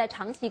高层在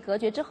长期隔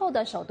绝之后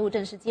的首度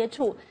正式接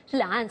触，是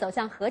两岸走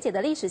向和解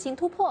的历史性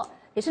突破，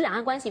也是两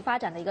岸关系发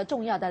展的一个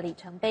重要的里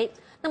程碑。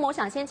那么我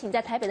想先请在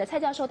台北的蔡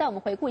教授带我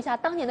们回顾一下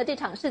当年的这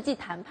场世纪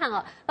谈判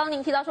啊。刚刚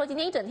您提到说今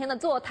天一整天的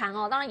座谈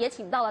哦，当然也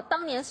请到了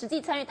当年实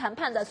际参与谈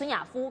判的孙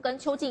亚夫跟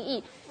邱敬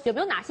义，有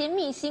没有哪些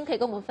秘辛可以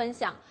跟我们分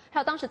享？还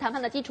有当时谈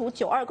判的基础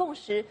9·2共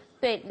识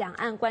对两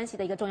岸关系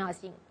的一个重要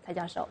性，蔡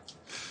教授。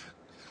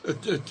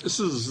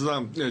事实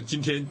上，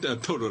今天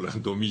透露了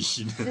很多秘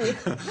辛。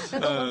那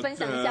跟我们分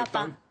享一下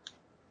吧。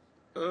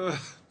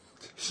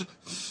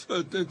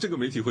这个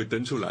媒体会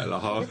登出来了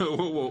哈，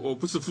我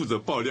不是负责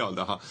爆料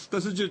的哈，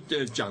但是就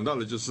讲到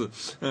了就是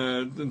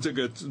这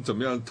个怎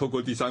么样透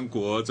过第三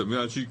国怎么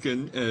样去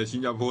跟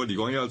新加坡李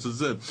光耀执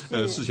政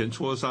事前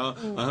磋商，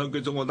然后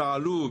跟中国大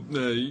陆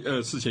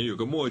事前有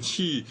个默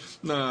契。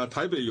那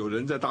台北有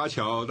人在搭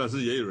桥，但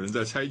是也有人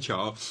在拆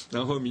桥，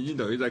然后民进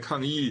党也在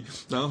抗议，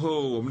然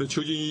后我们的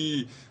邱敬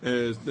义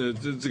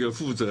这个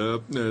负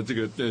责这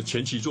个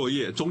前期作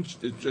业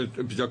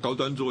比较高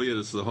端作业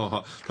的时候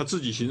哈，他自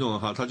己形容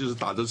哈，他就是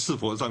打着赤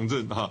佛上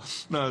阵哈。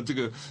那这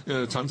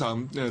个常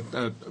常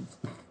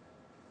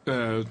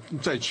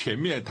在前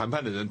面谈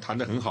判的人谈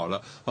得很好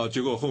了啊，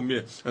结果后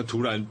面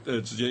突然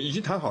之间已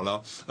经谈好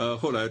了，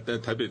后来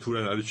台北突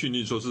然来了训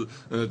令，说是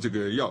这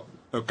个要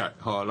改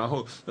哈，然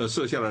后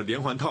设下了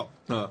连环套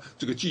啊，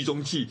这个计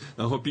中计，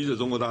然后逼着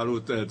中国大陆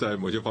在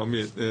某些方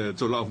面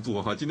做让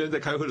步哈。今天在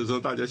开会的时候，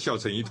大家笑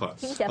成一团，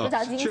听起来非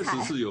常精彩，确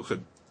实是有很。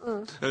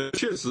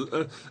确实，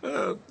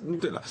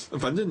对了，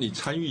反正你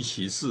参与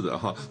其事的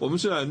哈。我们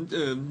虽然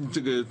这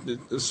个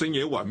生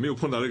也晚，没有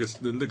碰到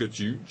那个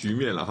局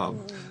面了哈。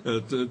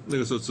那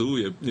个时候职务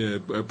也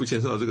不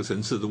牵涉到这个层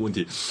次的问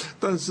题，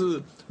但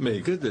是每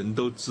个人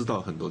都知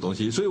道很多东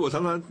西，所以我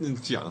常常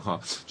讲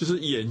哈，就是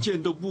眼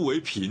见都不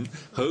为凭，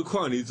何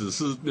况你只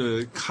是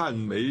看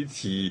媒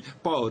体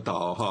报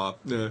道哈，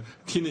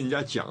听人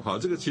家讲哈，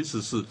这个其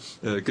实是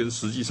跟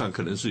实际上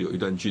可能是有一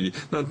段距离。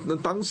那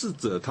当事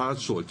者他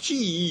所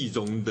记忆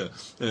中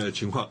的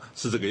情况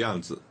是这个样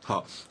子。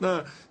好，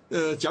那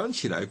讲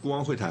起来，孤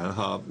汪会谈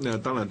哈，那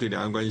当然对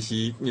两岸关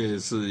系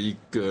是一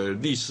个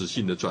历史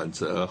性的转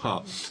折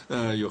哈，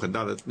有很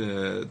大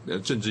的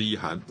政治意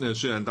涵。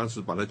虽然当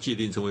时把它界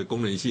定成为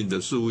功能性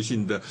的、事务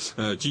性的、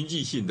经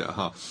济性的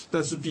哈，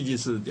但是毕竟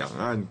是两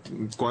岸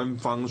官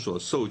方所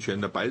授权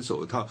的白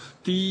手套，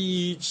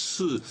第一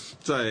次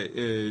在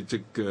这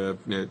个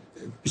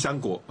第三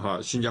国哈，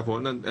新加坡，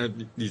那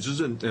李执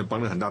政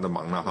帮了很大的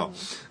忙了哈，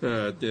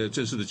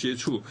正式的接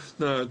触，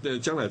那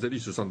将来在历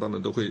史上当然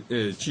都会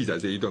记载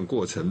这一段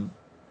过程。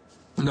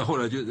那后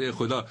来就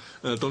回到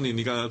东林，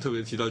你刚刚特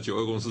别提到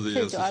9·2共识这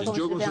件事情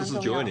，9·2共识是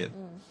92年，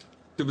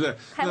对不对？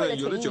那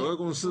有了9·2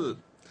共识。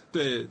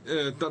对，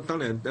当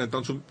然，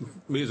当初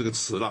没有这个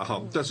词了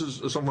哈，但是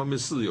双方面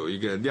是有一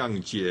个谅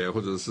解，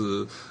或者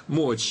是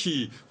默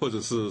契，或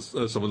者是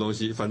什么东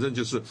西，反正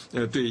就是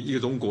对一个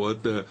中国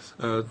的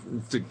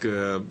这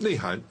个内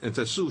涵，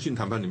在事务性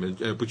谈判里面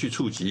不去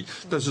触及，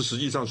但是实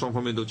际上双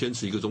方面都坚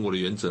持一个中国的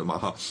原则嘛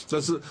哈。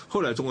但是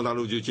后来中国大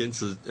陆就坚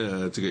持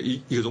这个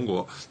一个中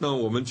国，那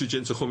我们就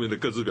坚持后面的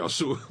各自表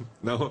述，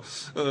然后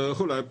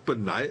后来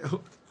本来。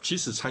其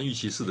实参与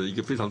其事的一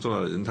个非常重要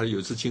的人，他有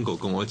一次亲口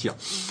跟我讲，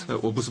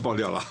我不是爆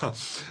料了，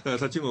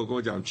他亲口跟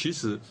我讲，其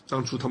实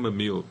当初他们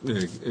没有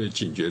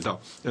警觉到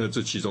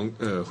这其中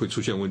会出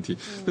现问题。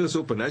那个时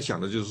候本来想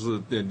的就是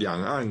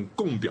两岸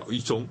共表一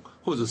中，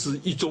或者是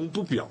一中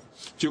不表，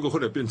结果后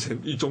来变成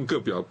一中各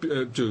表，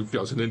就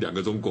表成了2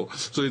个中国，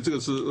所以这个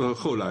是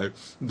后来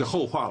的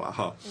后话了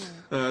哈。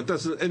但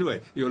是 anyway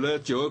有了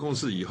9·2共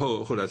识以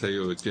后，后来才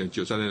有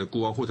93年的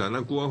孤汪会谈。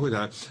那孤汪会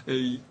谈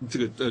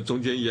这个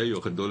中间也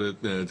有很多的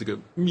这个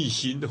秘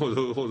辛或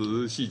者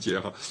是细节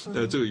哈，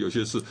这个有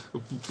些是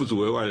不足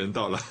为外人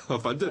道了。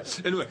反正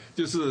anyway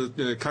就是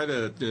开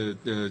了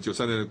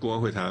93年的孤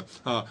汪会谈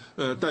啊，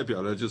代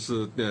表了就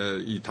是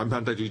以谈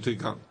判代替对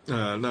抗，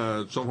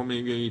那双方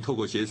面愿意透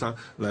过协商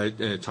来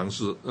尝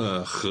试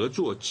合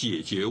作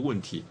解决问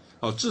题。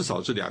至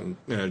少这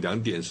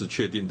两点是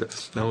确定的，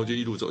然后就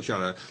一路走下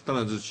来。当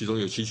然，这其中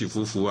有起起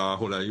伏伏啊，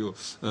后来又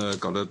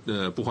搞得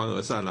不欢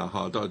而散了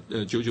哈。到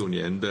99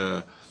年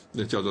的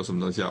那叫做什么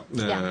东西啊？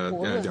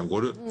两国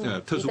论，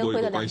特殊国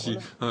有关系。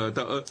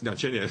到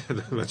2000年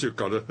那就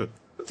搞得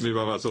没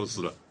办法收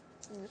拾了。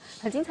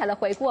很精彩的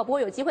回顾啊！不过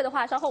有机会的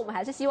话，稍后我们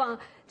还是希望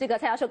这个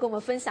蔡教授跟我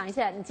们分享一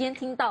下你今天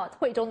听到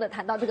会中的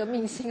谈到这个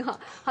秘辛哈。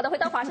好的，回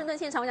到华盛顿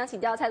现场，我想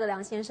请教蔡德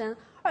良先生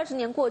，20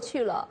年过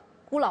去了。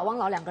孤老汪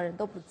老2个人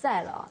都不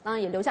在了，当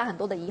然也留下很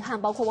多的遗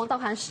憾，包括汪道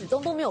涵始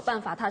终都没有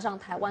办法踏上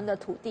台湾的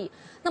土地。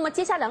那么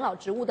接下两老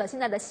职务的现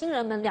在的新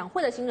人们，两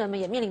会的新人们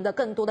也面临着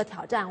更多的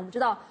挑战。我们知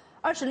道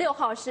26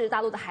号是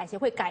大陆的海协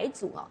会改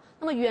组了，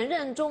那么原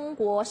任中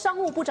国商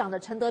务部长的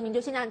陈德明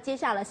就现在接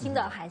下了新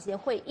的海协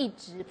会一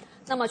职。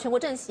那么全国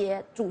政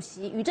协主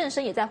席俞正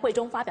声也在会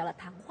中发表了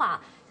谈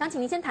话，想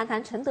请您先谈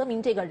谈陈德明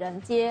这个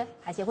人接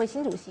海协会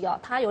新主席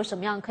他有什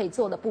么样可以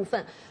做的部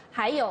分，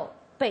还有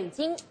北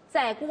京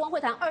在孤汪会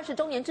谈20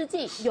周年之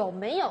际，有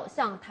没有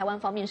向台湾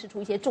方面释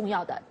出一些重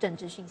要的政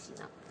治讯息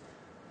呢？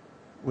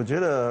我觉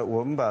得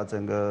我们把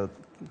整个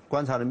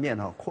观察的面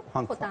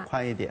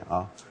宽一点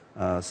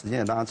啊，时间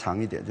也当然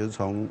长一点，就是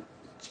从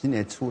今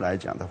年初来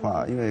讲的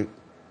话，因为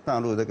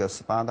大陆这个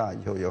18大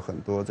以后有很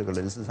多这个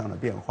人事上的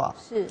变化。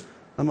是。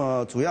那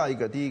么主要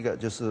第一个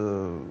就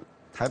是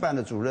台办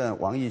的主任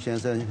王毅先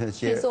生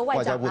接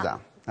外交部长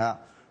啊，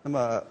那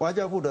么外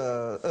交部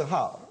的2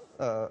号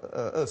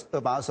2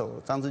把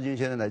手张之衢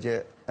先生来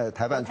接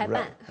台办主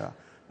任啊。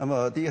那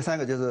么3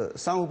个就是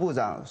商务部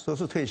长说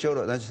是退休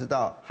了，那就是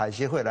到海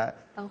协会来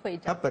当会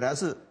长。他本来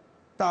是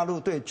大陆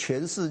对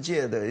全世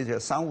界的一些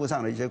商务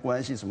上的一些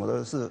关系什么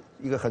的，是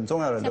一个很重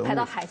要的人物。先排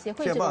到海协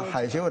会。现在把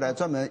海协会来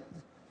专门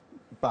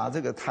把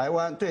这个台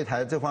湾对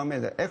台这方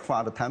面的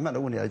ECFA 的谈判的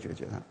问题来解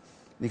决它。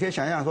你可以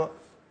想象说，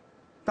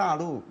大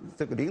陆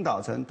这个领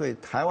导层对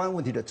台湾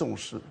问题的重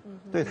视，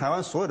对台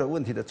湾所有的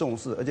问题的重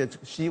视，而且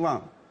希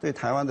望对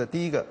台湾的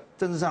第一个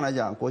政治上来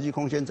讲，国际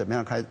空间怎么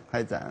样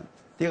开展。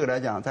第2个来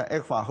讲，在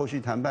ECFA 后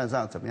续谈判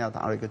上怎么样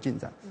达到一个进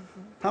展？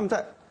他们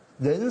在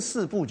人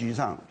事布局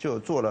上就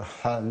做了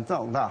很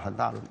大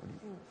的努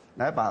力，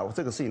来把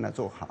这个事情来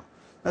做好。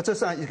那这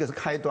算一个是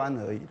开端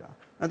而已的。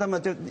那他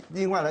们就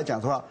另外来讲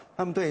的话，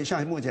他们对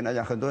像目前来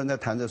讲，很多人在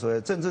谈的所谓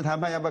政治谈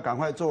判要不要赶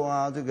快做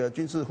啊？这个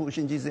军事互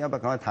信机制要不要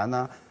赶快谈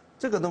啊？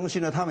这个东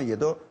西呢，他们也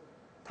都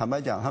坦白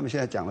讲，他们现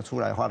在讲了出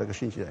来，发了个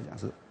讯息来讲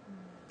是：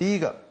第一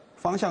个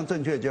方向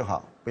正确就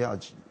好，不要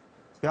急。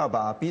不要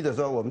把逼的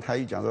时候，我们台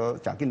语讲说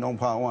讲进龙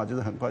泡哇，就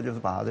是很快就是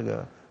把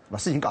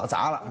事情搞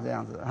砸了这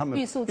样子。他们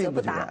并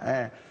不觉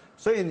得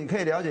所以你可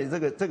以了解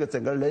这个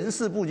整个人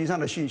事布局上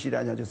的讯息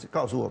来讲，就是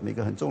告诉我们一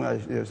个很重要的，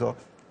就是说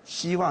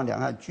希望两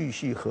岸继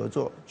续合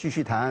作，继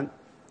续谈，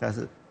但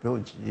是不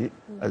用急，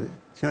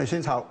现在先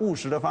朝务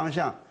实的方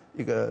向，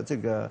一个这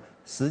个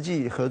实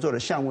际合作的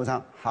项目上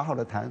好好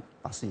的谈，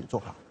把事情做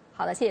好。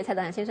好的，谢谢蔡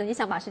导先生。也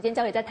想把时间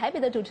交给在台北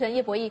的主持人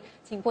叶博弈，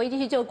请博弈继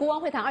续就孤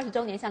汪会谈20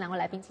周年向2位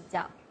来宾请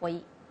教。博弈。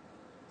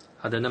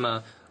好的，那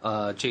么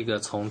这个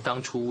从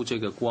当初这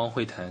个孤汪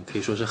会谈可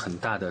以说是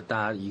大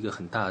家一个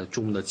很大的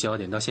注目的焦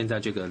点，到现在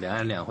这个两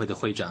岸两会的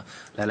会长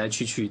来来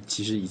去去，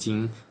其实已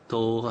经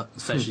都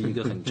算是一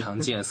个很常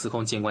见、司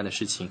空见惯的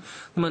事情。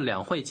那么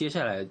两会接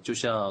下来就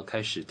是要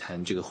开始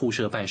谈这个互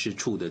设办事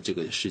处的这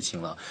个事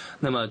情了。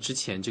那么之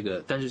前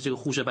但是这个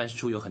互设办事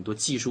处有很多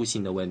技术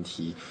性的问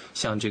题，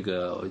像这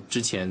个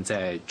之前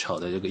在吵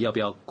的这个要不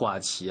要挂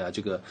旗啊，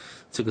这个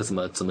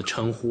怎么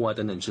称呼啊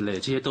等等之类的，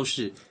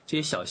这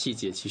些小细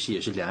节，其实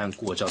也是两岸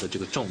过招的这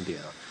个重点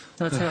啊。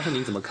那蔡教授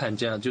您怎么看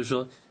这样？就是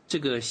说这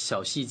个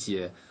小细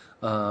节，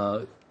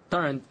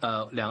当然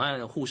两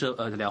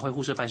会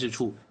互设办事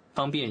处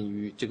方便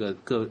于这个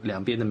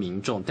两边的民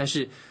众，但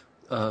是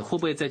会不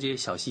会在这些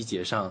小细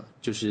节上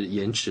就是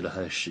延迟了它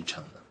的时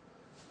程呢？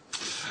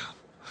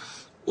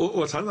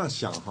我常常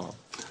想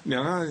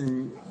两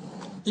岸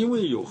因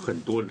为有很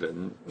多人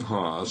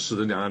使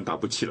得两岸打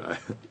不起来。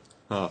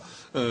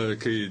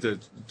可以在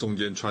中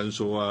间穿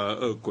梭啊、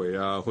恶鬼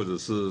啊，或者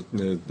是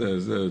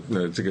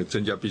这个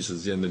增加彼此之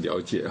间的了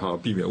解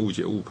避免误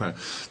解误判。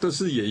但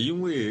是也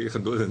因为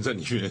很多人在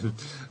里面，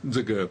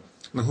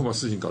然后把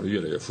事情搞得越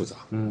来越复杂。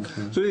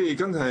所以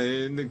刚才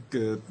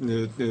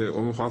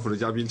我们华府的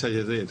嘉宾蔡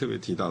先生也特别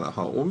提到了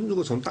我们如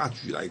果从大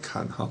局来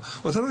看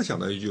我常常想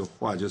到一句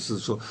话，就是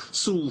说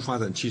事物发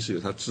展其实有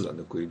它自然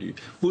的规律，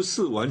不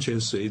是完全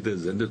随着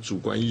人的主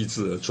观意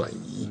志而转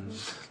移。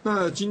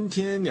那今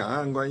天两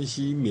岸关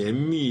系绵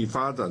密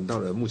发展到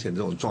了目前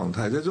这种状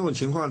态，在这种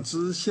情况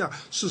之下，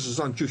事实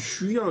上就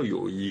需要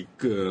有一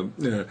个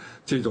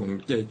这种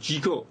机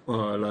构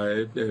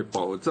来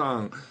保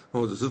障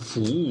或者是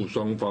服务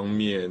双方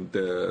面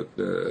的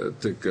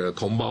这个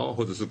同胞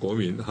或者是国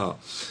民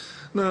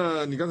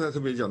那你刚才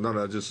特别讲到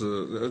了，就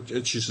是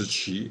其实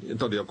旗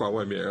到底要挂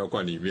外面，要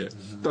挂里面，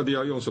到底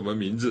要用什么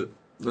名字？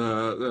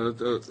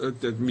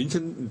名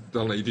称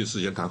当然一定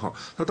事先谈好，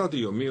他到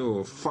底有没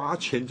有发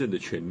签证的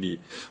权利，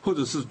或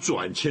者是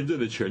转签证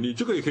的权利？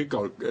这个也可以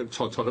搞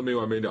吵得没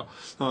完没了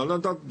那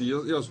到底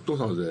要多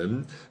少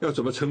人，要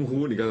怎么称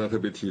呼？你刚才特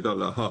别提到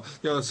了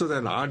要设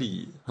在哪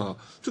里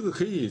这个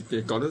可以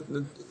搞得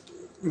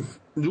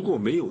如果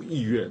没有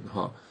意愿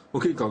我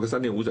可以搞个3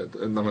年5载，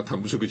让他谈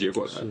不出个结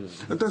果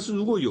来。但是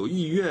如果有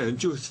意愿，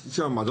就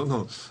像马总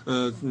统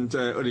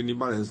在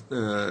2008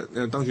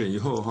年当选以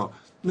后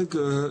那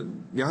个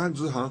两岸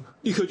直航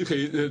立刻就可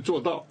以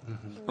做到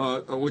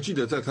我记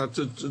得在他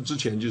之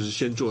前就是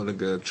先做那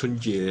个春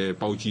节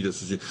包机的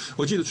事情，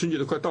我记得春节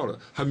都快到了，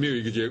还没有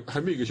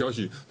一个消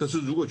息。但是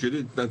如果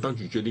当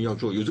局决定要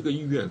做，有这个意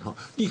愿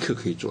立刻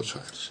可以做出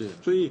来。是，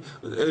所以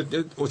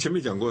我前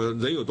面讲过，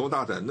人有多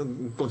大胆，那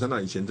共产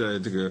党以前在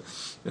这个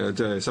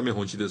在三面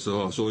红旗的时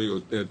候说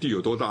地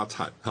有多大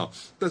产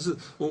但是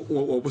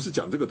我不是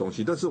讲这个东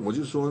西，但是我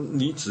就说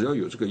你只要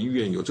有这个意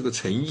愿，有这个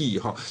诚意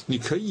你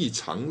可以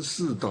尝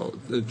试试到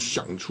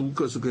想出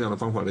各式各样的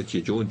方法来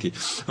解决问题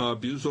啊，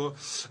比如说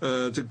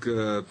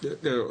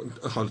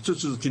好，这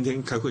是今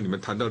天开会你们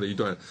谈到的一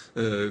段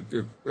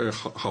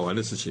好玩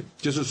的事情，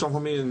就是双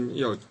方面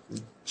要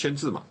签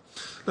字嘛。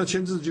那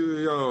签字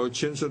就要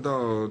牵涉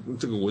到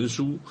这个文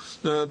书，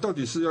那到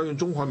底是要用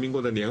中华民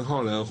国的年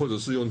号呢，或者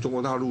是用中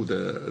国大陆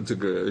的这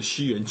个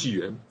西元纪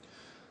元？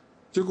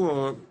结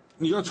果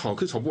你要吵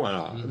可以吵不完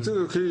啊，这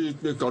个可以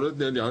搞得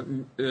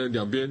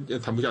两边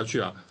谈不下去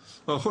啊。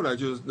后来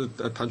就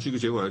谈出一个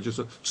结果来，就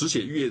是只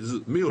写月日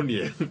没有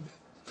年。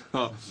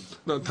啊，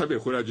那台北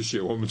回来就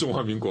写我们中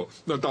华民国，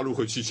那大陆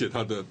回去写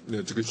他的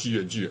这个西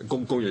元纪元、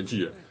公元纪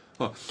元。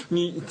啊，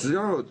你只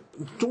要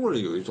中国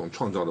人有一种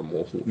创造的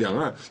模糊，两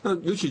岸那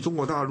尤其中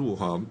国大陆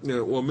哈，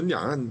我们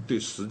两岸对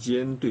时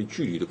间、对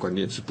距离的观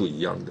念是不一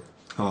样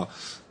的啊。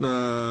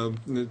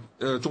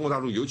中国大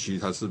陆尤其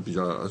它是比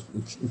较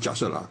假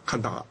设啦，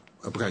看大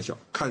不看小，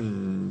看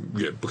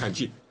远不看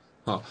近。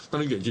啊，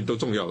当然远近都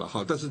重要了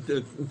哈，但是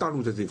大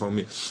陆在这方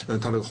面，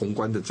它那个宏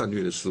观的战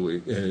略的思维，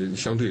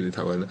相对于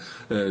台湾呢，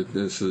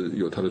是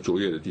有它的卓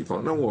越的地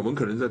方。那我们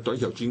可能在短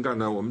小精干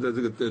呢，我们在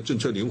这个政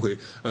策灵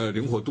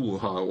活度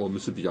哈，我们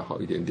是比较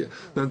好一点点。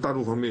但大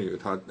陆方面有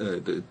它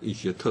的一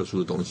些特殊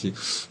的东西，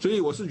所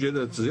以我是觉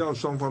得只要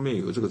双方面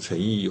有这个诚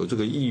意，有这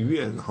个意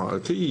愿哈，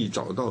可以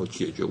找到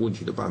解决问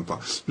题的办法。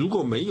如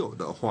果没有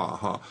的话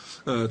哈，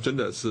真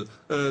的是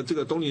这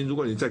个东林，如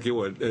果你再给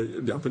我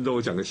2分钟，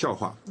我讲个笑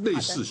话，类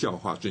似笑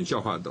话、准笑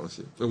话的东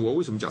西。我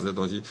为什么讲这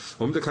东西？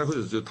我们在开会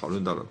的时候就讨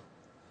论到了，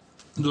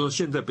说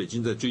现在北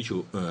京在追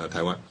求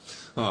台湾，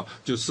啊，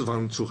就释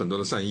放出很多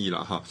的善意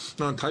了哈。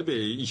那台北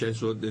以前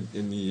说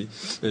你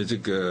这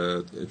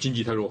个经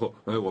济太落后，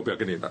我不要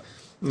跟你来。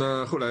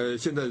那后来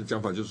现在的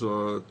讲法就是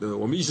说，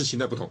我们意识形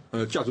态不同，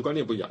价值观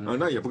念不一样啊，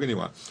那也不跟你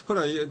玩。后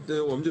来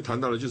我们就谈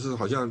到了，就是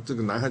好像这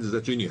个男孩子在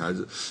追女孩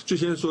子，就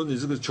先说你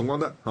这个穷光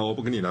蛋啊，我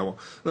不跟你来往。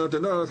那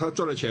等到他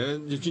赚了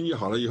钱，经济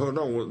好了以后，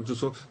那我就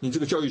说你这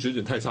个教育水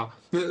准太差，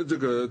那这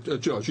个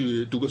最好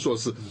去读个硕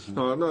士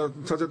啊。那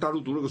他在大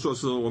陆读了个硕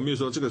士，我们又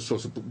说这个硕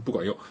士不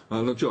管用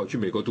啊，那最好去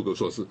美国读个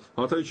硕士。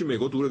啊，他又去美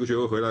国读了个学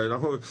位回来，然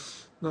后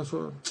那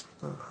说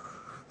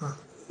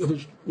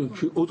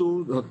去欧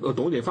洲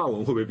懂一点法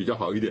文会不会比较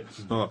好一点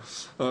啊？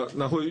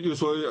然后又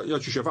说要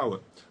去学法文，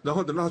然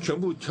后等到他全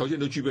部条件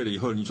都具备了以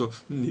后，你说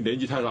你年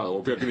纪太大了，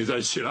我不要跟你在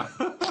一起了，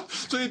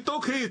所以都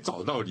可以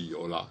找到理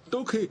由了，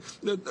都可以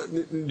那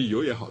理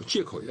由也好，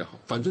借口也好，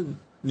反正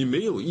你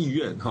没有意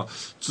愿哈，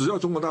只要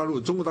中国大陆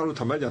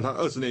坦白讲，他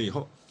20年以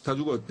后，他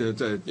如果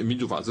在民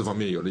主法治方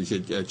面有了一些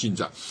进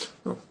展，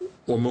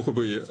我们会不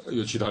会也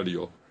有其他理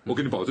由？我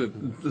跟你保证，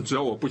只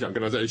要我不想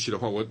跟他在一起的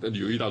话，我理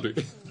由一大堆。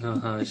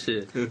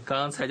是。刚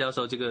刚蔡教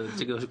授这个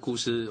故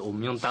事，我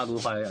们用大陆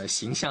话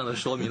形象的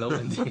说明了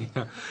问题。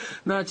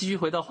那继续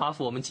回到华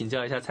府，我们请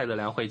教一下蔡德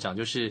良会长，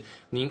就是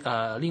您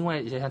另外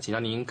也想请教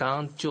您，刚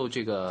刚就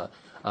这个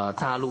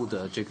大陆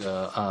的这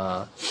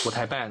个国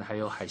台办还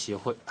有海协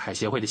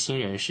会的新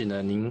人士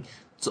呢，您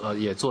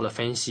也做了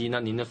分析。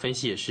那您的分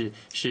析也是事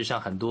实上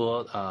很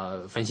多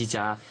分析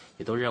家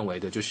也都认为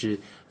的，就是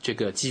这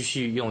个继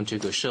续用这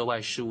个涉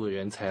外事务的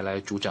人才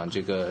来主掌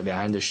这个两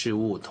岸的事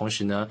务，同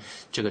时呢，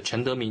这个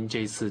陈德明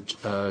这一次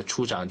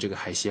出掌这个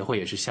海协会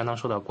也是相当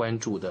受到关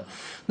注的。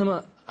那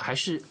么还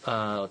是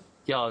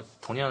要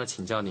同样的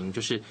请教您，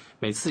就是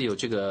每次有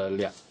这个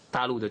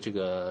大陆的这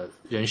个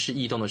人事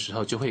异动的时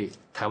候，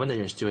台湾的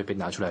人事就会被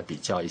拿出来比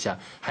较一下，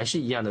还是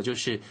一样的，就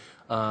是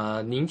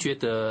您觉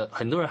得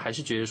很多人还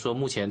是觉得说，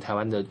目前台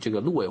湾的这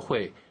个陆委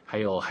会还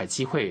有海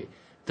基会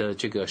的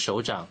这个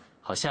首长，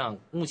好像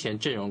目前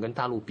阵容跟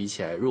大陆比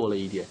起来弱了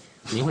一点。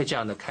您会这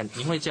样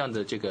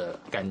的这个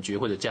感觉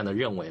或者这样的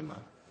认为吗？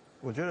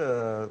我觉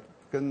得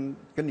跟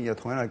你有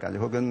同样的感觉，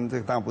或跟这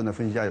个大部分的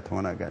分析家有同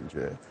样的感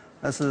觉。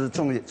但是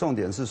重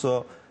点是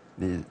说，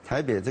你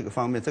台北这个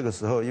方面，这个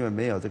时候因为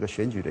没有这个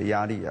选举的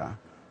压力啊，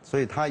所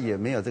以他也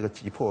没有这个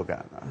急迫感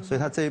啊，所以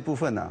他这一部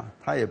分啊，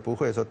他也不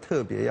会说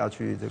特别要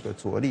去这个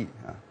着力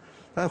啊。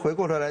但是回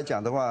过头来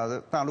讲的话，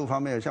大陆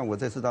方面，像我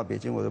这次到北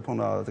京，我就碰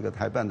到这个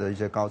台办的一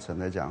些高层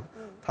来讲，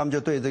他们就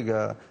对这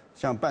个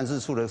像办事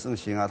处的盛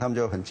行啊，他们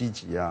就很积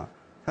极啊。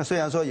他虽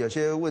然说有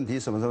些问题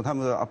什么时候，他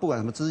们说啊，不管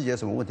什么知识节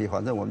什么问题，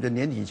反正我们就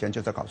年底以前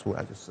就再搞出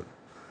来就是了。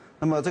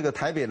那么这个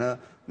台北呢，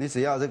你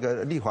只要这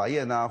个立法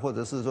院啊，或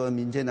者是说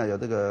民间呢有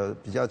这个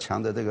比较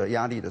强的这个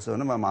压力的时候，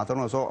那么马总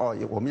统说哦，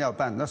我们要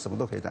办，那什么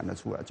都可以谈得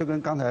出来。就跟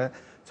刚才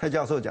蔡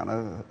教授讲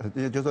的，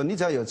就是说你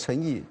只要有诚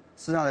意，事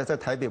实上在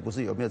台北不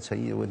是有没有诚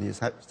意的问题，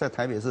在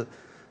台北是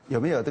有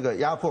没有这个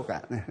压迫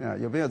感，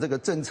有没有这个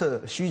政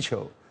策需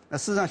求。那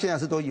事实上现在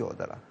是都有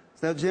的了。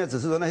那现在只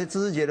是说那些知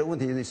识节的问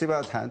题，你是不是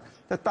要谈？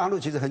在大陆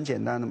其实很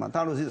简单的嘛，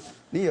大陆是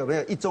你有没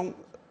有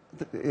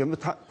有没有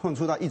他碰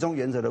触到一中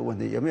原则的问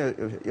题？有没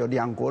有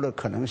两国的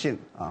可能性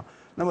啊？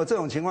那么这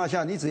种情况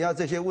下，你只要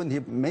这些问题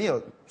没有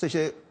这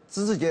些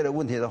知识节的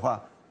问题的话，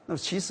那么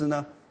其实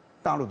呢，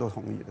大陆都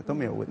同意的，都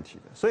没有问题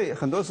的。所以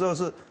很多时候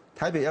是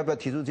台北要不要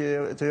提出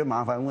这些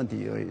麻烦问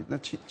题而已，那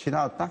其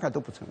他大概都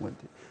不成问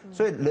题。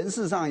所以人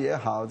事上也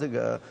好，这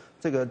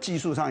个技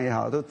术上也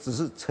好，都只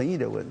是诚意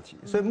的问题。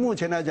所以目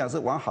前来讲是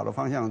往好的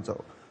方向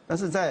走，但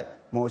是在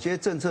某些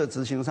政策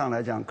执行上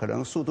来讲，可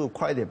能速度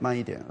快一点、慢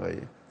一点而已。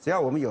只要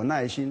我们有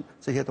耐心，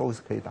这些都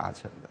是可以达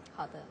成的。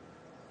好的，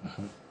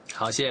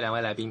好，谢谢两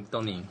位来宾，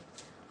东宁。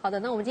好的，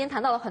那我们今天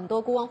谈到了很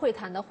多孤汪会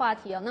谈的话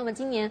题啊。那么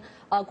今年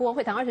孤汪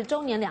会谈20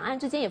周年，两岸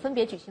之间也分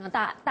别举行了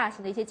大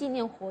型的一些纪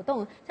念活动。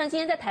像今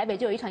天在台北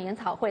就有一场研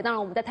讨会，当然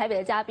我们在台北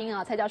的嘉宾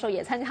啊，蔡教授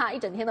也参加一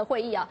整天的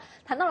会议啊，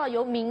谈到了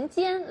由民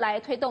间来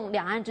推动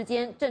两岸之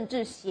间政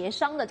治协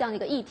商的这样的一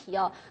个议题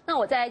哦。那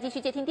我在继续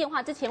接听电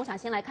话之前，我想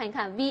先来看一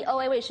看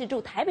VOA 卫视驻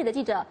台北的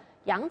记者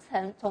杨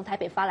岑从台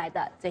北发来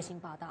的最新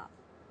报道。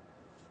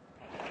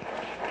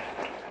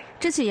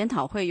这次研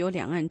讨会有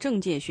两岸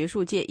政界、学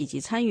术界以及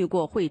参与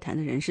过会谈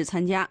的人士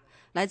参加。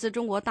来自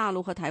中国大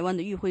陆和台湾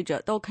的与会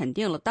者都肯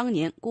定了当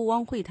年孤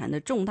汪会谈的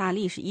重大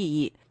历史意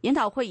义。研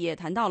讨会也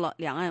谈到了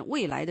两岸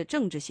未来的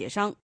政治协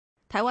商。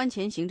台湾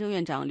前行政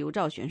院长刘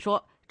兆玄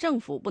说，政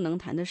府不能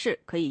谈的事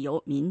可以由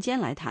民间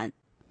来谈。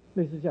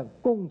类似像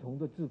共同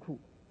的智库、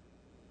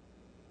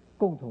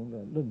共同的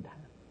论坛，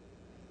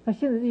那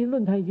现在这些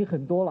论坛已经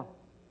很多了，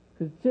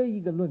可是这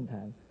一个论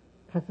坛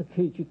它是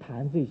可以去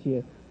谈这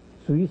些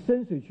属于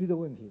深水区的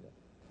问题的，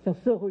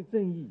像社会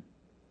正义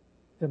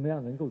怎么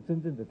样能够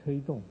真正的推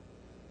动，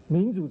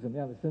民主怎么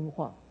样的深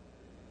化，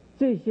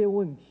这些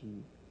问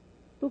题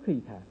都可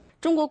以谈。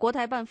中国国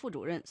台办副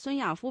主任孙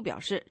亚夫表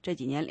示，这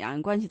几年两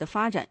岸关系的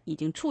发展已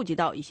经触及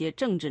到一些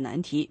政治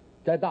难题。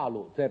在大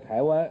陆、在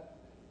台湾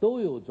都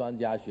有专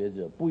家学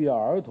者不约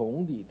而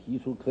同地提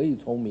出，可以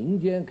从民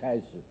间开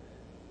始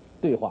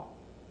对话，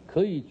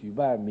可以举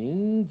办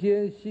民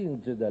间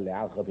性质的两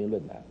岸和平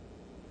论坛。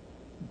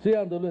这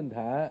样的论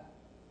坛，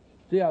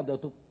这样的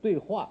对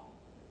话，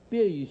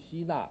便于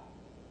吸纳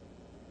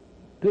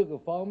各个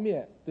方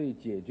面对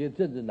解决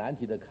政治难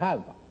题的看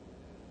法。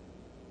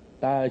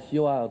当然，希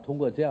望通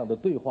过这样的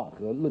对话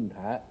和论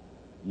坛，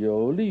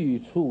有利于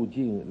促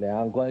进两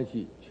岸关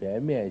系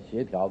全面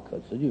协调、可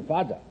持续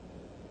发展。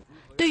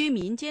对于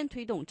民间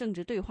推动政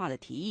治对话的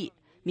提议，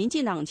民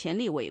进党前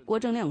立委郭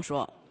正亮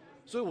说：“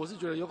所以我是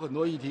觉得有很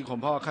多议题，恐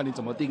怕看你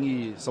怎么定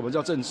义什么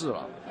叫政治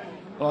了。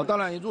当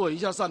然，如果一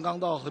下上纲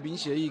到和平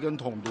协议跟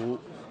统独，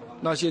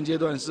那现阶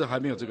段是还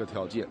没有这个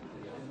条件。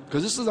可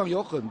是事实上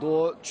有很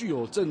多具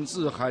有政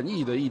治含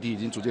义的议题已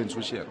经逐渐出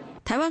现。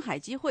台湾海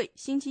基会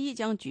星期一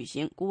将举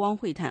行孤汪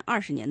会谈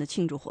20年的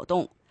庆祝活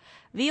动。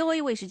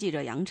VOA 卫视记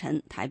者杨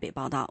晨台北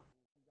报道。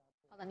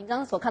好的，您刚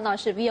刚所看到的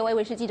是 VOA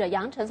卫视记者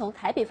杨晨从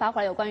台北发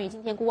回来有关于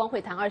今天孤汪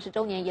会谈20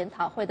周年研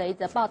讨会的一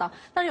则报道。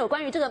当然，有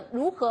关于这个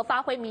如何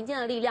发挥民间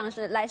的力量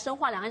是来深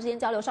化两岸之间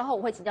交流，稍后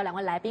我会请教两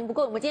位来宾。不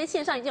过我们今天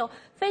线上已经有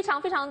非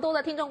常多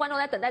的听众观众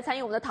在等待参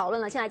与我们的讨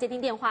论了。先来接听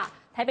电话，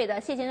台北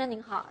的谢先生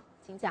您好，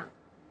请讲。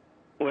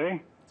喂，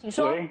请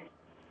说。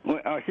喂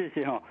谢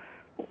谢哈。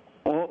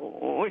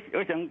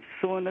我想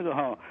说那个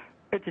哈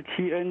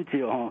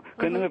H7N9 哈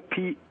跟那个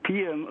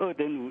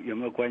PM2.5有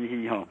没有关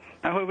系哈？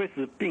它会不会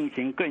使病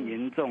情更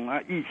严重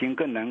啊？疫情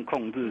更难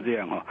控制这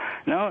样哈？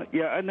然后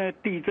也按那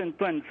地震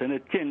断层的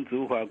建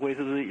筑法规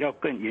是不是要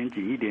更严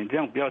谨一点？这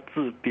样比较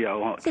治标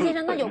哈。谢先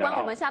生，那有关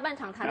我们下半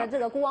场谈的这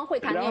个孤汪会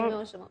谈，你有没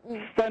有什么？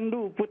山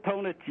路不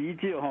通的急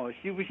救哈，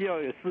需不需要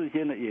有事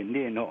先的演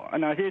练哦？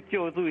哪些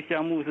救助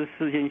项目是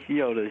事先需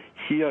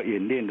要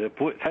演练的，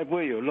才不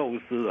会有漏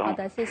失哈？好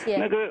的，谢谢。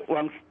那个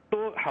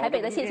台北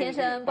的谢先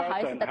生，不好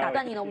意思的打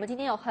断你了。我们今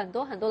天有很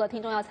多的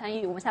听众要参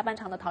与我们下半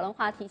场的讨论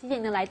话题，谢谢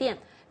您的来电。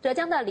浙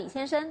江的李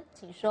先生，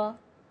请说。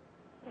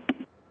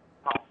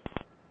好，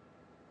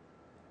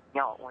你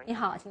好，你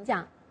好，请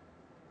讲。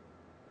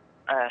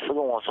是跟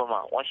我说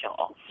嘛？我想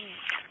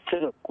这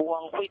个孤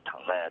汪会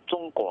谈呢，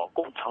中国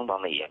共产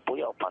党呢也不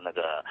要把那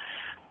个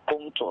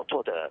工作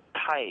做得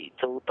太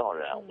周到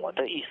了。我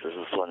的意思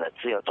是说呢，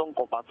只要中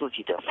国把自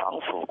己的防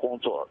腐工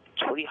作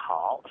处理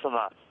好，是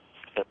吗？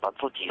把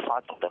自己发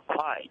展的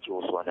快，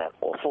就是说呢，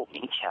国富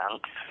民强，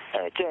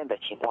这样的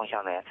情况下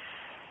呢，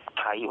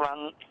台湾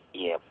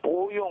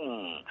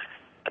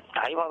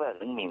的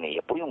人民呢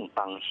也不用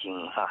担心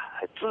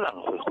自然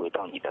会回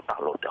到你的大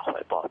陆的怀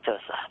抱，这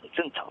是很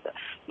正常的。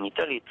你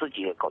这里自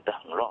己也搞得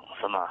很乱，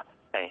是吗？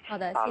好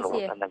的，大陆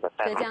的那个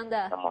浙江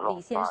的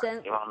李先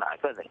生，希望哪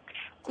个人？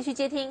继续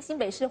接听新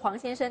北市黄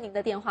先生您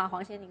的电话，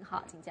黄先生您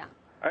好，请讲。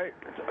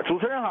主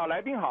持人好，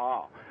来宾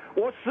好。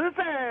我实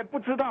在不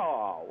知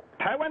道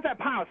台湾在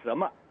怕什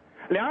么。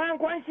两岸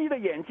关系的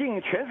眼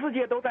镜，全世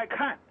界都在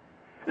看。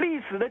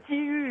历史的机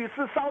遇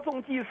是稍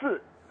纵即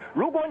逝，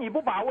如果你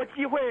不把握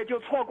机会，就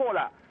错过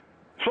了。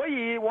所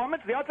以，我们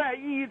只要在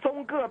一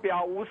中各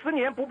表50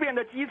年不变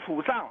的基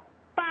础上，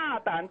大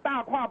胆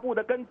大跨步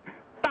的跟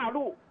大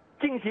陆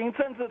进行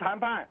政治谈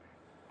判，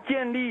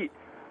建立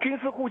军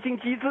事互信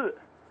机制。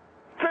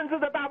政治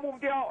的大目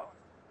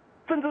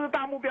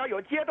标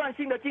有阶段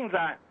性的进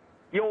展。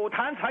有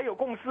谈才有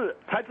共识，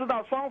才知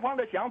道双方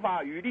的想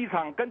法与立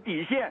场跟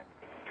底线，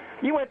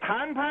因为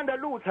谈判的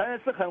路程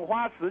是很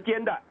花时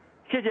间的。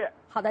谢谢。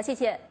好的，谢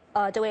谢。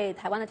这位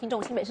台湾的听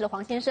众，新北市的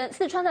黄先生，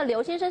四川的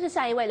刘先生是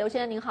下一位。刘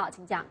先生您好，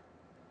请讲。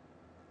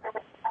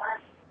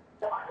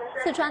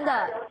四川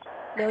的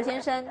刘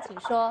先生，请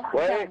说。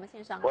在我们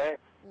线上。喂，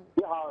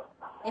你好，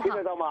你好，听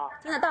得到吗？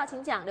听得到，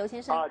请讲，刘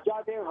先生。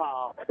嘉宾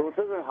好，主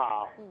持人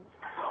好。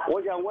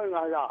我想问一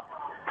下，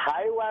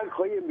台湾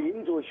可以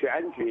民主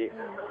选举，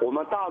我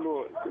们大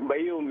陆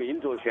没有民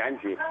主选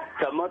举，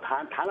怎么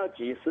谈？谈了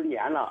几十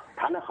年了，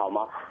谈得好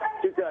吗？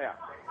就这样，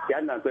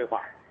简短对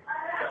话。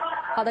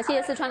好的，谢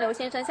谢四川刘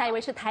先生。下一位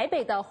是台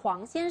北的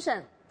黄先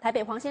生，台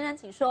北黄先生，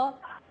请说。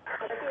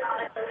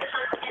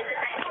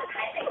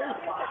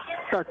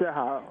大家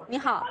好，你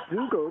好。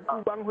如果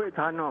不光会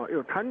谈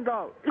有谈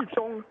到“一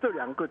中”这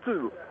2个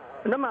字，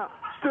那么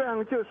这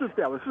样就是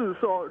表示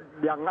说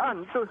两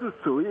岸都是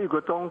属于一个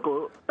中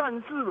国。但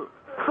是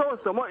说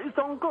什么“一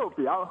中各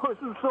表”或是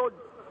说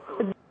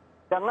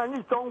两岸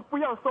一中，不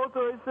要说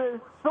这一些，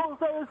说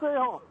这一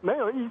些没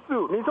有艺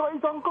术。你说“一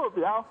中各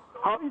表”，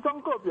好，“一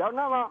中各表”，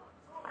那么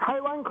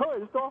台湾可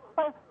以说，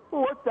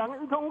我讲“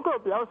一中各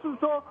表”是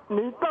说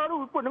你大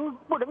陆不能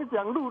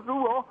讲入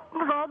主哦，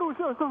大陆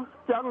就是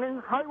讲你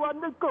台湾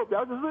的各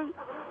表，就是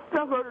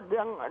那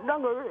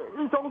个“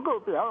一中各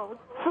表”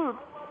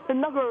是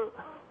那个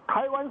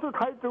台湾是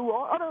台独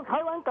哦，那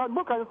台湾敢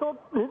不敢说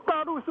你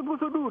大陆是不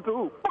是入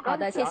主？不敢讲。好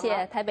的，谢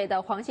谢台北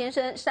的黄先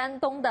生。山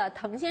东的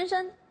滕先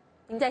生，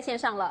您在线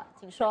上了，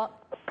请说。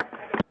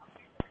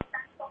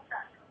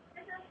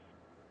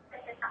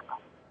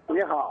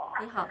你好。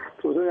你好。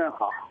主持人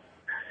好。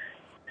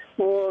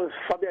我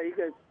发表一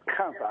个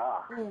看法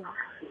啊，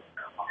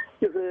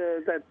就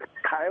是在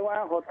台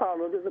湾和大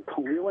陆这个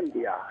统一问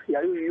题啊，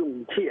要有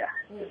勇气啊，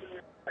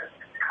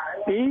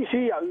必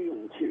须要有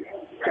勇气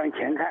向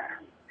前看。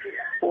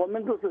我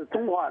们都是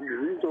中华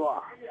民族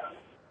啊，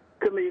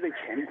这么一个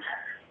前提，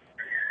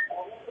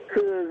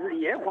是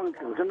炎黄子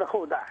孙的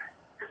后代，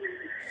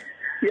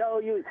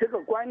要有这个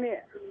观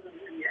念。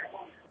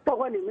包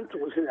括你们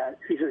主持人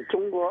也是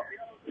中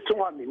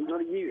华民族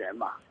的一员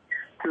嘛，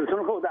子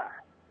孙后代。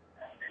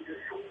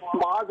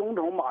马总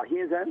统马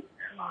先生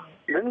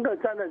能够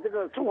站在这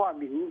个中华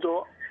民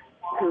族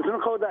子孙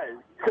后代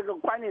这个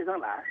观念上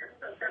来，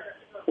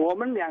我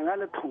们两岸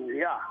的统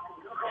一啊，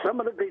什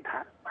么都可以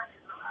谈，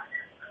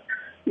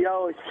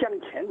要向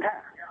前看。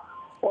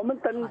我们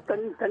邓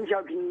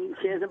小平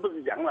先生不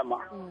是讲了吗？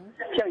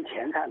向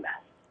前看的。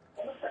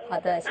好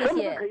的，谢谢。什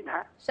么都可以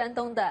谈。山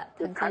东的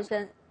滕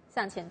先生，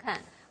向前看。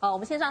好，我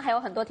们线上还有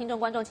很多听众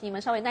观众，请你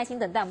们稍微耐心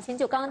等待。我们先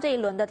就刚刚这一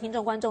轮的听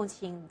众观众，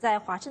请在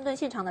华盛顿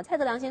现场的蔡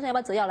德良先生，要不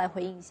要择要来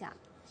回应一下？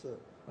是。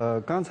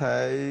刚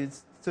才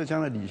浙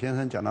江的李先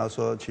生讲到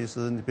说，其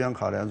实你不用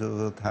考量就是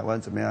说台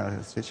湾怎么样，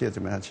这些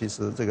怎么样，其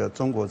实这个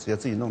中国只要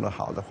自己弄得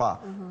好的话，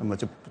那么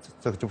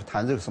这个就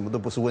谈这个什么都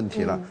不是问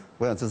题了。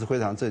我想这是非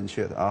常正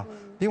确的啊。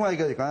另外一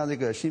个，刚刚这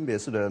个新北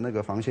市的那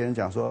个房先生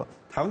讲说，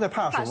台湾在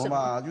怕什么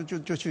嘛？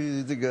就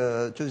去这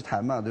个就去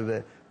谈嘛，对不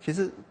对？其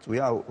实主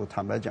要我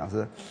坦白讲是，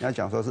人家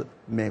讲说是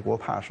美国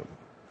怕什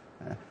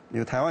么，因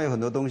为台湾有很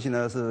多东西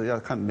呢是要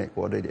看美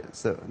国的脸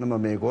色。那么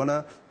美国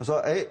呢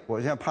说，我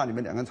现在怕你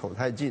们两个人走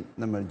太近，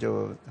那么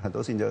就很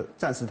多事情就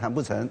暂时谈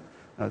不成，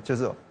就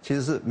是其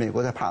实是美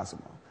国在怕什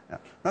么。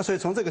那所以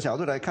从这个角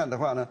度来看的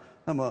话呢，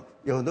那么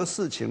有很多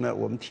事情呢，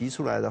我们提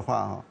出来的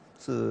话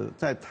是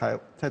在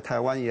台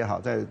湾也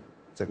好，在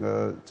整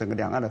个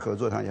两岸的合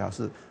作上也好，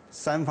是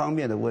3方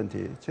面的问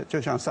题。就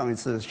像上一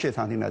次谢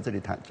长廷来这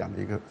里讲的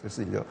一个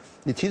事情，就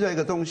你提出来一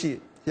个东西，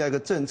要一个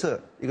政策，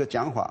一个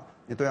讲法，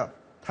你都要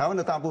台湾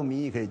的大部分民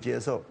意可以接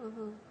受，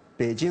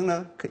北京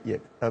呢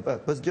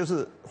不是就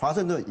是华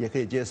盛顿也可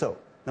以接受，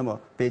那么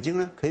北京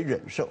呢可以忍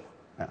受。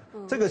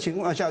这个情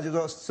况下就是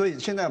说，所以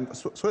现在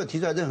所有提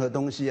出来任何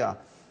东西啊，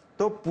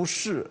都不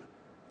是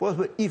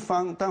一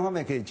方单方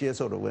面可以接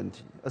受的问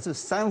题，而是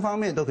3方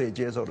面都可以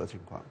接受的情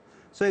况。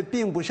所以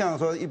并不像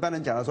说一般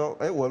人讲的说，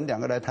我们2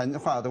个来谈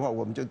话的话，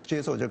我们就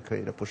接受就可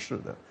以了，不是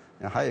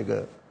的。还有一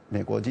个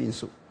美国因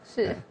素。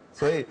是。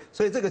所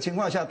以这个情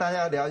况下，大家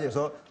要了解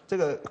说这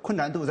个困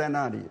难度在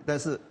那里，但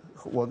是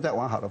我们在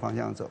往好的方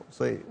向走，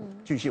所以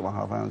继续往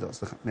好的方向走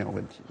是没有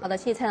问题的。好的，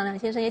谢谢蔡德良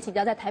先生，也请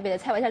教在台北的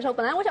蔡维教授。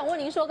本来我想问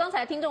您说，刚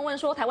才听众问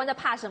说台湾在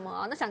怕什么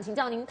啊？那想请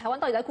教您，台湾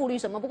到底在顾虑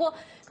什么？不过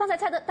刚才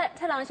蔡德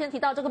良先生提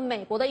到这个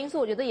美国的因素，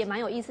我觉得也蛮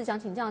有意思，想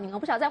请教您。我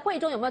不晓得在会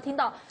中有没有听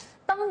到，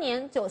当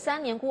年93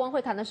年孤汪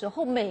会谈的时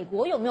候，美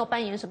国有没有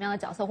扮演什么样的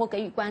角色或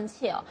给予关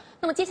切哦？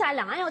那么接下来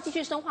两岸要继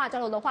续深化交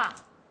流的话，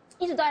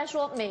一直都在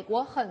说美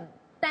国很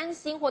担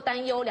心或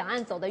担忧两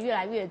岸走得越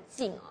来越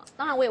近啊。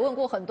当然，我也问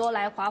过很多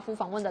来华府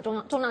访问的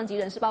重量级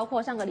人士，包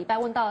括上个礼拜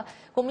问到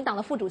国民党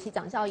的副主席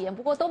蒋孝严，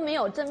不过都没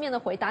有正面的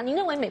回答。您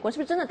认为美国是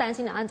不是真的担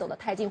心两岸走得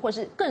太近，或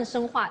是更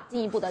深化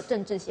进一步的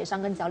政治协商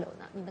跟交流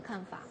呢？您的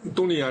看法？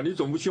东尼啊，你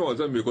总不希望我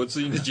在美国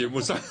之音的节目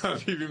上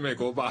批评美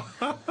国吧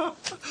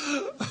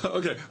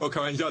？OK， 我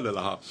开玩笑的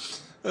了哈。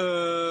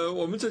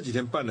我们这几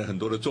天办了很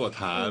多的座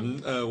谈，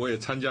我也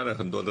参加了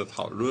很多的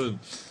讨论，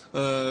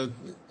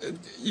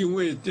因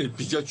为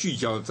比较聚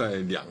焦在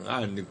两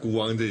岸的孤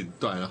汪这一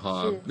段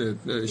哈，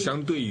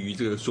相对于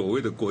这个所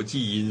谓的国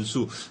际因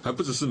素，还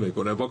不只是美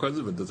国呢，包括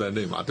日本都在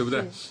内嘛，对不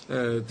对？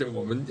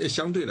我们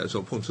相对来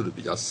说碰触的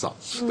比较少，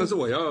但是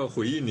我要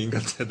回应您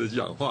刚才的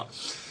讲话。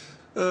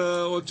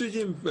我最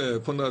近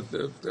碰到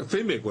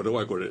非美国的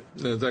外国人，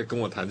在跟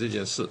我谈这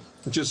件事，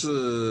就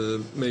是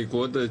美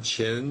国的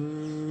前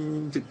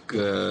这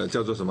个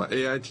叫做什么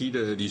AIT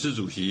的理事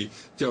主席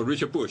叫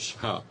Richard Bush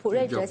哈，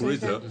叫普瑞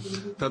泽，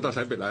他到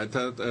台北来，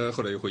他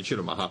后来又回去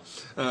了嘛哈，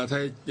他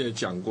也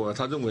讲过，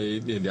他认为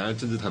两岸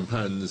政治谈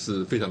判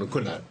是非常的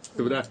困难，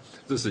对不对？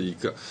这是一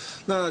个。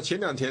那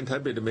前2天台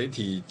北的媒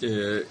体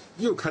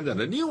又刊载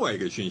了另外一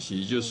个讯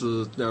息，就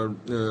是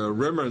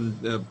Raymond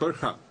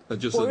Burkhart。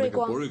就是那个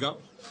博瑞刚，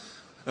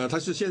他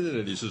是现任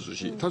的理事主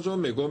席。他说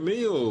美国没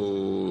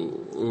有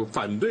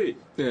反对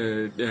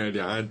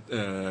两岸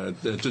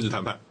政治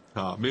谈判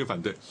啊，没有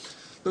反对。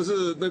但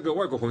是那个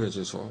外国朋友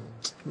就说，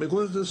美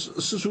国的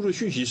释出的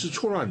讯息是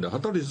错乱的，他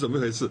到底是怎么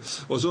回事？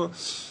我说。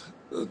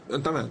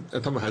当然，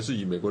他们还是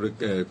以美国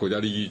的国家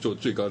利益做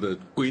最高的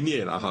圭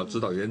臬了哈，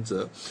指导原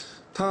则。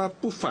他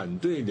不反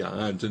对两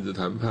岸政治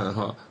谈判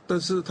哈，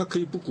但是他可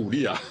以不鼓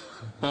励啊，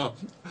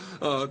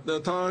那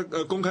他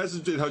公开是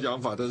这套讲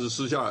法，但是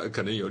私下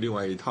可能有另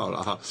外一套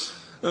了哈。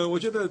我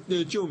觉得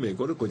就美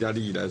国的国家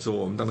利益来说，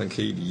我们当然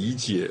可以理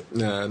解。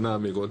那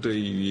美国对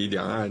于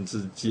两岸之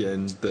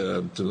间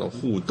的这种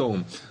互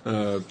动，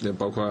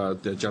包括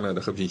将来的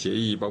和平协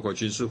议，包括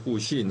军事互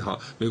信哈，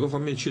美国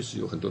方面确实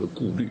有很多的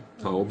顾虑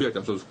啊，我不要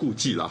讲说是顾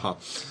忌了哈。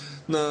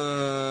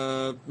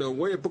那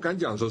我也不敢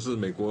讲说是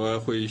美国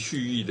会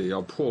蓄意的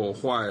要破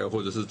坏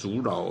或者是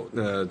阻扰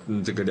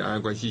这个两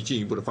岸关系进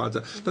一步的发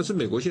展，但是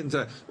美国现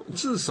在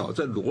至少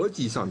在逻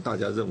辑上，大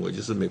家认为就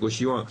是美国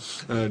希望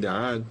两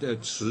岸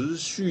持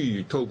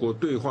续透过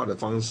对话的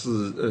方式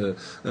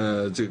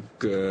这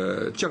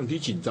个降低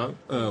紧张，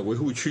维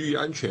护区域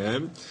安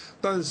全。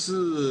但是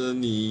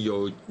你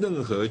有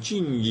任何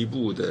进一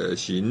步的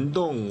行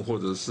动或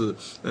者是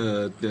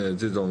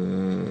这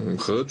种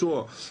合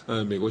作，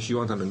美国希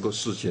望它能够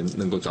事前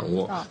能够掌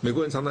握。美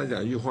国人常常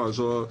讲一句话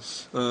说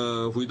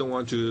，we don't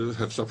want to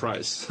have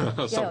surprises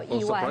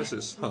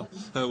哈，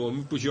我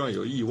们不希望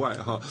有意外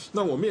哈。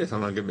那我们也常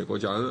常跟美国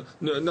讲，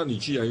那你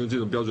既然用这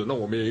种标准，那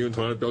我们也用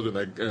同样的标准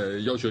来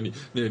要求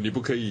你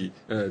不可以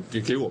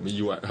给我们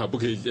意外哈，不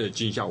可以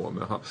惊吓我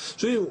们哈。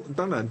所以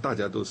当然大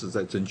家都是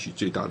在争取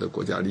最大的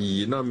国家利益。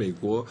那美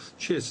国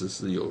确实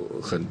是有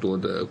很多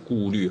的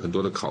顾虑，很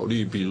多的考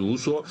虑，比如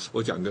说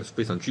我讲个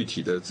非常具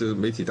体的，这个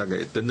媒体大概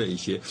也登了一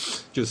些，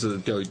就是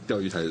钓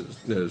鱼台，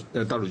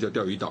大陆叫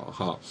钓鱼岛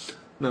哈。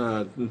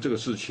那这个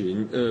事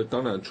情，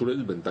当然除了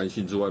日本担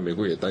心之外，美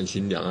国也担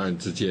心两岸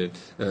之间，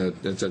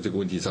在这个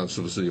问题上是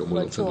不是有某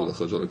种程度的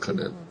合作的可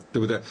能，对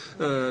不对？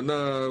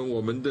那我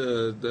们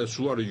的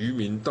苏澳的渔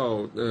民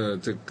到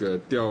这个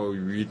钓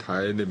鱼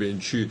台那边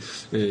去，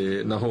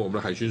然后我们的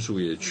海巡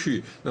署也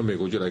去，那美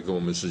国就来给我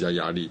们施加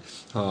压力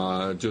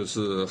啊，就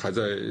是还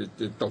在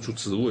到处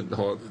质问，然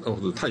后或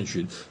者探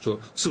寻，说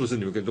是不是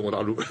你们跟中国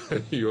大陆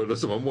有了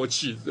什么默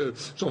契？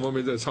双方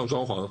面在唱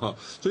双簧哈。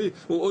所以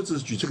我只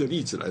是举这个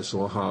例子来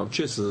说。哈，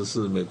确实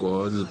是美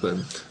国、日本，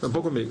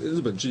包括日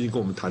本最近跟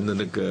我们谈的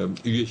那个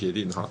渔业协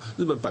定哈，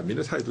日本摆明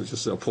的态度就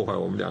是要破坏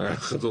我们两岸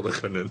合作的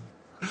可能，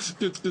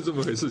就这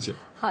么回事情。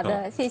好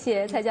的，谢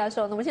谢蔡教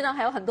授。那我们现在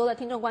还有很多的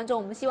听众观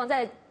众，我们希望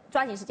再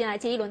抓紧时间来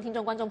接一轮听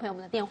众观众朋友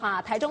们的电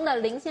话。台中的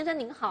林先生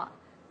您好，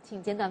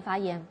请简短发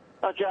言。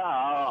大家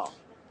好，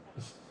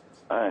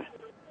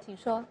请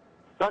说。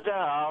大家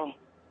好，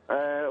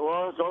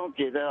我总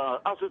觉得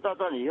2次大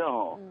战以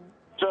后，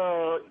这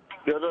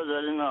有的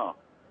人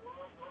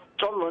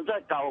专门在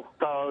搞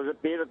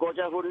别的国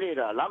家分裂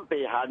的，南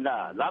北韩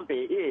的，南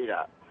北越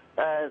的，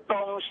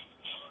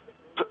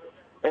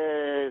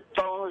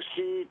中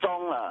西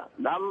中了，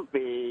南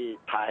北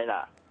台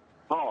了，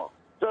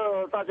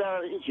这大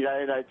家一起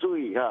来注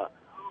意哈，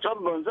专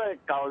门在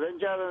搞人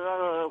家的那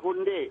个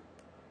分裂，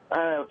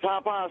他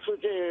怕世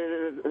界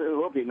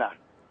和平啊，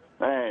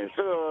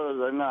这个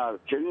人啊，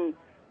全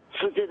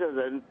世界的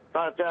人，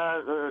大家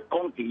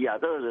公敌啊，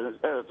这个人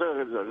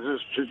是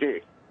世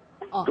界。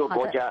各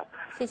国家，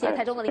谢谢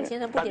台中的林先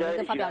生不点名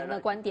的发表您的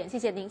观点，谢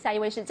谢您。下一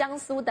位是江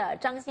苏的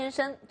张先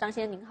生，张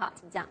先生您好，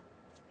请讲。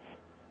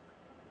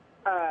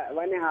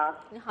喂，你好。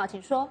你好，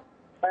请说。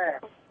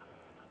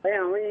我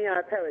想问一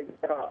下蔡委员，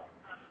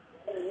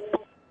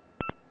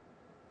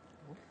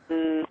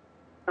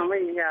想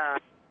问一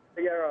下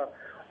蔡教授，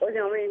我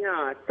想问一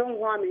下中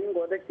华民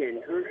国的简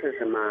称是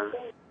什么？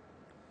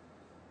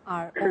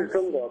是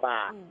中国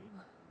吧？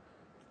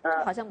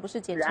好像不是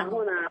简称。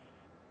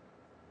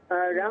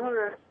然后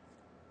呢？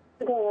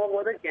共和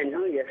国的简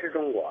称也是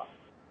中国，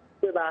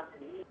对吧？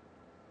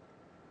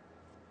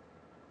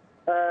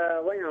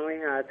我想问一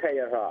下蔡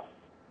教授，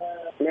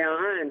两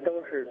岸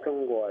都是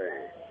中国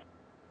人，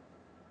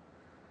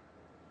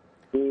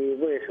你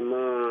为什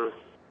么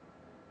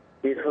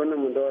提出那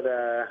么多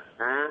的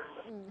啊。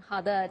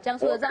好的，江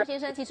苏的张先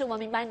生，其实我们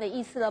明白你的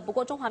意思了。不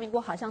过中华民国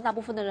好像大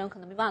部分的人可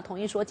能没办法同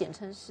意说简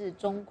称是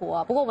中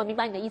国。不过我们明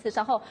白你的意思，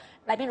稍后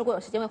来宾如果有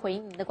时间会回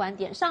应您的观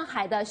点。上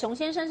海的熊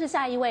先生是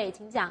下一位，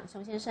请讲，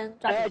熊先生，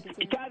抓紧时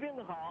间。嘉宾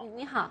好，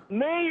你好。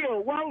没有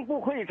汪沪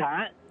会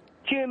谈，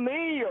就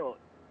没有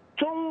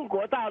中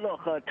国大陆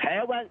和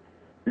台湾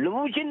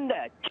如今的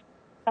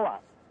交往，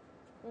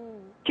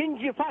经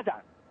济发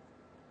展。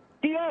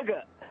第二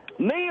个，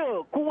没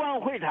有孤汪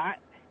会谈，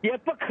也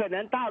不可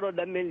能大陆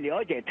人民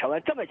了解台湾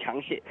这么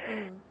详细，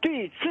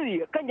对自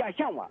由更加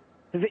向往，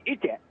这是一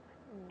点。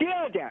第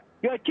二点，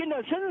要进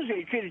到深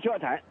水区的交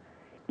谈，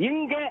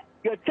应该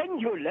要征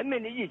求人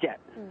民的意见。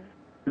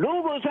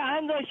如果说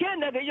按照现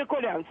在的一国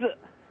两制，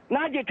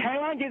那就台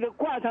湾就是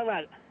挂上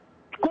了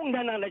共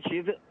产党的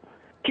旗帜，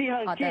就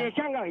像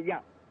香港一样。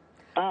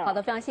好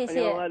的，非常谢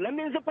谢。人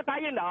民是不答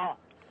应的啊。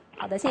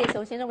好的，谢谢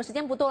熊先生。我们时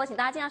间不多了，请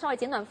大家尽量稍微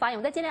简短发言。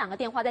我们再接2个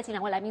电话，再请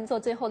2位来宾做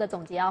最后的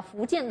总结啊。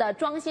福建的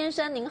庄先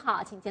生，您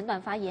好，请简短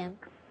发言。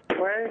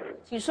喂，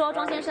请说，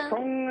庄先生。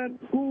从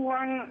孤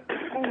汪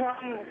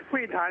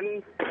会谈，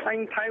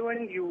台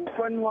湾有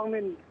关方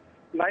面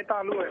来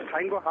大陆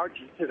谈过好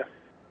几次了，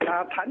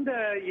谈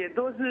的也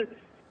都是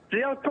只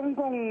要中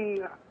共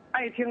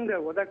爱听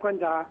的，我在观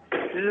察，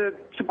就是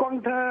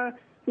光他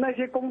那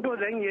些工作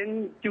人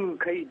员就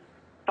可以。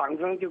党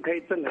争就可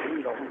以震耳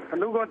欲聋。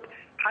如果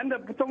谈的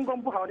中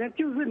共不好听，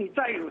就是你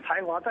再有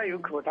才华、再有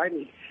口才，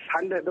你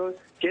谈的都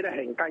觉得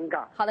很尴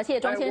尬。好的，谢谢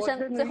庄先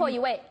生。最后一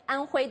位，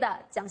安徽的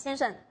蒋先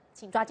生，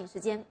请抓紧时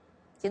间，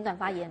简短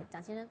发言。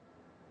蒋先生。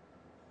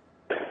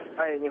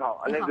你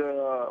好，那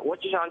个我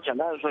只想简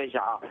单的说一下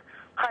啊，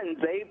汉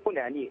贼不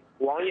两立，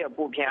王爷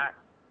不偏安。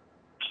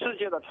世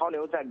界的潮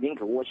流在民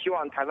主，我希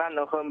望台湾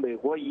能和美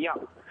国一样，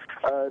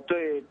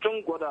对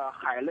中国的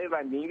海内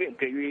外民运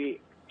给予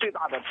最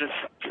大的支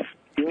持。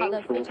好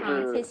的，非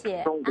常谢谢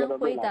安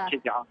徽的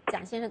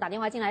蒋先生打电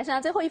话进来，剩下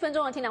最后1分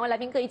钟了，请2位来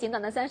宾各以简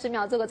短的30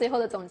秒做个最后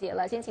的总结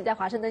了。先请在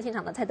华盛顿现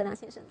场的蔡德良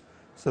先生。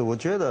是，我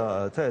觉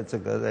得在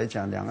整个来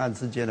讲，两岸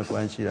之间的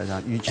关系来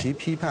讲，与其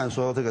批判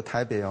说这个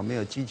台北没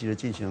有积极的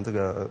进行这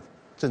个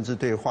政治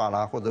对话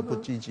啦，或者不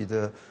积极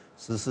的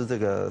实施这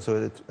个所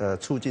谓的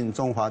促进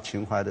中华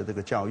情怀的这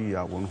个教育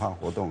啊、文化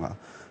活动啊，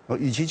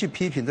与其去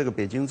批评这个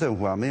北京政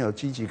府没有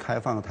积极开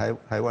放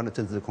台湾的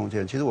政治空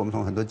间，其实我们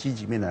从很多积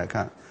极面来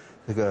看。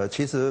这个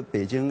其实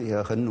北京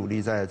也很努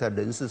力在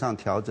人事上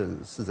调整，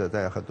试着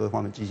在很多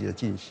方面积极的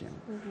进行。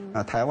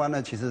台湾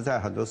呢，其实在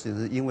很多事情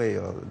是因为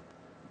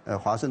有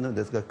华盛顿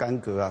的这个干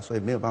戈所以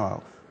没有办法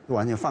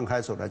完全放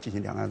开手来进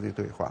行两岸的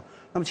对话。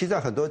那么其实在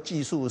很多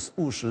技术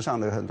务实上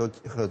的很多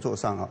合作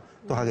上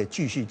都还可以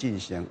继续进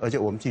行，而且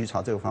我们继续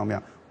朝这个方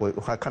面，我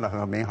还看到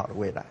很美好的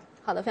未来。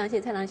好的，非常谢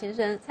谢蔡良先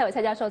生、蔡伟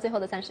蔡教授最后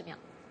的30秒。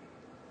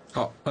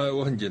好，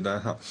我很简单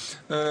哈，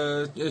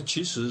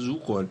其实如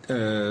果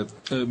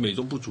美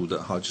中不足的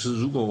哈，就是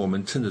如果我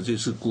们趁着这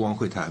次孤汪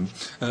会谈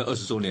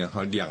20周年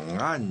哈，两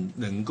岸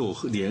能够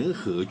联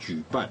合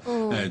举办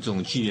这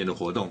种纪念的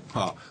活动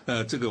哈，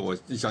这个我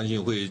相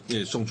信会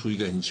送出一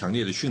个很强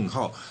烈的讯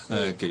号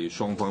给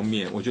双方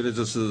面，我觉得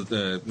这是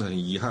很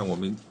遗憾我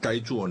们该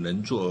做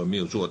能做没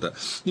有做的。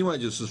另外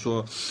就是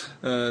说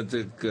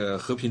这个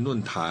和平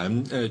论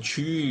坛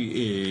区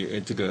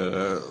域这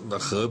个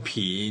和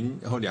平，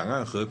然后两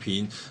岸和平。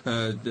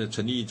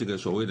成立这个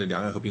所谓的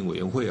两岸和平委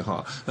员会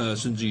哈，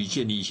甚至于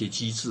建立一些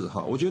机制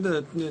哈，我觉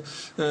得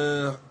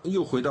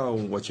又回到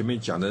我前面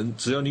讲的，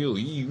只要你有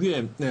意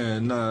愿，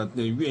那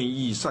愿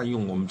意善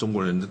用我们中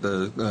国人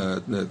的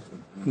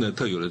那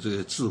特有的这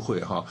个智慧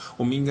哈，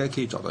我们应该可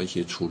以找到一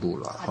些出路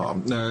了哈。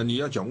那你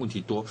要讲问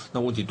题多，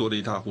那问题多得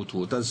一塌糊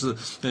涂，但是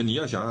你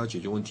要想要解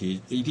决问题，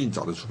一定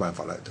找得出办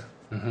法来的。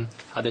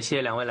好的，谢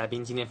谢2位来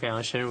宾今天非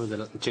常深入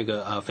的这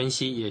个分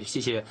析，也谢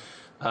谢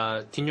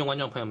听众观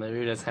众朋友们的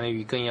热烈参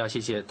与，更要谢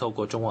谢透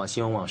过中广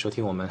新闻网收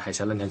听我们海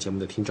峡论坛节目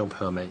的听众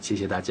朋友们，谢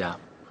谢大家。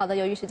好的，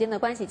由于时间的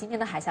关系，今天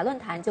的海峡论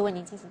坛就为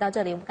您进行到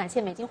这里。我们感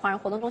谢美金华人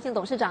活动中心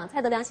董事长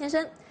蔡德良先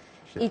生，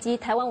以及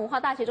台湾文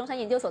化大学中山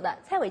研究所的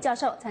蔡伟教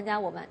授参加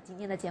我们今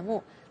天的节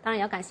目。当然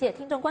也要感谢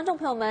听众观众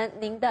朋友们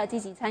您的积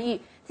极参与。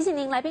提醒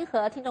您，来宾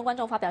和听众观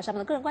众发表上面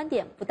的个人观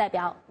点不代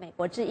表美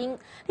国之音。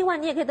另外，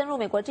你也可以登入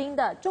美国之音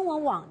的中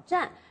文网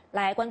站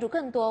来关注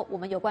更多我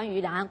们有关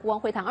于两岸孤汪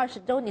会谈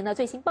20周年的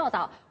最新报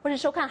道，或是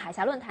收看海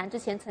峡论坛之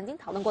前曾经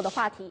讨论过的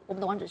话题。我们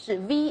的网址是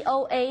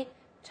voachinese.com。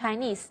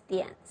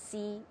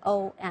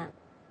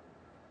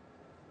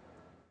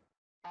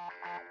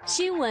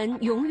新闻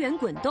永远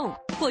滚动，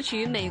获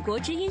取美国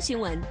之音新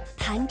闻，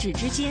弹指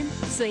之间，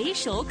随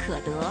手可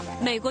得。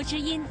美国之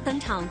音登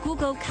场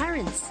Google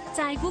Currents，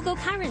 在 Google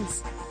Currents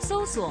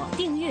搜索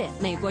订阅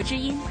美国之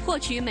音，获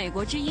取美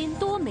国之音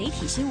多媒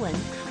体新闻，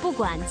不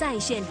管在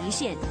线离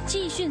线，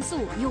既迅速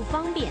又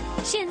方便。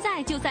现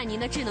在就在您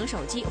的智能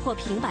手机或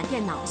平板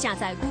电脑下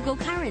载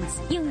Google Currents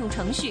应用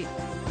程序。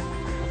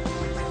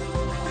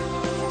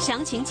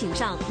详情请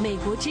上美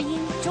国之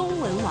音中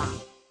文网。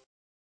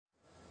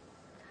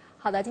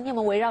好的，今天我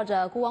们围绕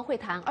着孤汪会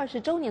谈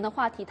20周年的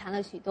话题谈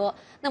了许多。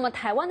那么，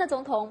台湾的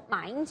总统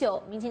马英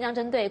九明天将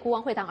针对孤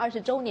汪会谈20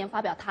周年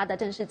发表他的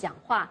正式讲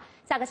话。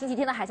下个星期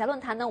天的海峡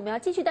论坛呢，我们要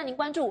继续带您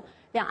关注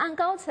两岸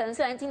高层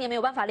虽然今年没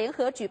有办法联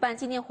合举办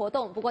纪念活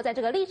动，不过在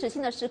这个历史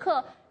性的时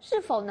刻，是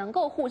否能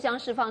够互相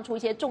释放出一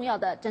些重要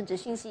的政治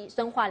讯息，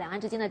深化两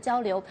岸之间的交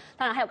流？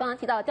当然，还有刚刚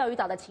提到的钓鱼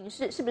岛的情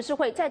势，是不是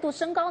会再度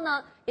升高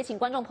呢？也请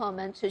观众朋友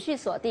们持续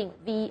锁定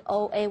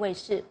VOA 卫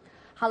视。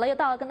好了，又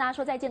到了跟大家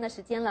说再见的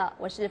时间了。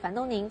我是樊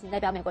东宁，仅代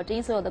表美国之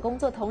音所有的工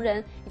作同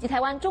仁以及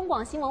台湾中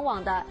广新闻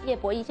网的叶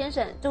博弈先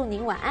生，祝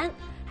您晚安。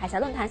海峡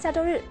论坛下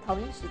周日同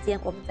一时间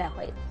我们再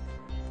会，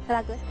蔡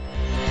大哥。